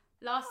pray.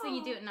 Last thing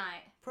you do at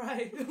night?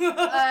 Pray. What do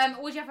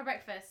you have for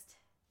breakfast?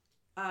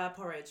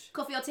 Porridge.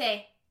 Coffee or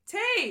tea?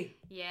 Tea.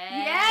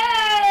 Yeah.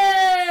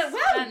 Yeah!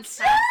 Well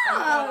Fantastic.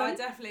 Oh, I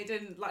definitely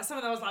didn't. Like, some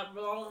of them was like...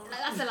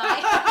 That's a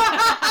lie.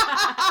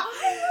 I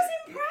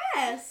was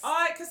impressed.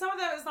 Because some of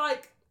them was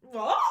like,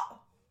 what?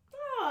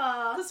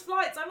 Aw. There's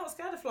flights. I'm not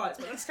scared of flights,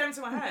 but it just came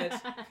to my head.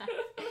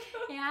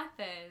 It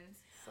happens.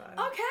 So.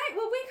 Okay,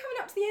 well, we're coming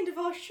up to the end of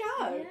our show.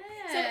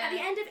 Yeah. So at the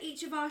end of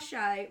each of our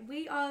show,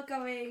 we are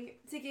going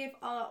to give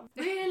our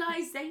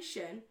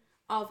realisation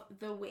of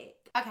the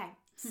week. Okay,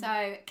 so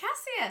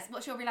Cassius,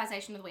 what's your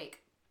realisation of the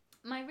week?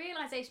 My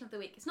realisation of the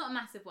week, it's not a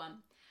massive one,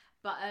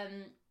 but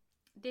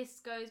this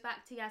goes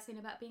back to Yasin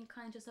about being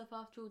kind to yourself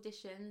after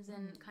auditions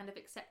and kind of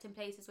accepting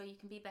places where you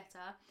can be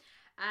better.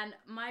 And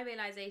my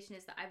realisation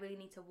is that I really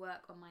need to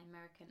work on my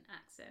American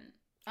accent.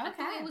 I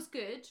thought it was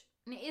good,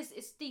 and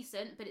it's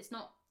decent, but it's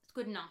not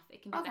good enough.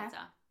 It can be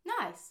better.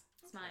 Nice.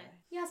 It's mine.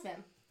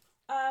 Yasmin.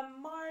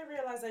 My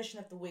realisation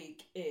of the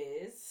week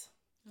is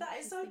that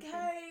it's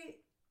okay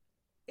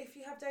if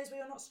you have days where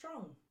you're not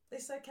strong.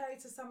 It's okay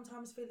to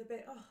sometimes feel a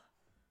bit,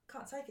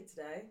 can't take it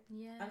today,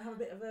 Yeah. and have a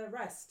bit of a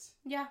rest.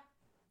 Yeah.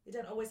 You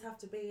don't always have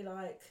to be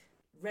like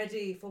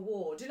ready for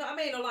war. Do you know what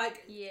I mean? Or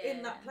like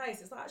in that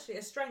place. It's like actually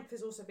a strength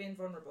is also being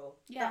vulnerable.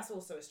 Yeah. That's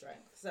also a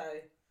strength. So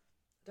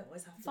don't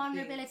always have to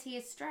Vulnerability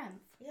is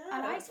strength. Yeah,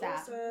 I like it's that.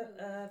 also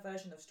a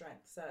version of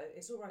strength. So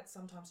it's all right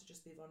sometimes to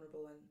just be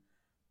vulnerable and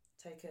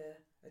take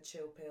a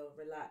chill pill,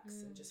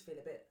 relax, and just feel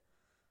a bit,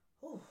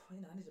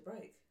 I need a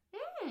break.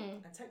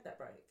 And take that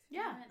break.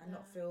 Yeah. And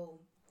not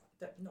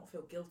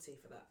feel guilty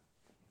for that.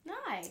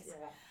 Nice.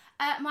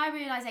 Yeah. My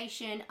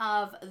realisation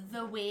of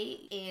the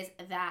week is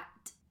that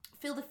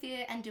feel the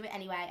fear and do it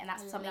anyway, and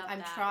that's something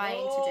I'm trying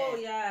to do. Oh,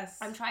 yes.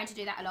 I'm trying to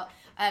do that a lot.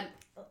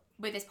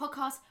 With this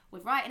podcast,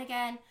 with writing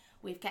again,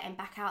 with getting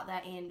back out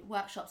there in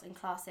workshops and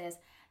classes.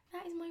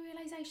 That is my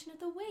realisation of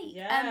the week.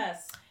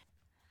 Yes.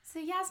 So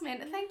Yasmin,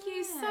 thank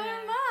you so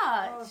Yeah.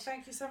 much. Oh,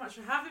 thank you so much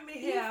for having me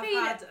here. You've I've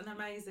been- had an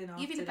amazing afternoon.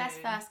 You've been the best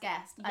first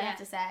guest, I Yeah. have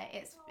to say.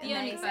 It's The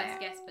only amazing. first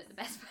guest, but the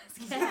best first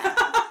guest.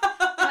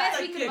 Best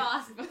we Thank could you. have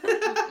asked for.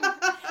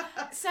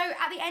 So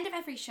at the end of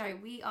every show,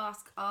 we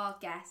ask our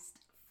guest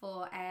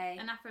for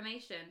An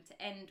affirmation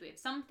to end with.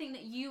 Something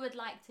that you would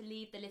like to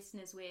leave the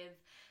listeners with.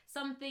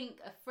 Something,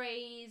 a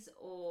phrase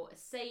or a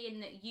saying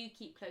that you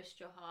keep close to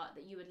your heart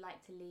that you would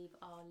like to leave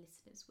our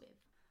listeners with.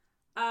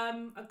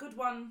 A good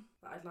one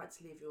that I'd like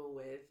to leave you all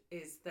with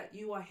is that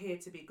you are here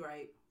to be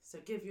great. So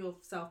give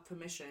yourself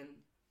permission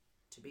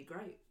to be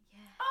great.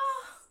 Yes.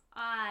 Oh,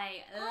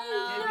 I Give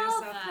love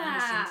yourself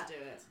that. permission to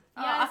do it.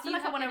 I Yes, feel you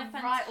like I have want been to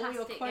a write all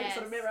your fantastic quotes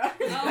on a guest. mirror.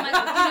 Oh my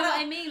god, you know what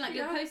I mean? Like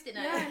your Yeah. post-it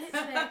notes. Yeah,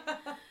 literally.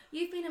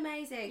 You've been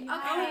amazing. You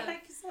Okay. have. Oh,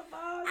 thank you so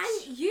much.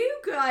 And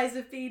you guys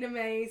have been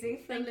amazing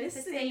for Thank you for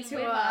listening staying to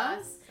with us.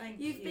 us. Thank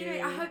You've you.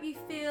 been. I hope you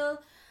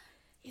feel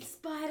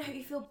inspired. I hope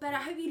you feel better.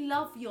 I hope you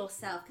love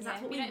yourself because Yeah,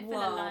 that's what we we don't feel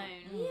want. alone.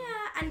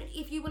 Yeah, and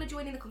if you want to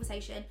join in the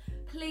conversation,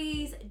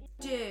 please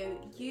do.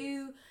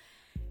 You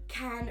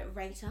can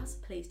rate us,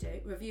 please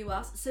do. Review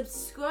us,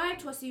 subscribe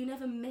to us so you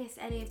never miss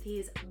any of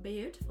these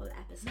beautiful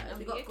episodes.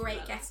 We've got great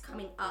Beautiful. guests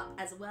coming up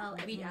as well.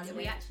 We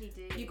actually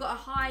do. You've got a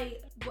high,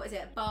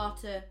 bar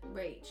to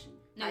reach.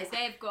 No, That is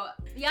they've got.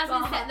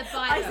 Yasmin Bar. set the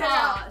I bar set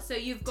bar, so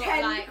you've got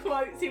 10 like.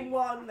 quotes in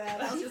one there.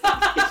 That was just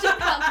She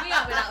fucked me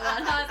up with that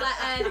one. I was like,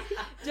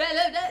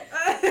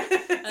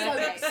 So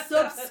Okay.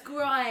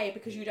 subscribe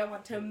because you don't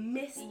want to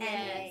miss any.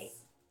 yes.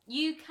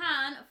 You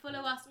can follow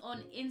us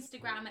on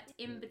Instagram at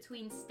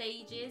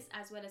InBetweenStages,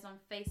 as well as on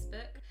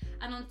Facebook.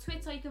 And on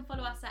Twitter, you can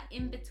follow us at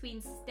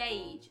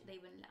InBetweenStage. They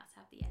wouldn't let us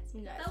have the S.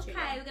 No, it's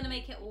okay, we're going to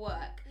make it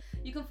work.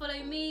 You can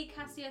follow me,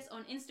 Cassius,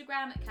 on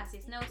Instagram at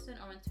Cassius Nelson,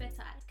 or on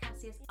Twitter at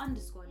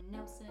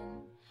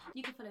Cassius_Nelson.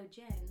 You can follow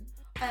Jen.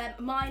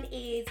 Mine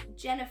is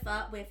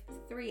Jennifer with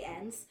 3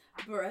 N's,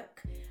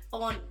 Brooke,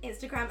 on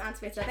Instagram and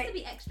Twitter. They have to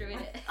be extra in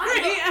it.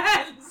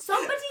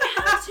 Somebody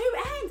had 2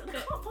 N's. I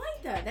can't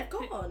find them. They're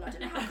gone. I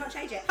don't know how I can't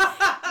change it.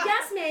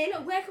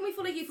 Yasmin, where can we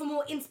follow you for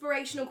more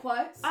inspirational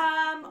quotes?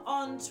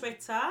 On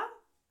Twitter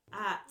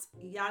at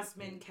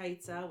Yasmin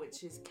Keita,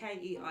 which is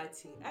Keita.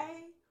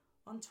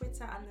 On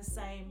Twitter, and the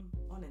same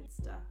on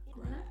Insta.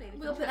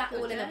 We'll put that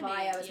all in the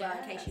bio as well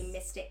in case you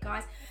missed it,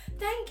 guys.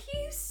 Thank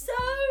you so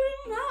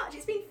much.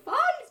 It's been fun,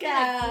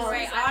 girls.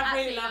 Great. I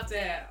really loved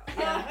it.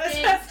 But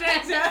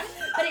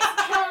it's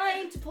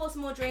time to pour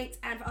some more drinks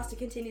and for us to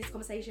continue this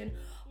conversation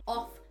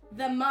off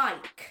the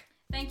mic.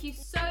 Thank you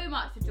so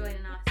much for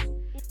joining us.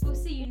 We'll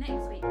see you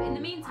next week. But in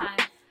the meantime,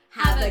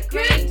 have a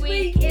great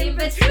week in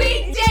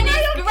between. Jen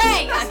is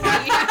great.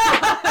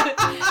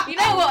 You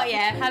know what?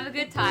 Yeah, have a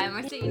good time.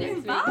 I'll see you